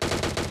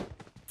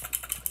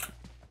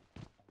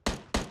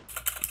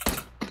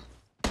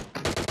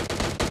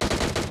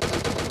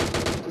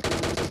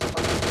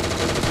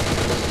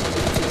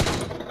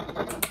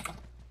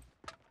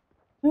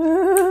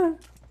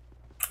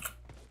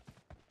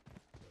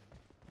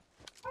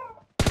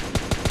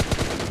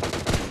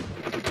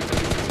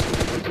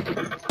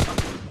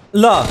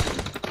ल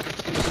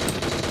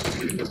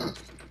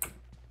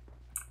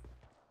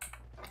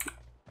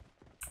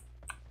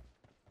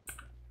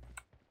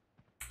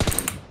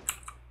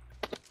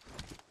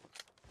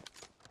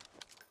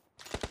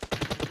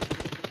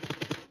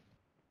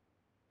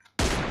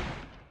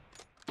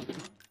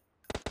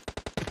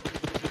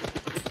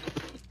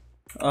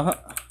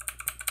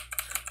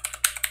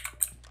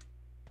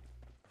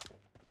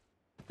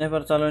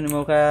स्नाइपर चलाउने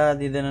मौका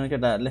दिँदैनन्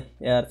केटाहरूले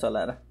यार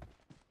चलाएर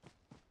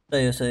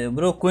सही हो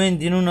ब्रो कोइन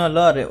दिनु न ल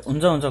अरे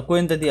हुन्छ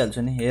कोइन त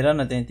दिइहाल्छु नि हेर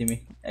न त्यही तिमी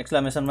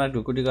एक्सक्लामेसन मार्क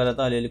ढुकुटी गरेर त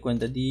अलिअलि कोइन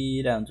त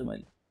दिइरहेको हुन्छु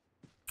मैले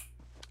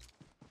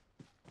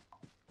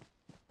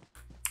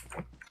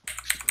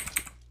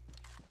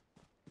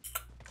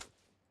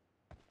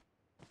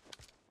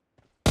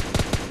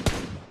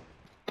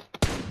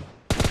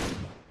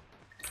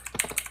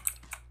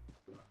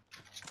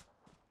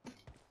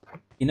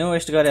किन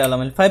वेस्ट गरेँ होला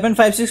मैले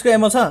 5.56 को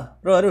एमो छ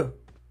ब्रोहरू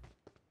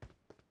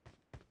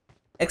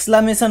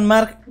एक्सक्लामेसन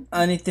मार्क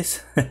अनि त्यस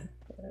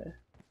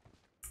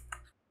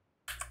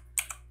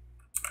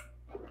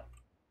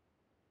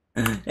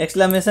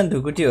एक्सक्लामेसन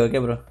ढुकुटी हो के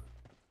ब्रो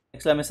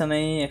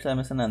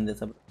एक्सक्लामेसन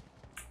हान्दैछ ब्रो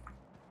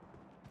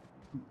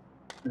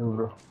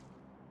ब्रो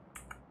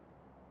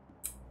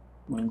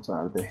मन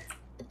चार्दै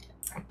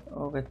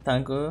ओके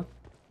थ्याङ्क यू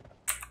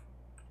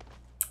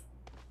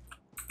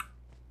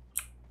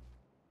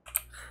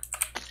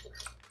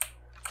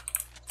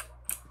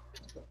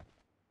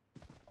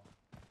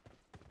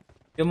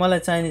यो मलाई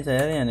चाहिने छ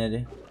यार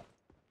यहाँनिर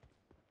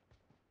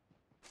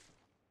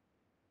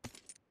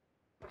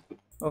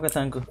ओके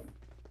थ्याङ्क यू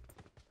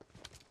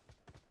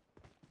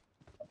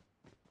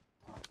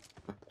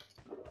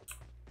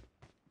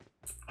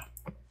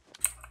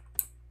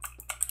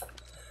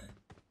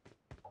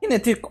किन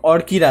यति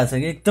अड्किरहेछ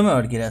कि एकदमै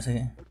अड्किरहेछ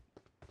कि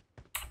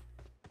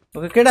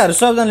ओके केटाहरू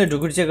सबजनाले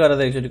ढुकुटी चेक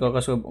गरेर एकचोटि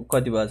कसको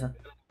कति भएछ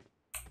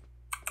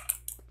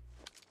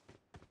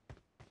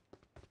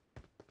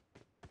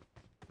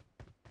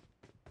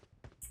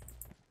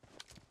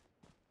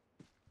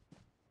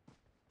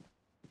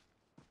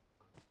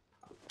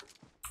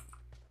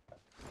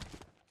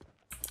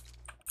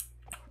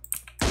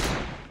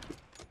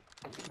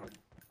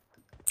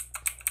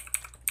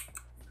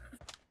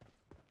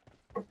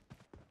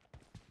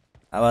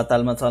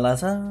हावातालमा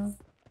चलाछ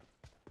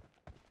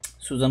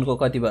सुजनको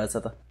कति भएछ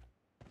त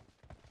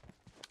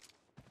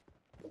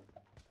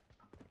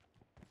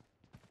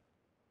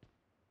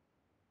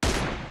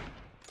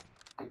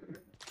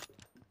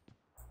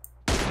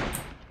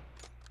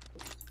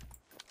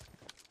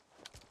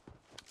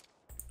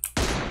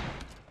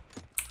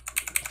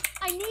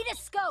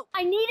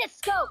I need a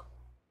scope.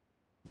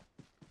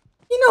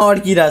 किन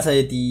अड्किरहेछ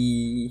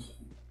यति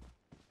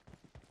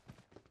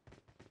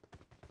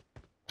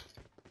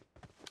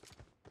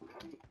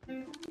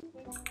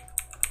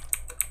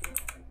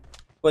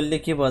कसले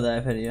के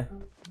बजायो फेरि यो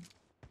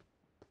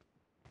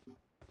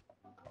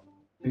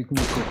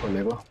पिकनिकको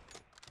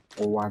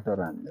खोलेको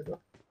water हान्नेको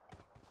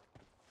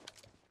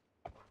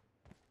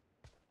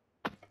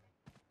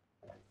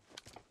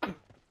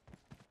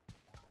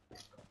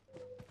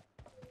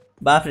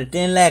बाफरे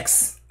 10 lakhs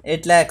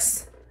 8 lakhs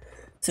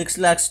 6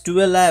 lakhs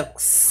 12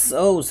 lakhs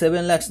oh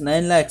 7 lakhs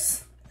 9 lakhs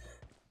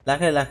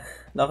लाखै lakh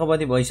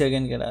लखपति भइसक्यो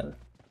नि केटाहरू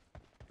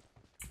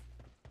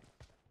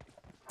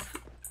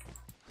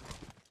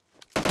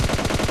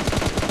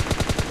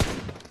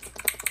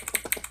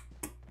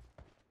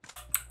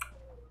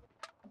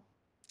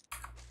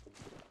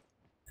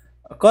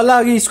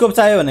कसलाई अघि स्कोप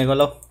चाहियो भनेको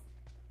ल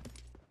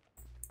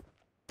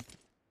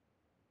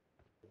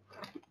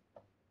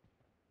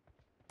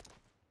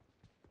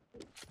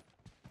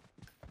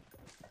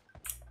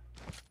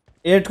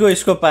एट को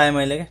स्कोप पाएँ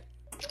मैले क्या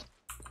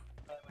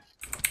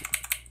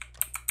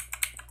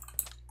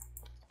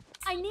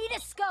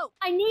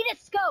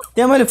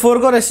त्यहाँ मैले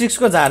 4 को र 6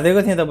 को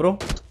झार्दिएको थिएँ त ब्रो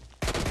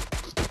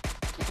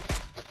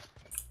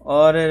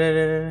अरे रे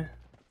रे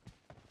रे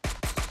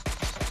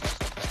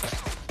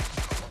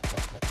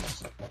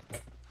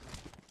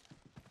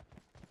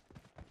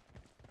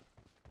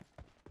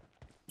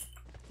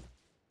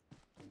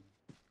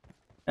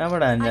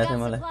कहाँबाट हान्ने थियो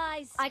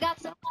मलाई I got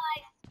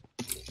supplies.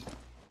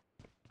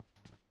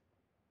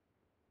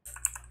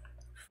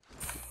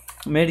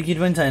 मेडिकिट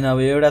पनि छैन अब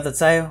एउटा त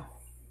चाहियो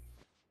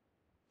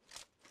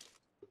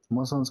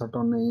मसँग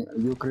सटाउने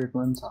यो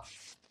क्रेटमा पनि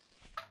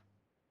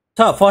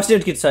छ first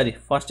aid kit sorry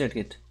first aid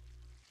kit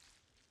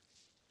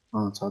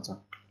छ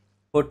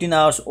 14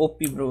 आवर्स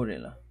ओपी ब्रो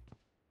रेल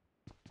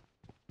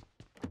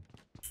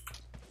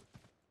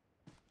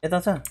यता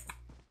छ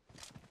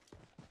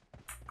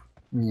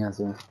यहाँ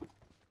छ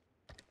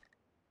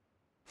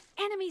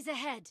Enemies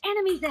ahead.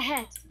 Enemies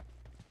ahead.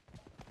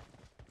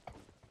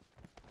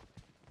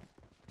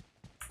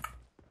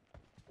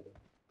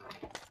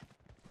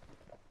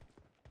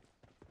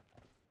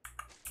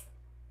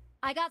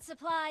 I got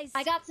supplies.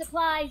 I got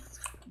supplies.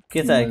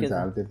 के चाहियो के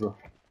झार्दै bro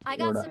I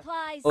got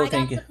supplies. Oh, I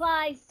thank got you.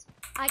 supplies.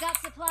 I got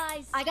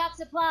supplies. I got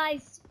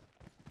supplies.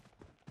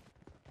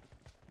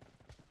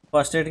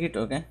 First aid kit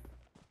okay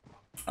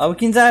अब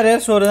किन चाहियो यार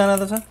 16 जना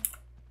त छ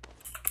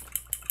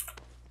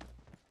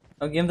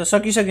अब गेम त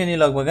सकिसक्यो नि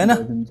लगभग हैन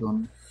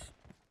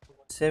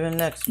 7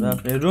 lakhs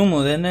बाफरे रुम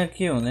हुँदैन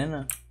के हुँदैन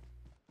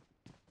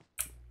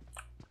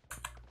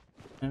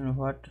and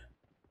what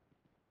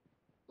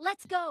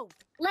Let's go.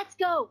 Let's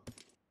go.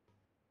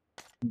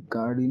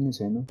 गाडी नै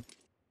छैन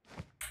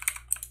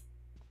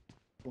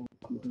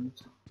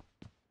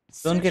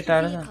Don't get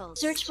tired of that.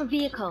 Search for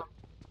vehicle.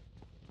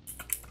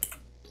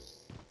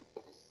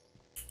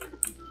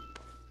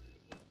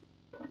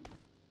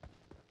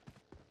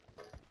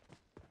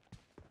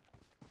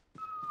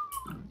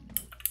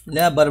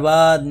 ल्या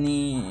बर्बाद नि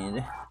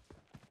रे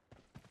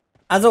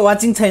आज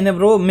वाचिङ छैन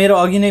ब्रो मेरो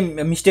अघि नै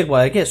मिस्टेक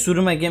भयो के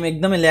सुरुमा गेम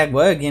एकदमै ल्याग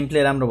भयो गेम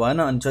प्ले राम्रो भएन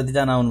अनि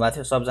जतिजना आउनु भएको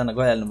थियो सबजना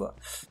गइहाल्नु भयो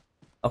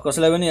अब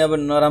कसैलाई पनि अब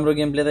नराम्रो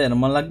गेम प्ले त हेर्न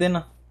मन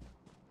लाग्दैन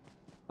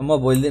म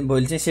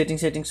भोलि चाहिँ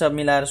सेटिङ सब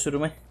मिलाएर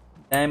सुरुमै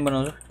टाइम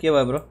बनाउँछु के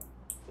भयो ब्रो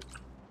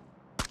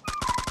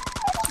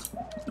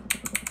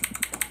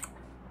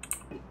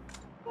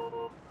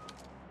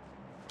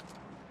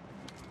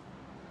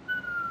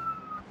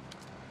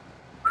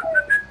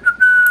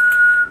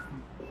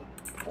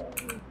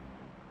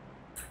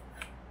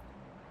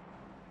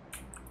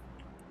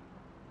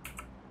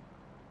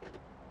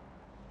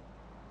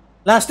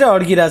लास्टै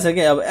अड्किरहेछ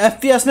के अब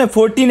एफपिएस नै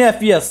 14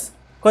 एफपिएस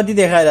कति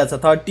देखाइरहेछ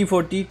 30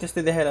 40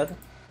 त्यस्तै देखाइरहेछ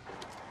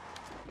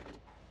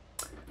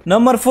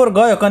नम्बर 4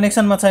 गयो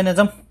कनेक्सनमा छैन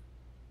जम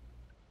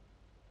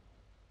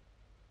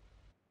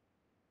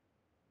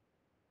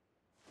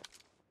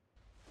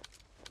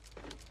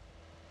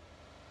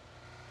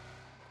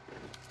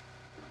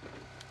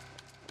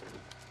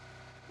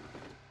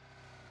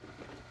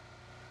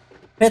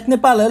फेथ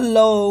नेपाल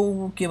हेलो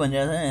के भन्छ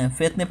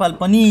फेथ नेपाल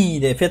पनि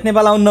रे फेथ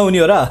नेपाल आउनु नहुने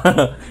हो र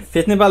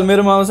फेथ नेपाल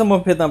मेरोमा आउँछ म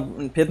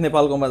फेथ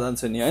नेपालकोमा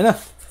जान्छु नि हैन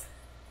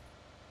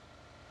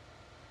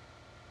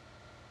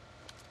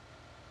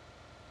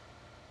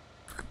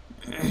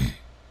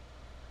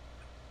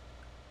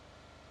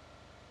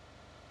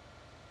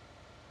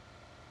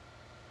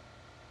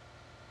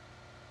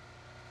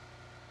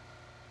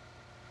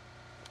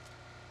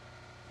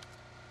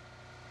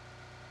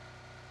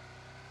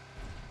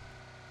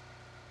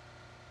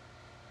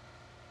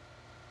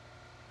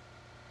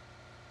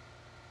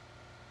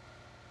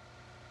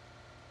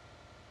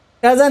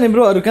कहाँ जाने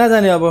ब्रोहरु कहाँ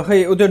जाने अब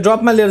खै उ त्यो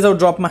ड्रपमा लिएर जाऊ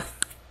ड्रपमा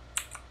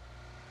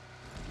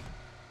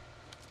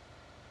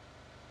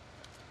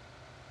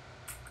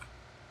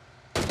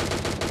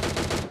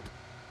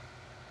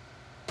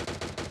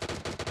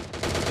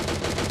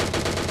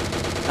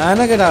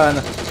आना केटा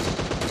आना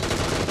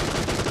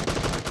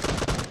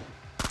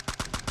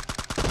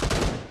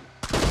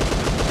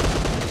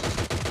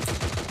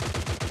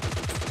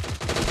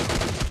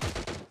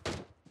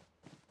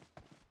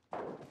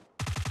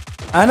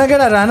आना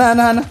केटा आना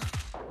आना आना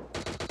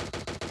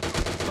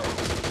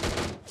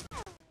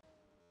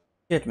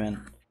Shit, man.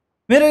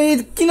 मेरो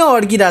किन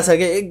अड्किरहेछ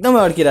के एकदमै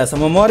अड्किरहेछ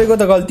म मरेको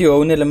त गल्ती हो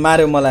उनीहरुले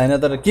मार्यो मलाई हैन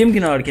तर गेम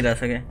किन अड्किरहेछ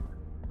के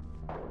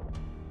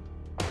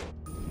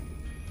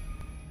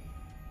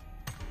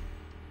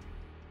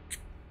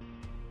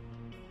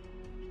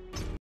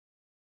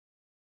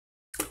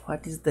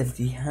What is the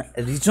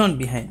reason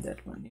behind that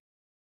one?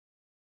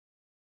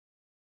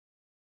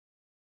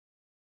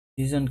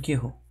 Reason के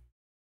हो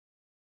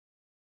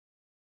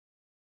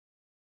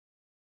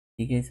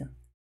ठिकै छ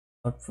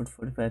आउटपुट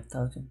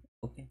 45000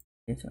 ओके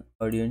ठिकै छ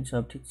अडियो नि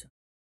सब ठीक छ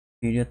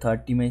भिडियो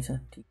 30 मै छ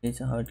ठिकै छ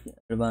हट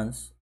एडभान्स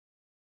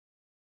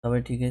सबै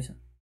ठिकै छ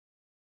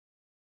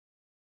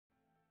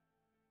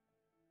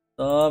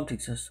सब ठीक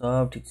छ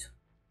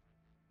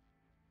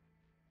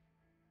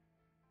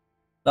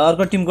ल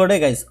अर्को टिम कोड है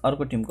गाइस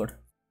अर्को टिम कोड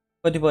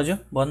कति बज्यो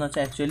भन्न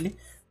चाहिँ एक्चुअली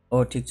हो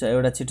ठीक छ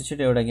एउटा छिटो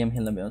छिटो एउटा गेम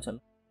खेल्न भ्याउँछ ल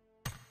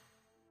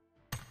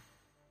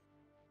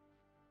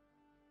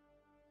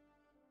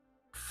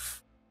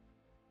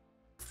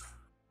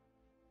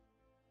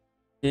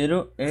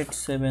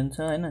 087 छ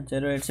हैन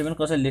 087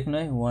 कसरी लेख्नु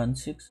है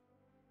 16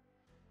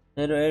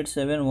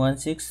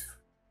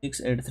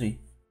 087166683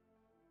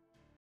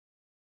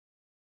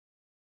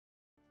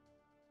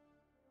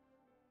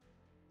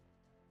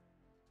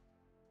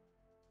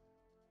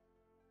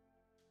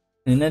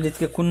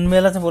 निनादितके कुन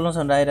बेला चाहिँ बोल्न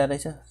सन्ड आइरा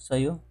रहेछ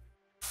सही हो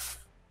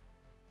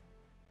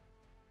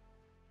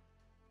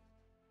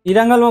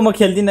इराङ्गलमा म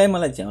खेल्दिन है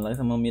मलाई झ्याउ लाग्छ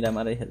म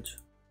मिरामारै खेल्छु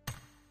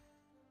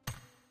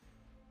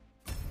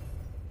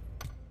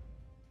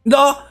ल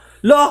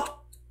ल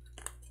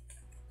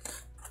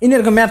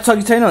इनीहरुको म्याप छ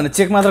कि छैन भने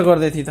चेक मात्र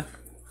गर्दै थिए त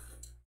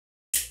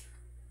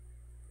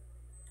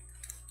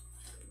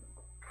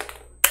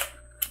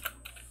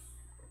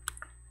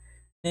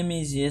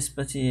एमएज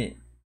यसपछि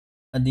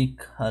अधिक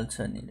हाल्छ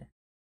निले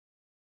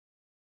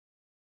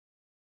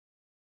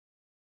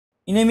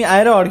इनेमी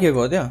आएर अड्केको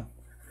हो त्यो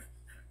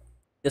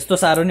त्यस्तो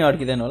सारो नि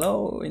अड्किदैन होला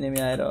ओ इनेमी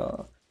आएर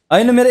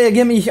हैन मेरो ए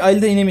गेम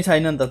अहिले त इनेमी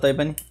छैन नि त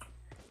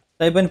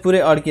तै पनि पुरै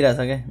अड्किरा छ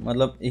के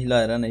मतलब ल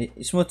हेर न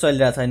स्मुथ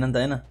चलिरा छैन नि त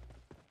हैन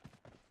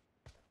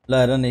ल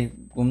हेर न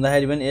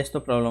घुम्दाखेरि पनि यस्तो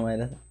प्रब्लम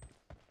आइराछ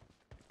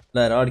ल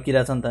हेर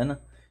अड्किरा छ नि त हैन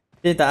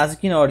त्यही त आज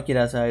किन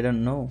अड्किरा छ आई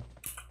डोन्ट नो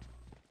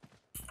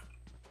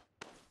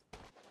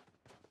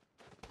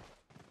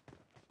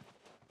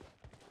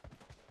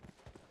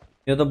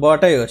यो त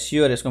बटै हो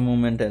स्योर यसको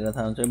मुभमेन्ट हेरेर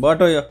थाहा हुन्छ बट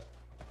हो यो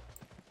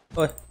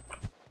ओइ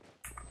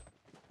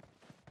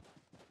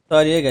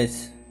सरी है गाइस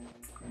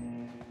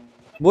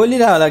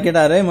बोलिरह होला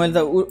केटाहरु है मैले त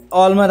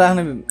अलमा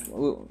राख्ने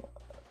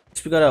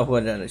स्पिकर अफ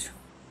गरिरहेको छु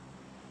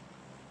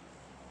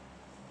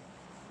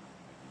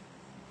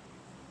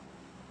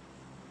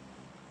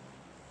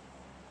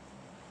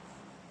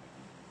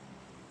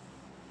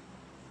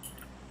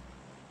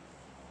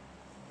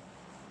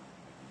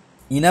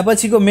हिना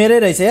पछिको मेरै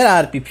रहेछ यार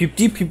आरपी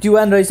 50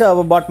 51 रहेछ अब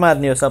बट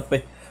मार्ने हो सबै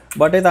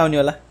बटै त आउने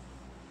होला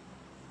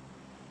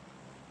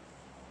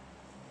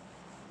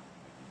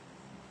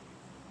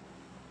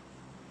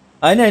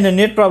हैन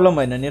नेट प्रब्लम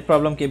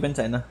केही पनि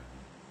छैन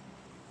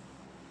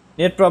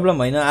नेट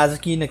प्रब्लम हैन आज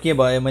किन के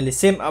भयो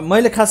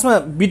मैले खासमा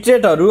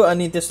बिटरेटहरु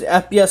अनि त्यस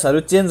एफपीएस हरु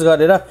चेन्ज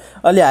गरेर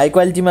अलि हाई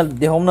क्वालिटीमा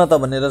देखाउन त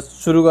भनेर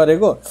सुरु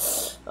गरेको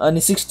अनि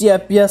 60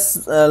 एफपीएस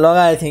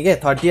लगाए थिए के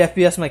 30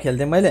 एफपीएस मा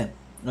खेल्थे मैले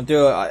त्यो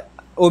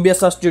ओबीएस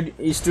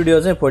स्टुडियो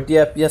चाहिँ 40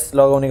 एफपीएस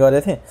लगाउने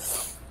गरे थिए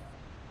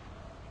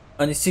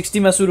अनि 60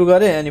 मा सुरु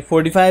गरे अनि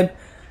 45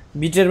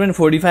 बिटेर पनि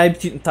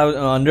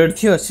 4500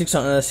 थियो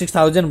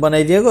 6000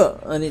 बनाइदिएको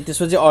अनि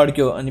त्यसपछि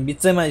अड्क्यो अनि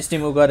बिचैमा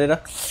स्टिम गरेर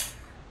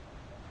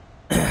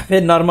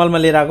फेरि नर्मलमा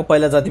लिएर आएको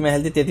पहिला जतिमा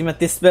हेल्थ्यो त्यतिमा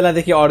त्यस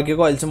बेलादेखि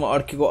अड्केको अहिलेसम्म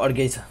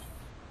अड्कै छ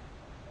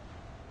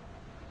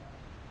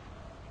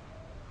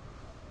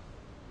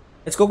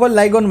यसको को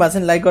लाइक गर्नु भएको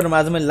छैन लाइक गर्नु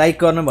आज मैले लाइक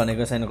गर्न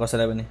भनेको छैन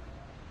कसैलाई पनि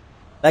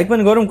लाइक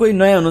पनि गरौँ कोही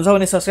नयाँ हुनुहुन्छ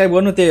भने सब्स्क्राइब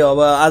गर्नु त्यही अब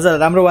आज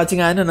राम्रो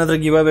वाचिङ आएन नत्र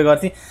गिभअवे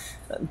गर्थेँ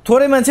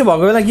थोरै मान्छे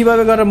भएको बेला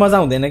गिभअवे गरेर मजा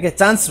हुँदैन के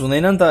चान्स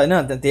हुँदैन नि त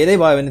हैन धेरै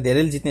भयो भने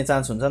धेरैले जित्ने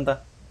चान्स हुन्छ नि त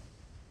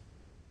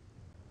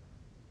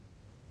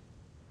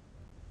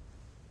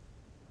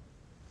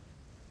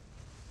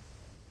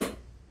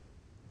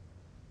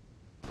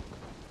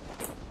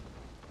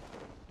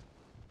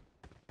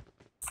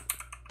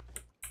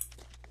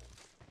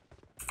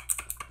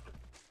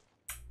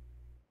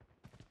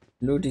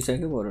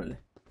लुटिसक्यो बरुले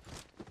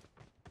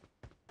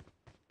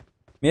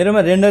मेरोमा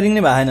रेन्डरिङ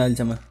नै भएन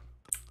अहिलेसम्म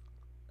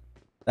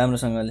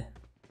राम्रोसँगले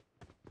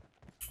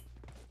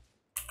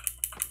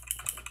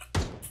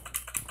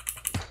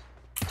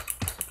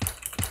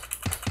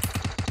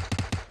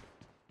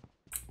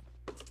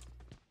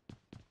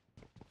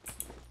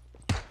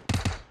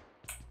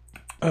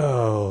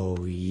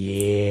Oh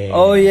yeah.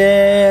 Oh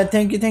yeah,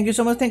 thank you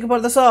so much. Thank you for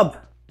the sub.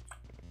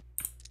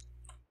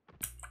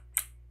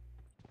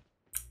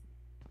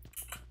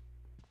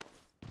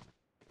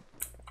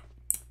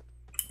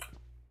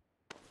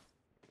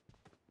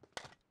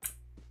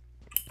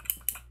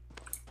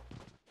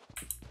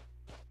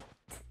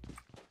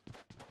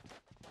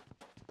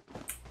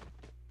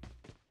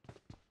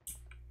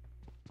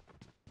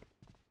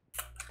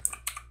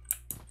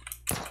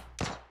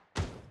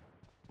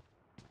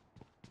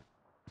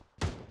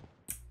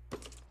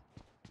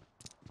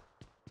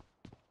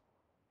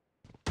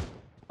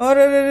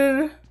 अरे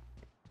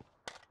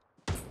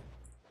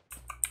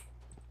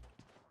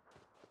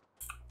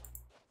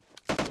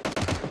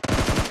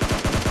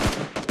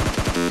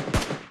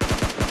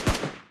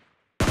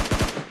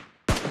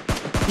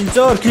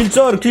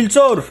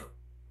किलचोर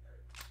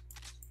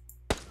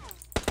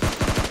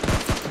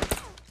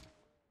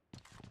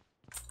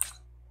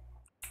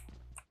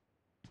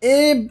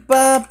ए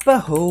बाबा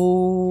हो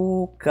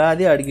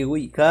कादे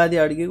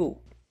अड्केको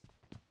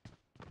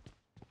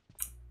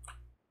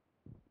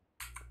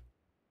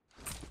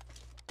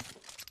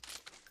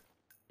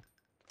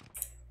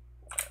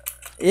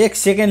एक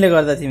सेकेन्डले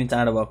गर्दा तिमी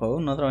चाँडो भएको हो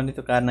नत्र भने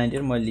त्यो कार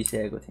 98 मैले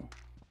लिइसकेको थिएँ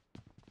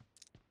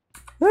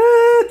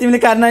तिमीले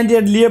कार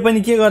 98 लिए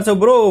पनि के गर्छौ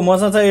ब्रो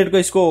मसँग छ 8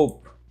 को स्कोप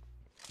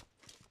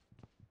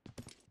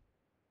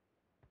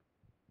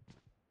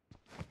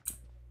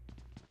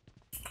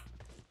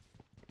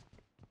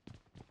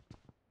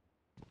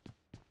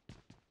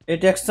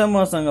एटेक्स छ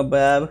मसँग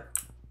बाब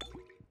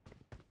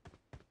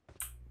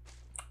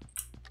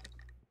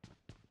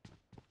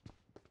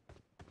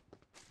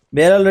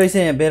बेरल रहेछ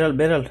यहाँ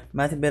बेरल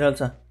माथि बेरल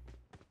छ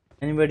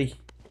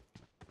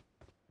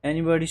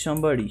एनीबडी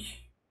समबडी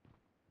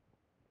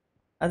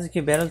आज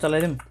के बेरल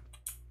चलाइदिउँ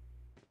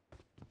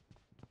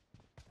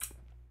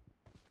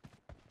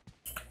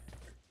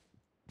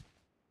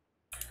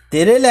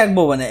धेरै ल्याग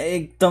भयो भने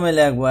एकदमै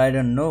ल्याग भयो I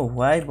don't know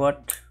why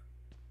but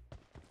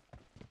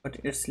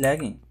it's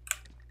lagging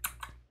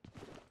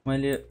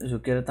मैले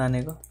झुकेर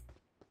तानेको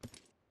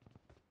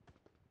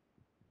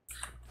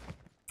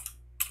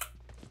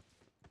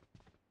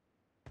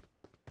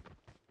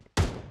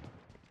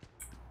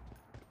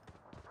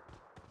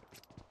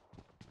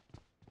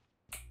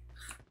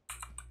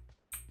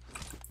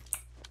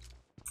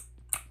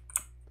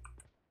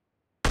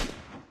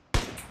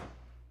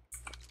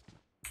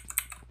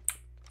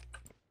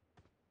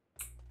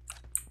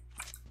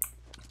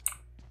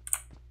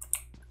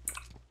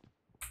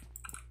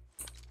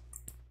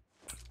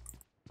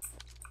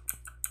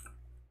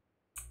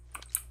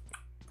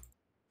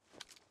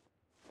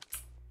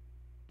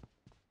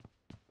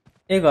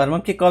ए घरमा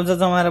के कब्जा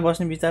जमाएर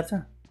बस्ने विचार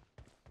छ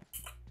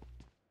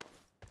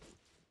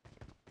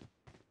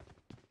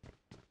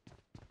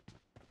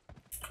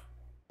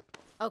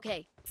Okay.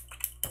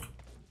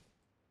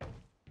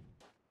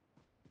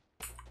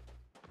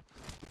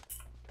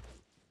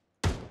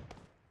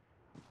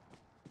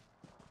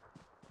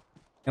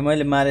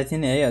 मैले मारेको थिएँ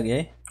नि है अघि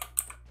है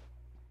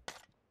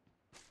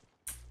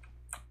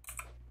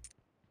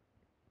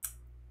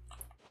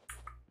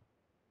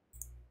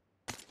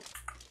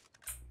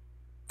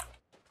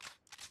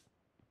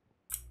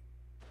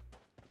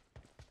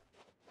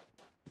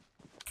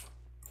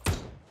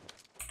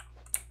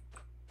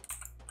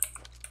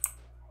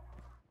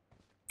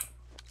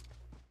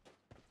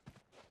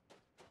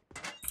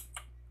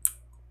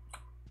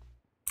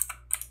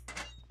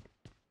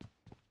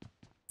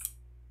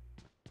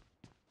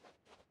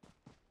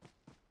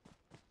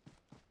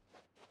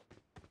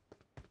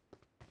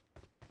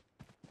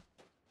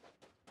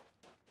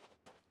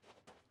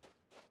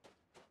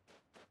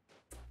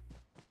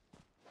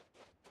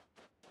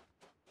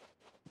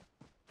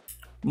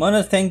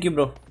Manoj, thank you,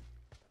 bro.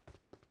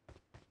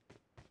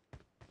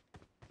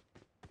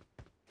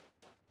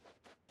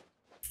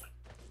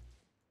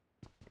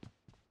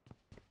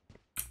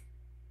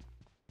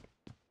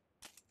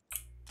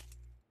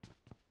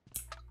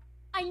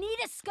 I need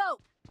a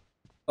scope.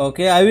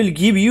 Okay, I will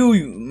give you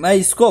my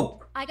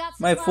scope. I got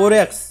My supplies.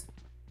 4x.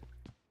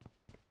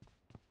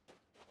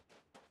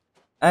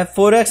 I have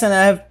 4x and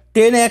I have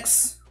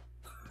 10x.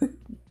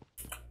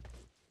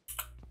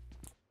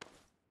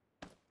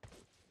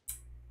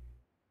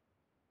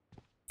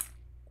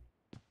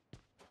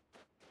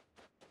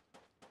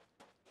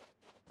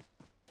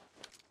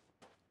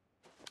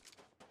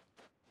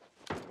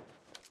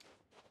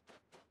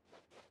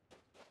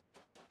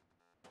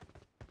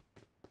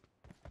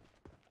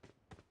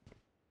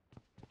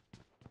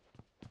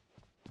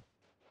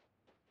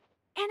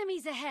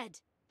 Enemies ahead.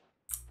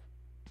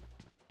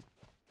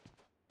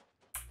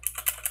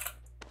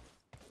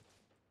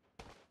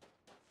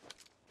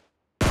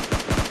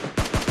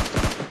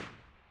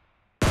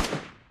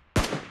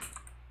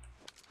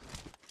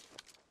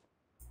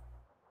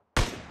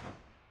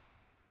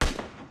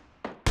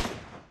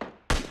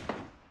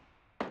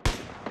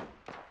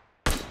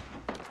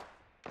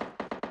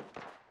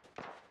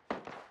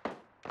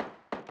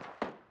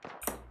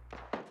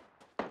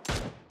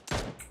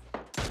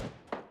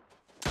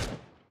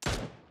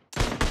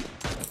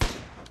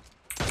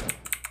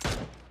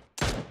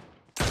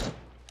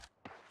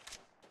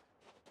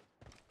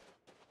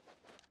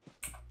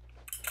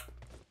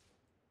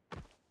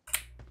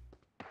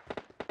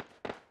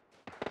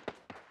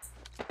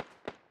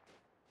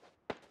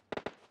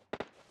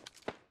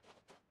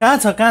 कहाँ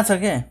छ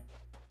के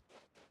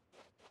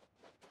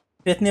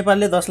पेट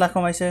नेपालले 10 लाख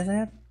कमाइसकेछ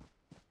यार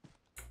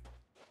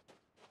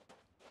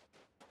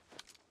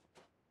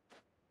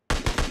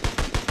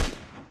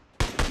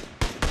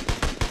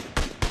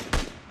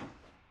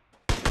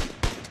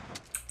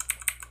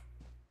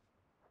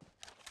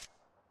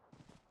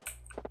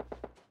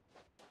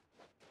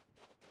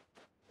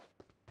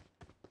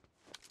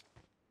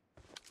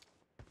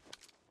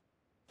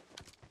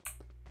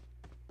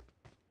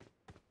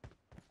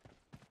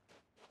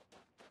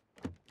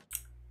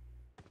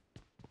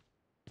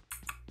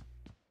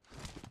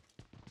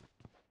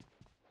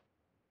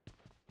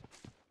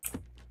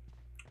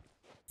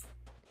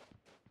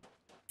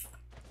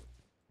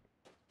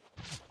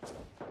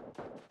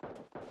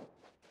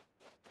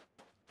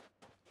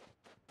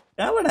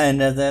कहाँबाट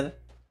आइरहेछ यार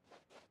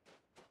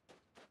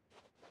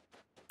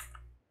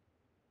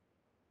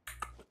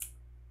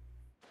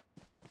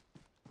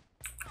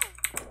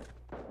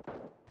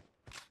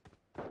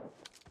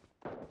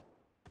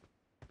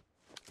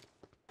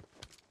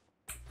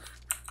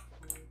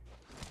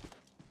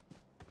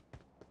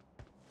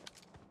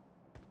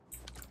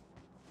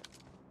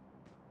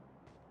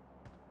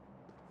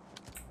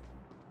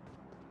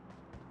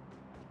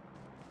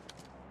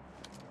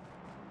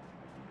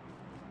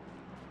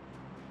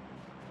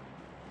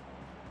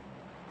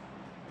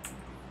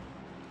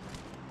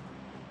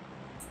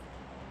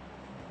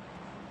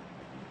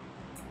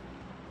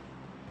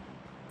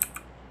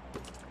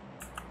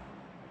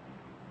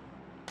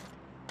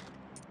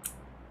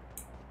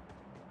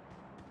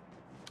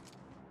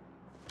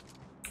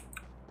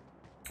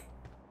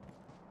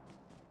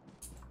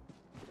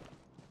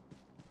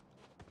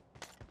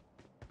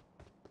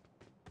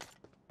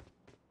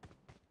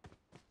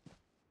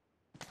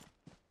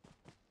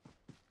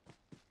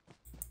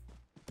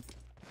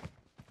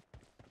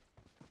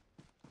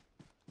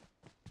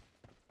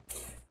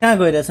कहाँ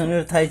गइरहेछ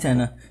मेरो थाहै छैन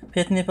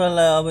फेथ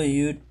नेपाललाई अब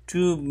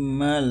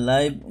युट्युबमा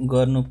लाइभ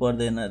गर्नु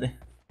पर्दैन रे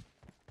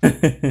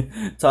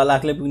 6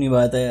 लाखले पुग्ने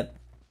भयो त यार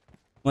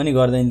म नि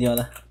गर्दैन थिएँ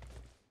होला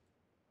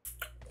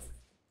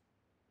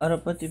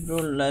अरबपति ब्रो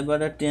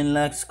लाइभबाट 10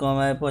 लाख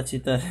कमाएपछि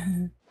त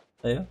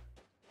भयो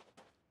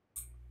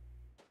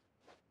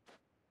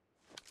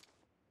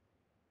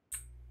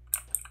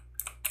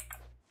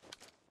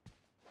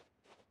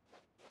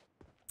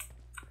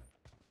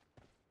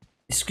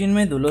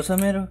स्क्रिनमै धुलो छ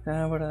मेरो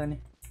कहाँबाट गर्ने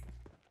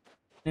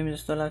तिमी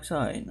जस्तो लाग्छ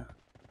हैन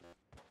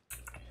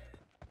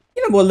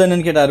किन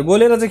बोल्दैनन् केटाहरु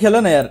बोलेर चाहिँ खेल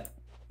न यार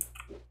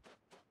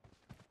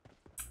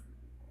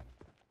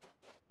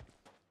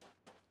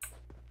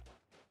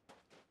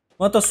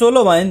म त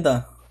सोलो भए नि त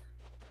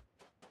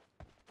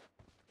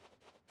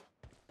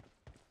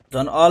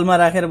झन् अलमा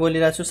राखेर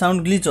बोलिरहेको छु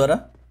साउन्ड ग्लिच हो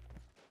र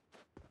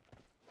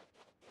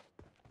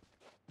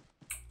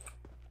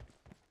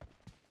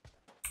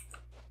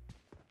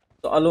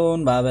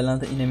अलोन भए बेला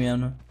त इनेमी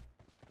आउनु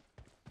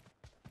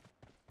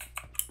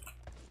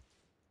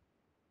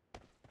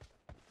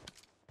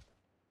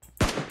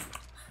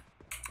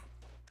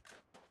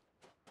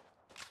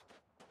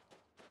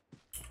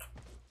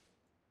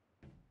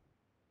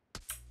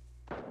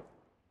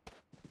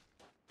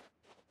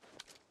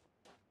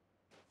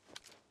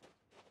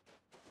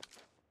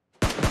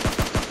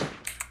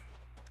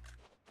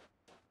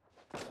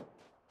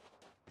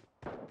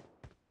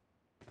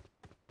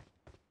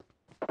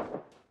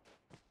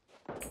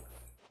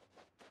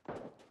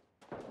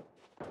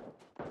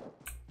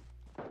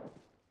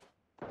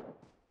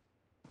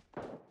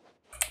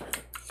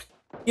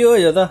के हो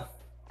यो त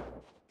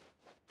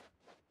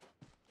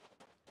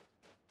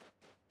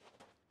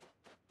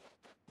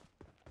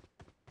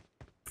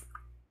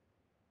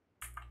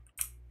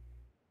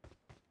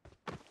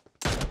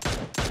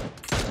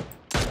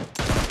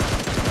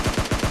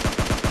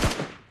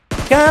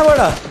कहाँबाट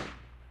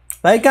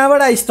भाइ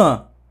कहाँबाट आइस् त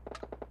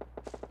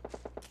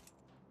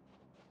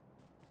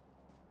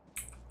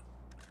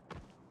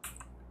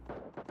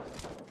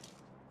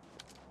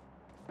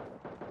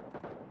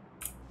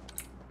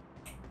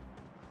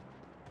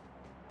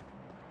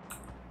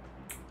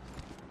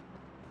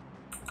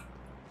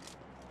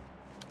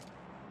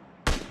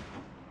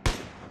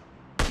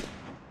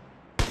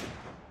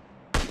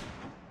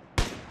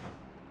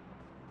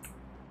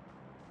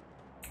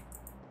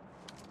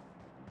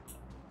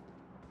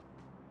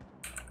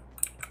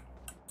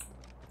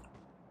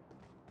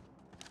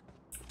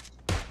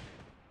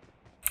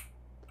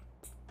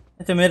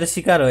त्यो मेरो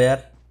शिकार हो यार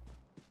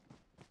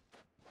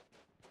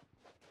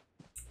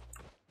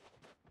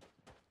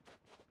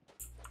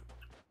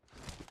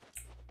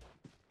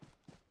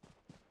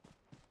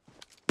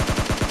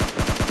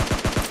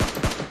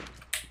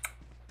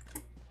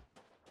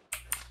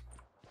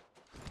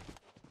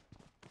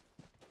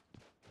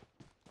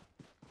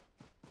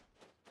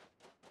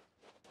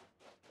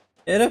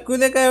हेर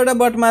कुदेका एउटा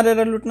बट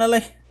मारेर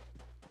लुट्नलाई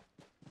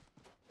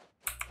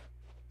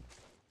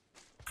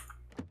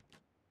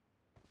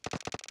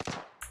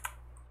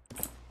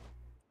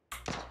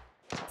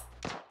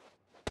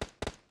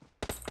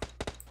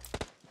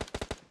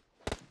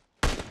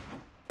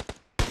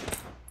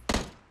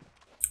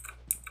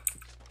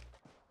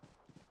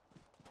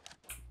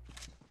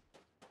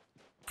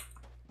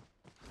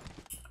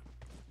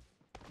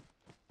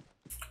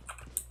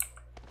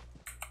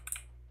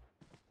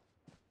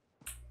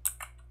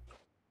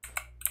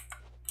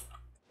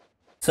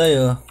सही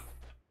हो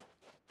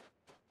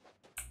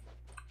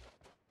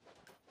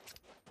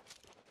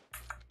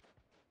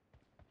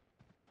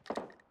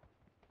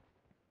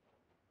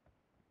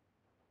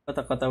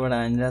कता कताबाट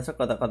हानिरहेछ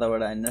कता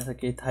कताबाट हानिरहेछ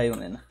केही थाहै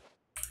हुँदैन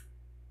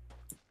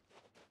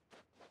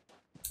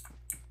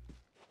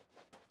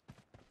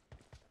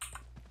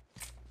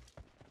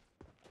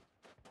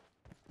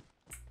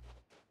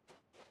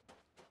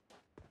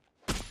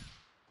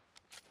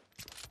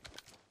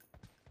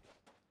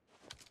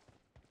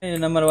ए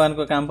नम्बर 1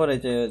 को काम पो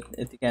रहेछ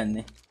यतिकै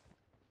हान्ने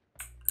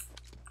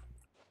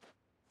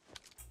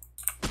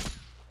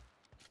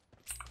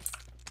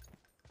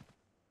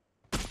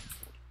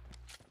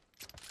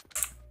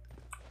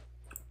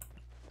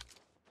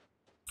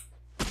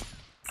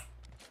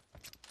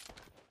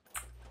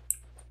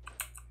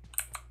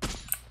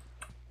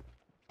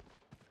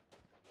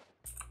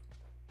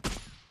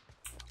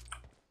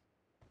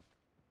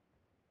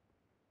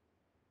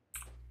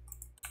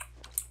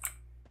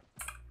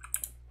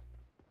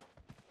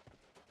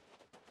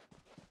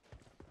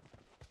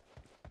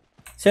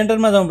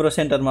सेन्टरमा जाउँ ब्रो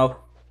सेन्टरमा आऊ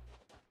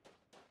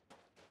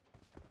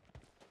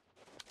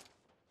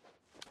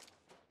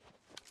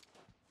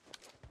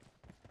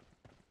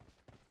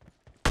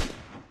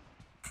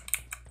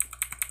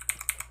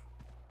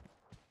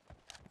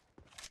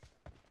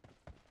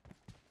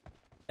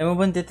एमो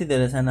पनि त्यति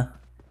धेरै छैन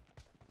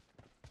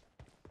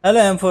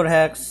hello M4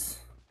 hacks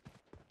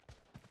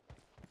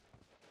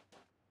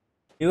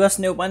US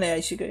new पनि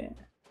आइसक्यो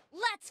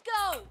Let's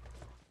go.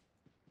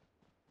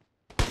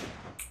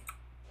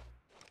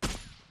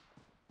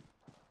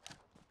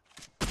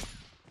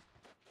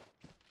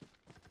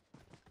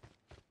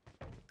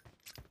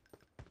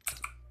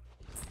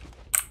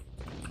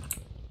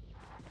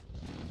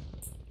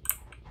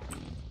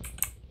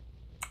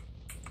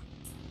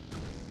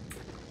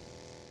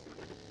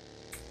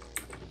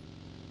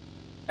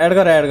 एड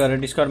गर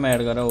डिस्कर्डमा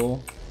एड गर हो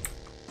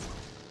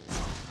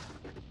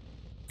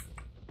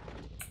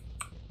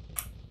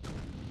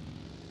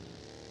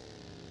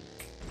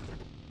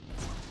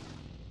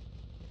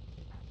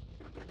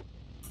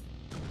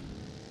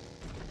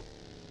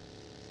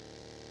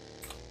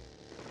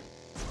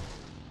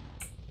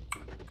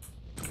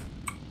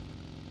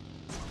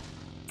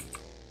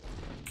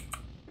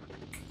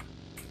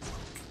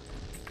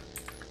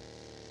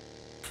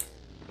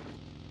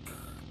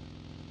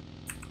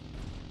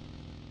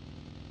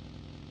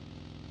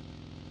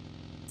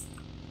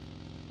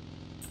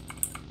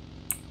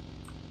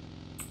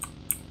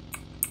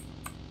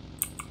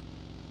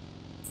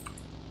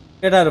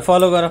केटाहरु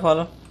फलो गर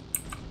follow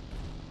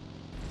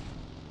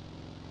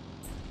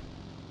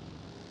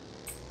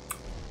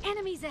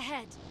Enemies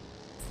ahead.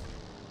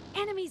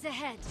 Enemies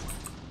ahead.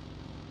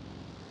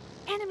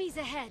 Enemies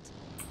ahead.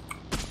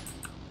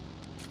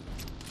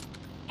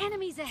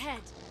 Enemies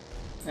ahead.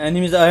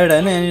 Enemies ahead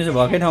हैन एनिमीज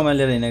भकै ठाउँमा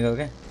लिएर हिँडेको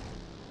के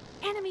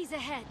Enemies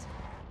ahead.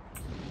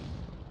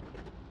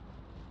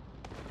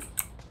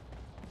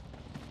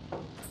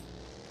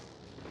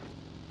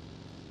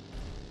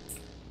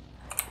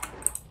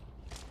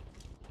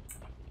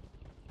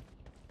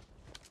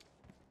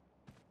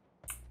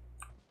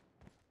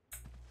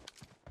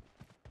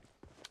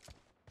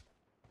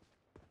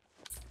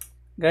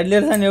 गाडी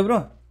लिएर जाने हो ब्रो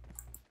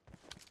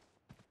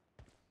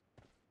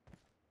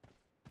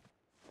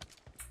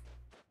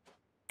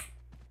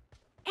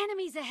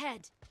Enemies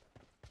ahead.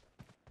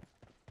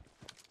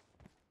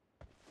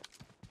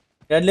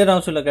 गाडी लिएर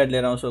आउँछु ल गाडी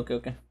लिएर आउँछु ओके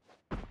ओके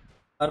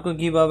अर्को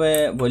गिभ अवे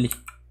भोलि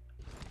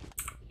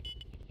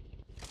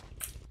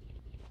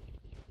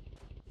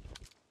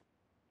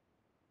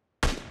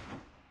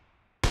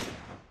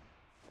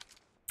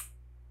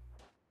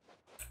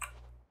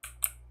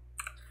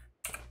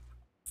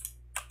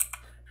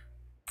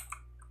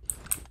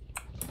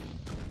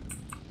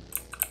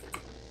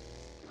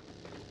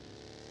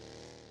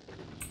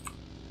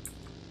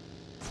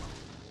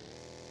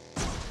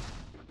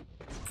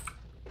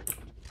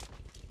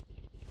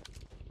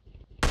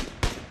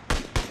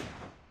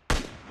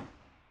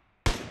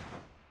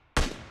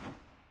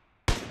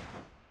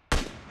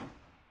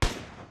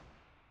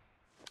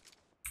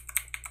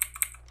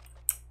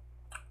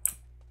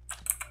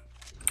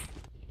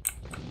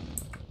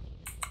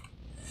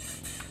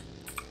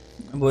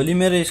भोलि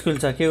मेरो स्कुल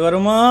छ के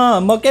गरौँ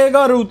म के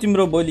गरौँ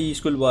तिम्रो भोलि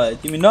स्कुल भयो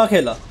तिमी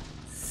नखेल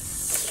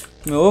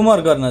तिमी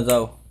होमवर्क गर्न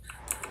जाऊ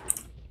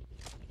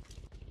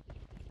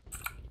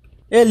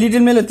ए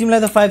लिटिल मेलो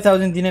तिमीलाई त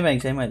 5000 दिनै बाँकी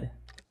छ है मैले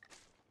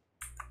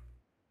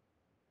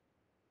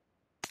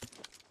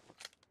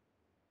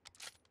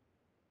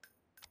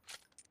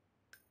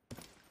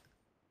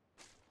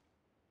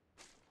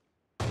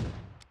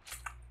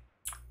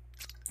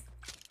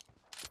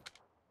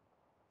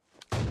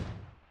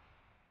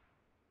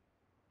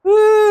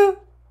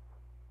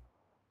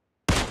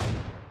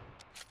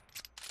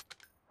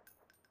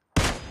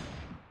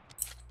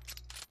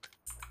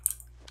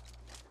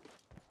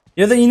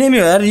यो त इनेमी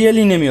हो यार रियल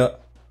इनेमी हो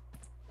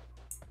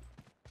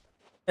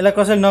यसलाई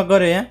कसैले नक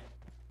गर्यो यहाँ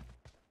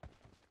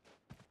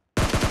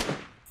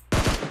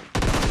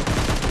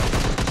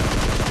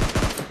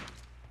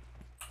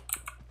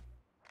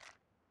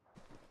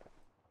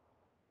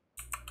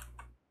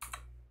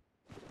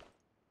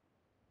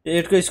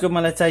एटको स्कोप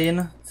मलाई चाहिएन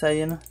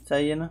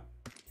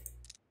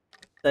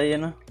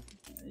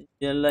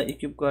यसलाई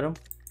इक्विप गरौँ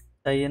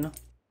चाहिएन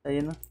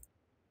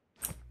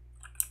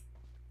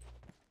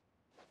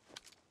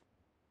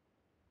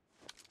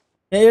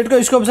यहाँ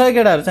एटको स्कोप छ है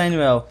केटाहरू चाहिने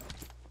भयो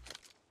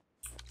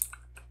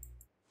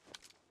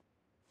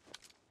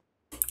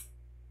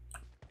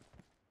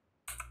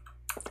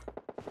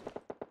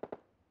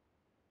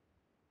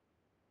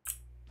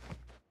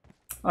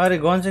अरे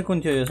गन चाहिँ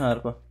कुन थियो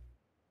योसँगहरुको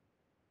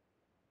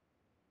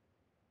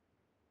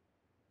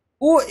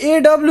ओ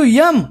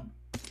एडब्ल्युएम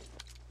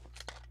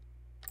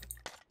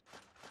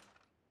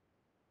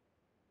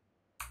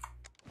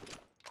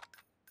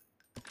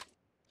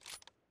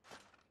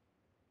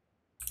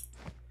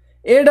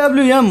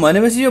एडब्ल्युएम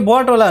भनेपछि यो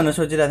बट होला भनेर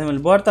सोचिरहेको थिएँ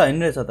मैले बट त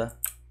हैन रहेछ त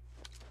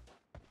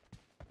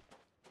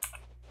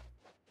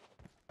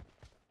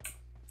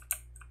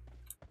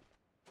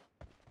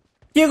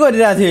के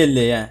गरिरहेको थियो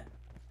यसले यहाँ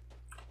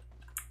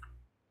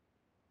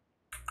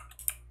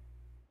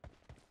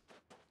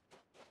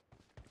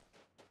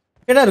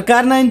केटाहरु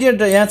कार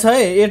 98 यहाँ छ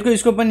है 8 को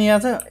स्कोप पनि यहाँ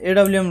छ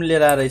एडब्ल्युएम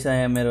लिएर आ रहेछ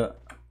यहाँ मेरो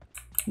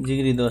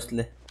जिग्री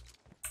दोस्तले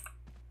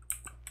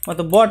म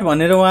त बट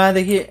भनेर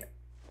वहाँदेखि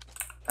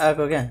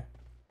आको क्या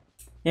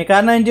यहाँ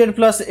कार 98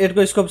 प्लस 8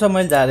 को स्कोप छ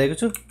मैले झारेको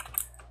छु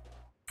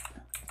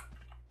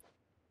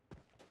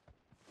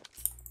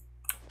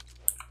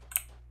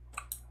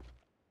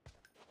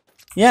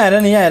यहाँ हेर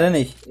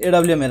नि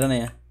एडब्ल्युएम हेर न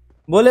यहाँ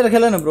बोलेर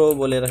खेल न ब्रो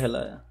बोलेर खेल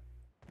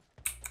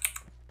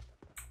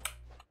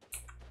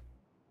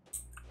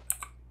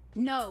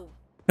No.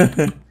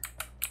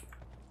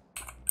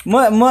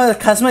 म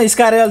खासमा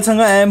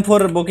स्कारएलसँग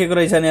M4 बोकेको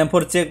रहेछ नि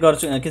M4 चेक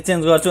गर्छु के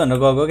चेन्ज गर्छु भनेर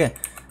गएको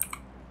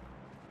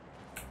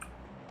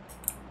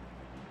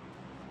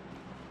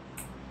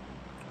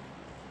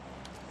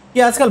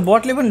के आजकल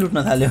बटले पनि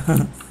लुट्न थाल्यो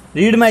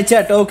रिड माई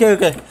च्याट ओके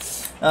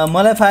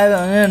मलाई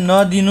 5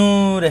 नदिनु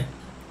रे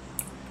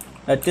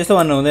त्यस्तो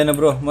भन्नु हुँदैन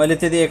ब्रो मैले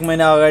त्यति 1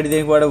 महिना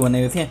अगाडिदेखिबाट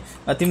भनेको थिएँ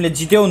तिमीले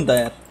जित्यौ नि त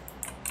यार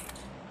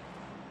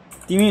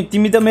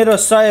तिमी त मेरो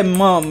 100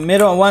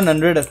 मेरो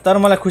 100 तर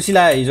मलाई खुसी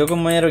लाग्यो हिजोको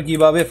मेरो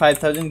गिभअवे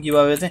 5000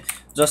 गिभअवे चाहिँ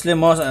जसले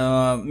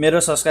मेरो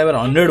सब्स्क्राइबर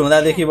 100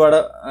 हुँदादेखिबाट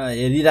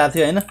हेरिरहेको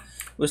थियो हैन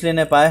उसले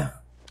नै पायो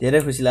धेरै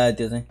खुसी लाग्यो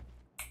त्यो चाहिँ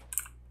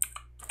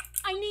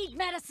I need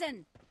medicine.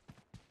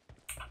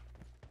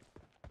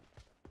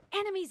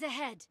 Enemies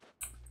ahead.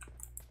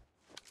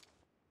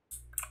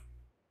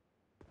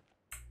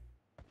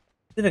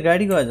 त्यो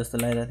गाडी गयो जस्तो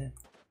लागिरहेको थियो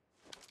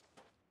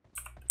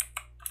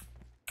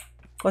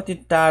कति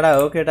टाढा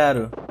हो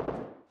केटाहरु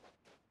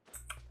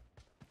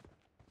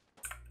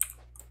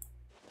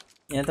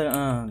यहाँ त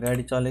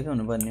गाडी चलेको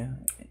हुनुपर्ने हो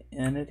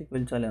यहाँ नै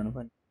टिकल चले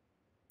हुनुपर्ने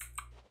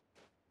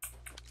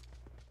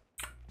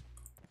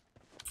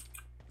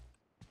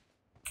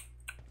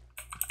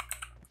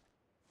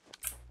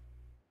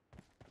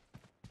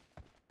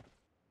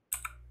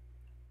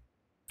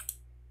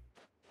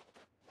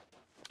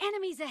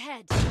Enemies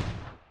ahead.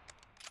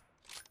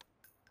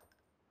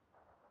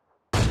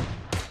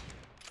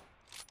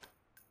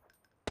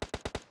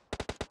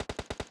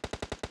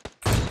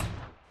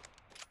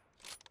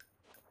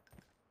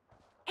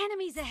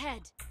 Enemies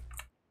ahead.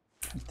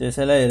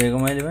 त्यसैलाई हेरेको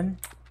मैले पनि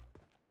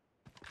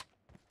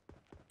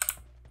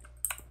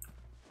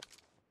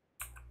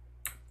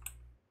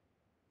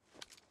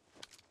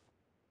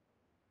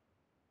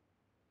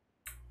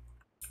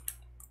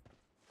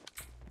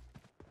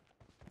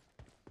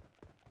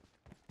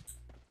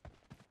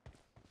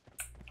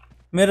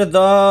मेरो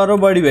दरो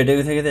बडी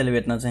भेटेको थियो कि त्यसले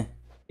भेट्न चाहिँ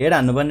हेड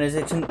हान्नु पर्ने रहेछ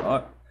एकछिन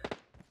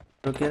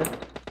रोकेर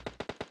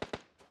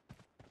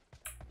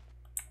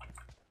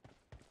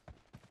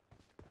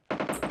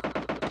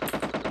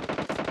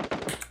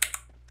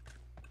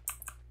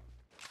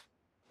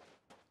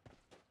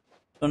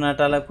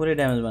सोनाटालाई पुरै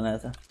ड्यामेज बनाएको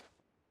छ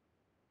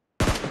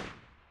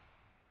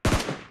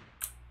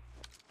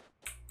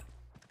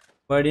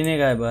बडी नै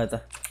गायब भयो त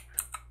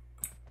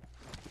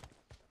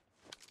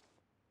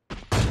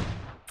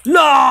ल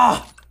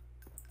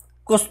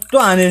कस्तो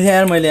हाने थिएँ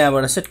यार मैले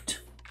यहाँबाट सेट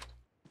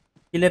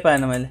किले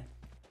पाएन मैले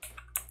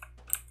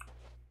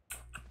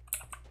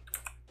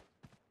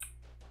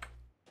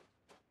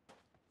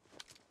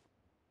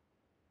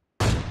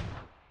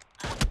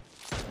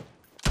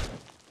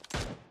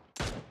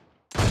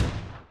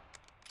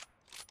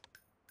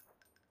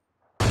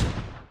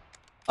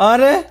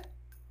अरे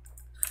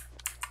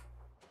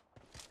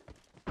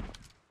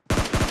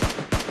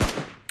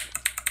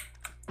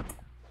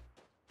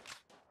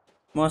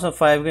मसँग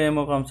 5 को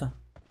एमो कम छ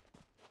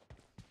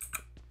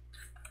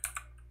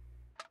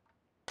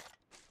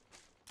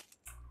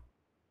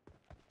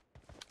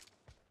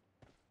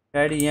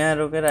गाडी यहाँ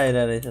रोकेर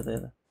आइरा रहेछ त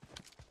यता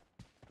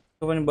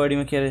त्यो पनि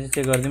बडीमा के रहेछ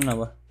चेक गर्दिम न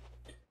अब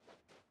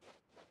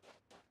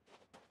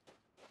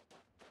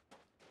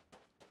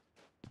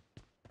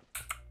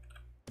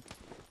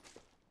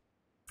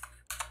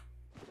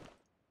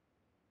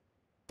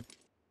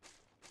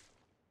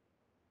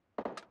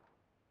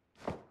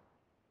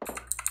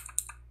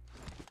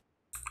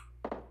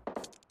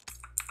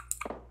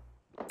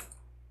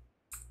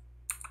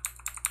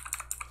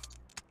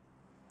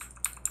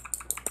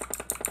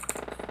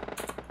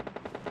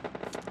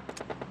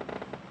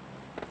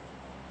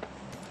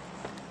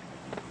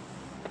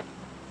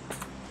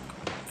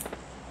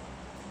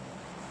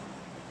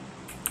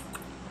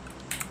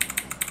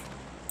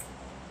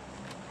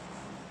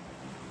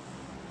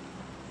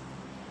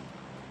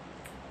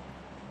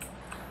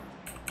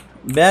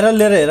ब्यारल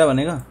लिएर हेर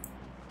भनेको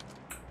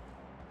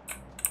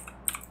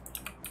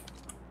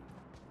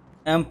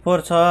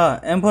M4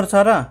 छ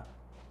र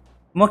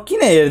म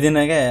किन हेर्दिन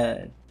क्या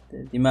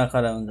दिमाग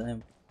खराब हुन्छ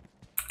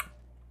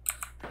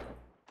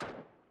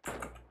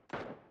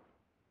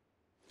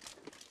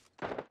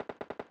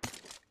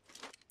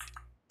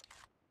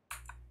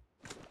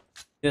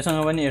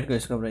त्योसँग पनि 8 को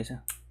स्कोप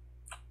रहेछ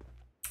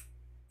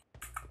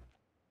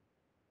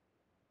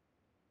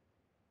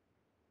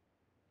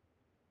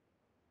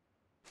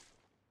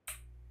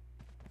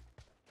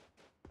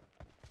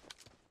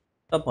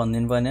सब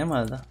भन्दिनु पर्ने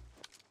मलाई त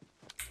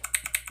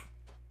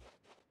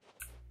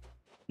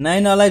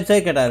 9 अलाइभ छ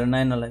केटाहरु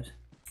 9 अलाइभ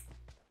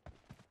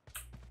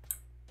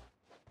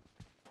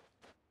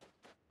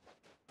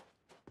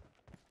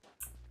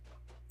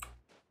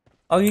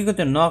अघिको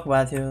त्यो नक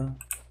भएको थियो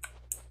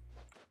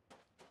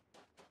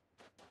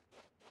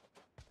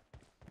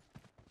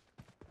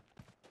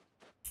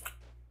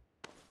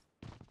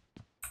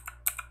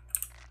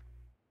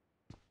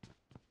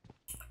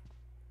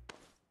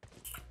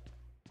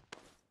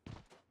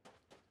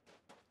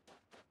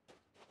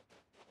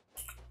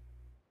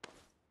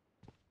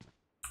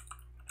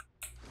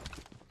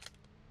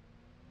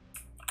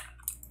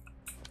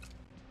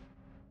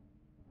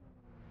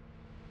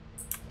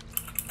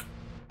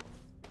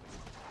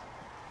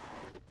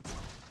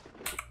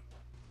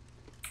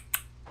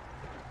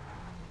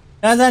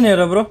कहाँ जाने हो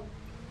र ब्रो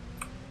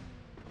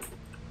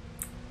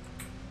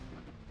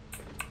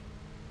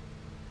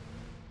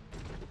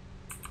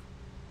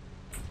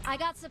I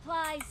got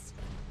supplies.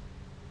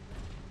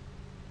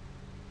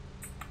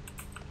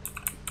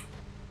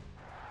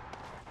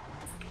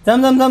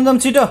 जम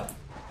छिटो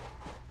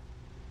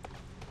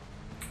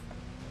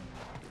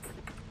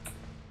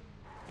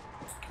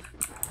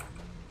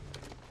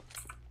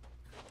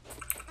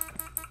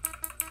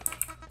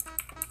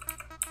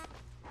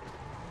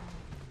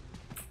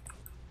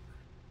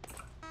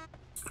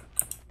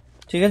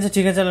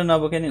ठिकै छ ल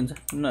नबोके नि हुन्छ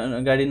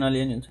गाडी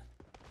नलिए नि हुन्छ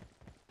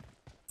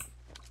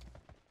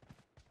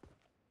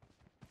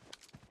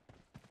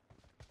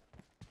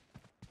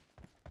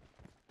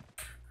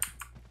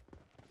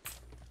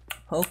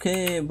ओके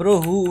ब्रो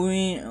हु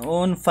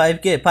ओन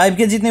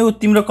 5k जित्ने उ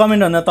तिम्रो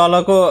कमेन्ट भन्दा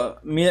तलको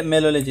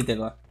मेलोले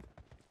जितेको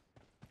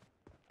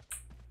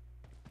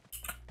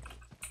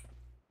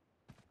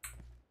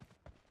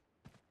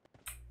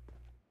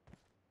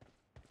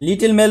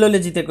लिटिल मेलोले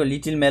जितेको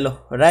लिटिल मेलो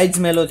राइड्स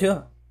मेलो थियो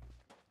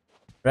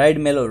राइड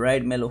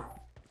मेलो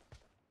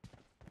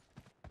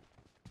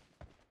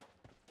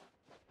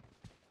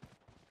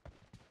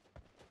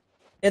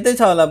यतै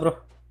छ होला ब्रो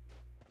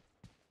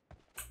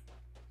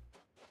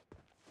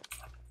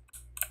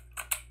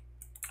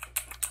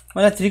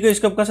मलाई 3 को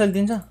स्कोप कसैले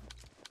दिन्छ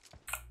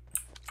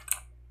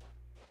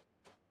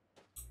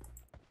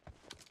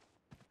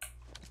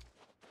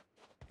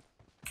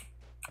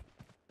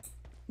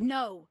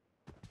No.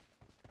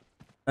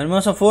 अनि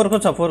मसँग 4 को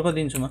छ 4 को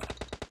दिन्छु म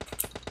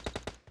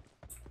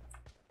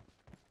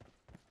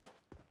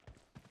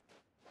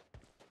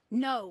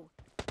No.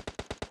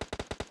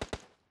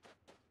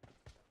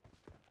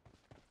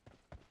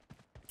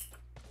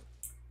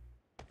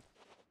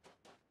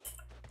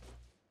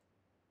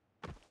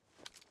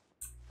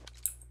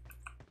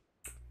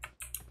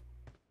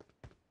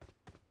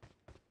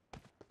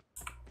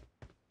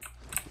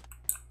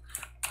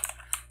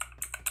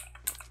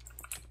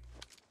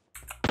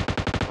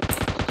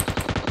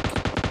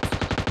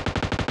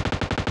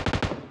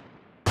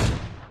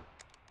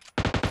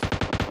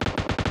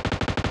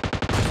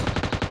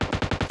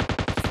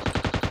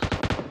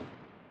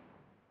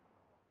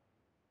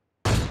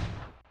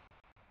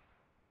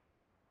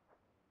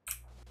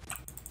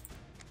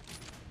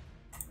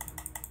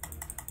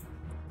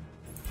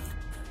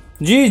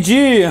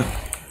 जी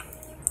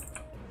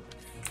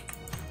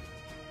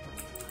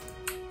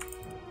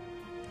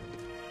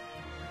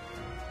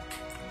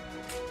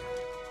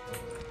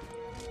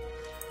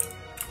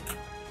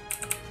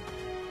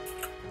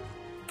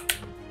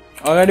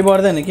अगाडि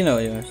बढ्दैन किन हो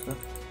यो यस्तो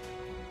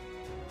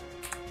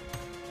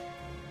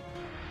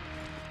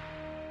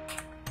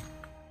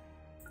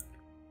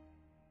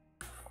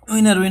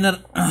Winner.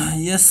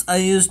 Yes, I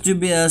used to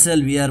be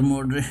SLVR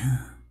mode.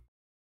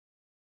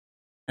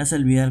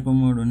 SLVR को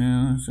मोड हुने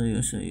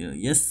सही हो.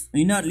 Yes,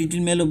 winner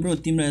Little Melo bro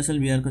तिम्रो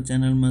SLVR को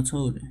च्यानल मा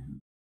छौ रे.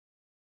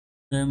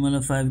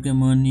 मलाई 5k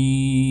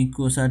मनी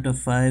को साट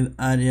 5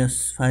 RS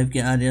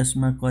 5k RS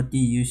मा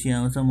कति युसी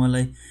आउँछ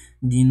मलाई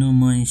दिनु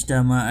म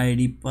इन्स्टामा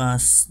आइडी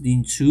पास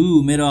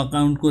दिन्छु मेरो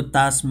अकाउन्टको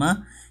तासमा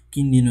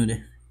किन्दिनु रे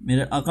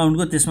मेरो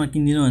अकाउन्टको त्यसमा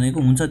किन्दिनु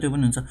भनेको हुन्छ त्यो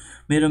पनि हुन्छ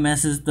मेरो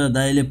मेसेज त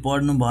दाइले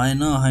पढ्नु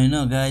भएन हैन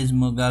गाइज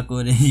म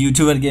गाको रे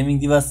युट्युबर गेमिङ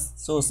दिवस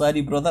सो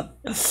सरी ब्रदर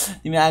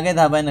तिमी आगे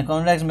थाहा पाएन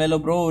कन्ग्रेट्स मेलो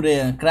ब्रो रे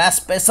क्राश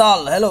स्पेशल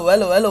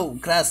हेलो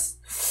क्राश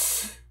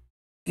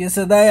के छ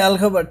दाइ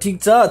अलखबर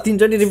ठीक छ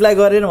तीनचोटी रिप्लाई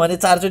गरेन भने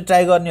चारचोटी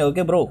ट्राई गर्ने हो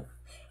के ब्रो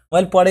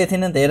मैले पढेको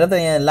थिएन त हेर त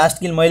यहाँ लास्ट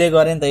किल मैले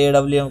गरेँ नि त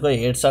एडब्ल्युएम को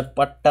हेडशट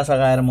पट्टा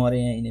सगाएर मरे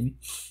यहाँ इनेमी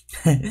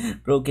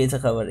ब्रो के छ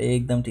खबर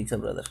एकदम ठीक छ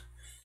ब्रदर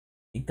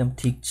एकदम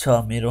ठीक छ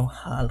मेरो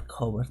हाल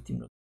खबर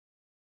तिम्रो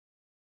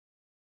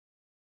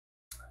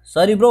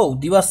सरी ब्रो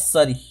दिवस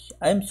sorry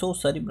I am so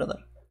sorry brother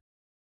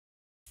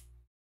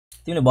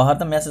तिमीले भर्खर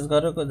त मेसेज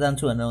गरेको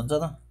जान्छु भनेर हुन्छ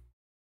त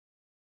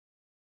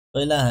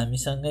पहिला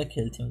हामीसँगै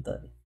खेल्थ्यौं त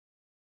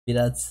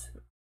विराज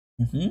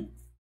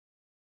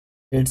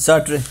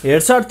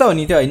हेडशट त हो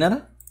नि त्यो हैन र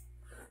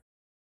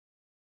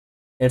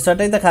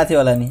हेडशटै त खाथ्यो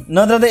होला नि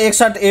नत्र त एक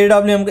शट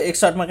एडब्ल्युएम को एक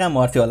शटमा कहाँ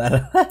मर्थ्यो होला र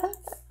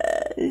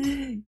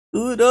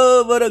कुरो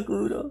बरो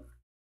कुरो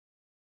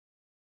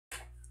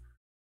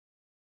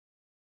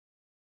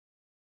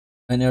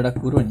अनि एउटा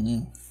कुरो नि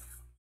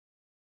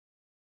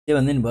के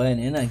भन्दै नि भयो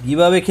नि हैन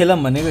गिभअवे खेलौँ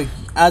भनेको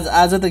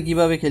आज त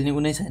गिभअवे खेल्ने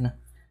कुनै छैन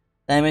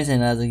टाइमै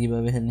छैन आज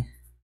गिभअवे खेल्ने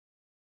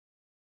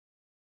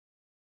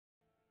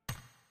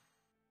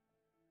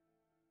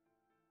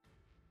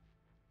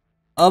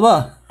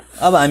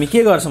अब हामी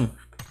के गर्छौं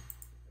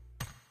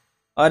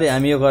अरे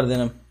हामी यो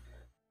गर्दैनौं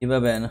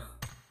गिभअवे हैन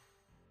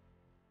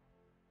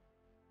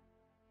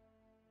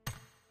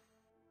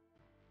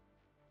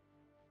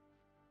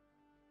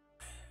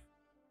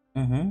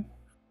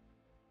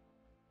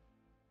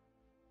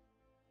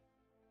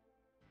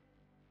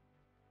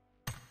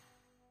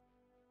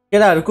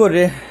केटाहरु को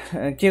रे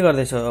के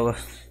गर्दैछ अब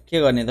के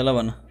गर्ने त ल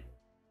भन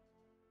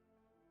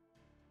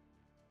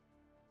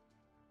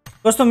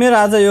कस्तो मेरो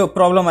आज यो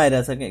प्रब्लम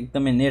आइरहेछ के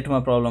एकदमै नेटमा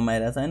प्रब्लम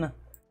आइरहेछ हैन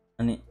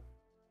अनि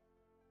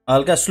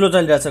हल्का स्लो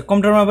चलिरहेछ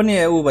कम्प्युटरमा पनि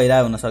उ भइरा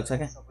हुन सक्छ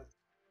के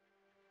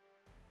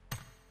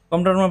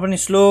कम्प्युटरमा पनि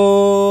स्लो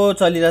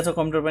चलिरहेछ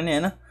कम्प्युटर पनि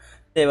हैन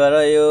त्यही भएर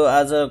यो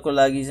आजको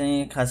लागि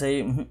चाहिँ खासै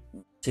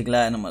ठीक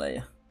लागेन मलाई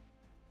यो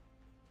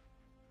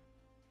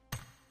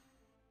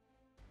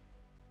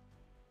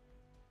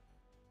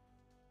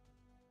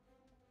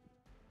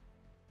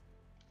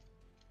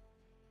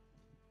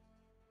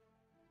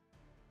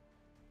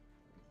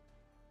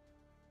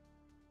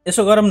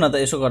यसो गरौँ न त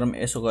यसो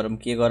गरौँ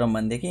के गरौँ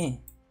भन्देखि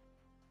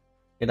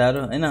केटाहरु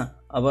हैन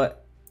अब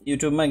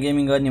युट्युबमा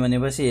गेमिङ गर्ने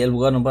भनेपछि हेल्प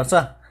गर्नुपर्छ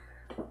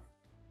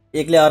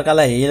एकले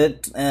अर्कालाई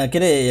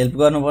हेल्प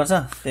गर्नुपर्छ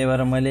त्यही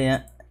भएर मैले यहाँ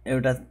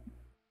एउटा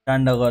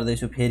काण्ड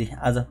गर्दैछु फेरि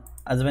आज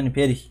पनि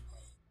फेरि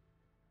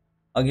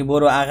अघि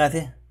बोरो आका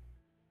थिए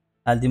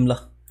हाल्दिम ल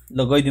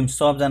गइदिम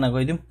सबजना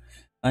गइदिम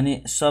अनि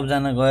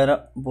सबजना गएर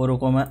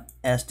बोरोकोमा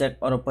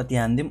 #अरबपति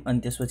हान्दिम अनि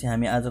त्यसपछि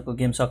हामी आजको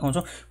गेम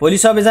सकाउँछौं भोलि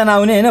सबैजना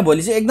आउने हैन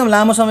भोलि चाहिँ एकदम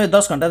लामो समय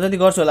 10 घण्टा जति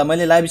गर्छु होला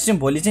मैले लाइभ स्ट्रिम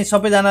भोलि चाहिँ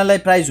सबैजनालाई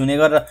प्राइज हुने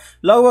गरेर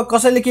लगभग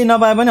कसैले केही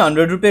नपाए पनि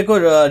 100 रुपैयाँको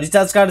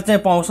रिचार्ज कार्ड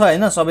चाहिँ पाउँछ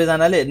हैन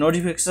सबैजनाले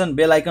नोटिफिकेसन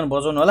बेल आइकन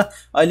बजाउनु होला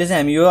अहिले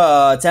चाहिँ हामी यो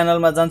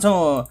च्यानलमा जान्छौं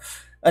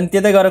अनि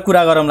त्यतै गएर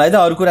कुरा गरौँला है त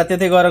अरु कुरा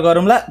त्यतै गएर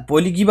गरौँला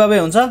भोलि गिभअवे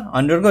हुन्छ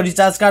 100 को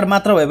रिचार्ज कार्ड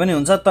मात्र भए पनि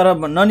हुन्छ तर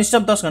नन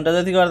स्टप 10 घण्टा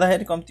जति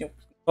गर्दाखेरि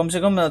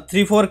कमसेकम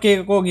 3-4k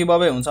को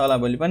गिभअवे हुन्छ होला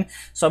भोलि पनि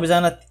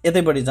सबैजना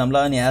यतैपटि जाम ल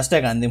अनि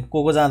 # हान्दिम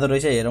को जाँदो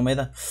रहेछ हेरौँ है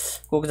त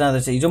को जाँदो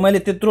रहेछ हिजो मैले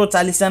त्यत्रो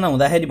 40 जना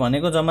हुँदाखेरि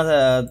भनेको जम्मा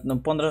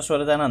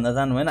 15-16 जना भन्दा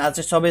जानु भएन आज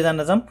चाहिँ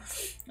सबैजना जाम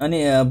अनि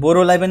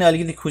बोरोलाई पनि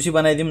अलिकति खुसी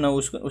बनाइदिम न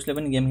उसले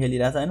पनि गेम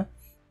खेलिरहेछ हैन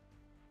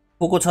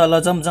को छ ल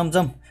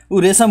जम उ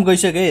रेशम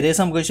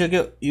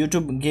गइसक्यो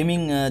युट्युब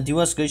गेमिङ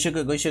दिवस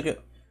गइसक्यो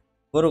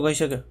बोरो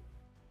गइसक्यो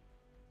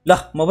ल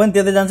म पनि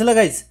त्यतै जान्छु ल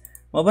गाइस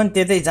म पनि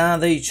त्यतै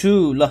जाँदै छु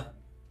ल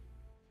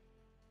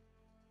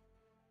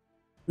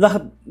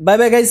बाइ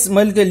बाइ गाइस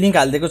मैले त्यो लिंक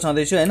हाल्दिएको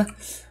छँदैछु हैन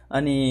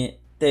अनि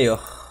त्यही हो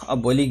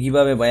अब भोलि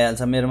गिभअवे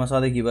भइहाल्छ मेरोमा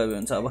सधैँ गिभअवे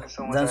हुन्छ अब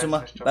जान्छु म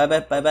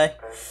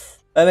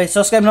बाइ बाइ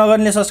सब्स्क्राइब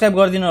नगर्नेले सब्स्क्राइब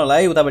गरिदिनु होला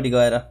है उतापटि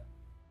गएर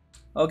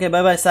ओके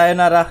बाइ बाइ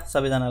सायोनारा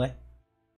सबैजनालाई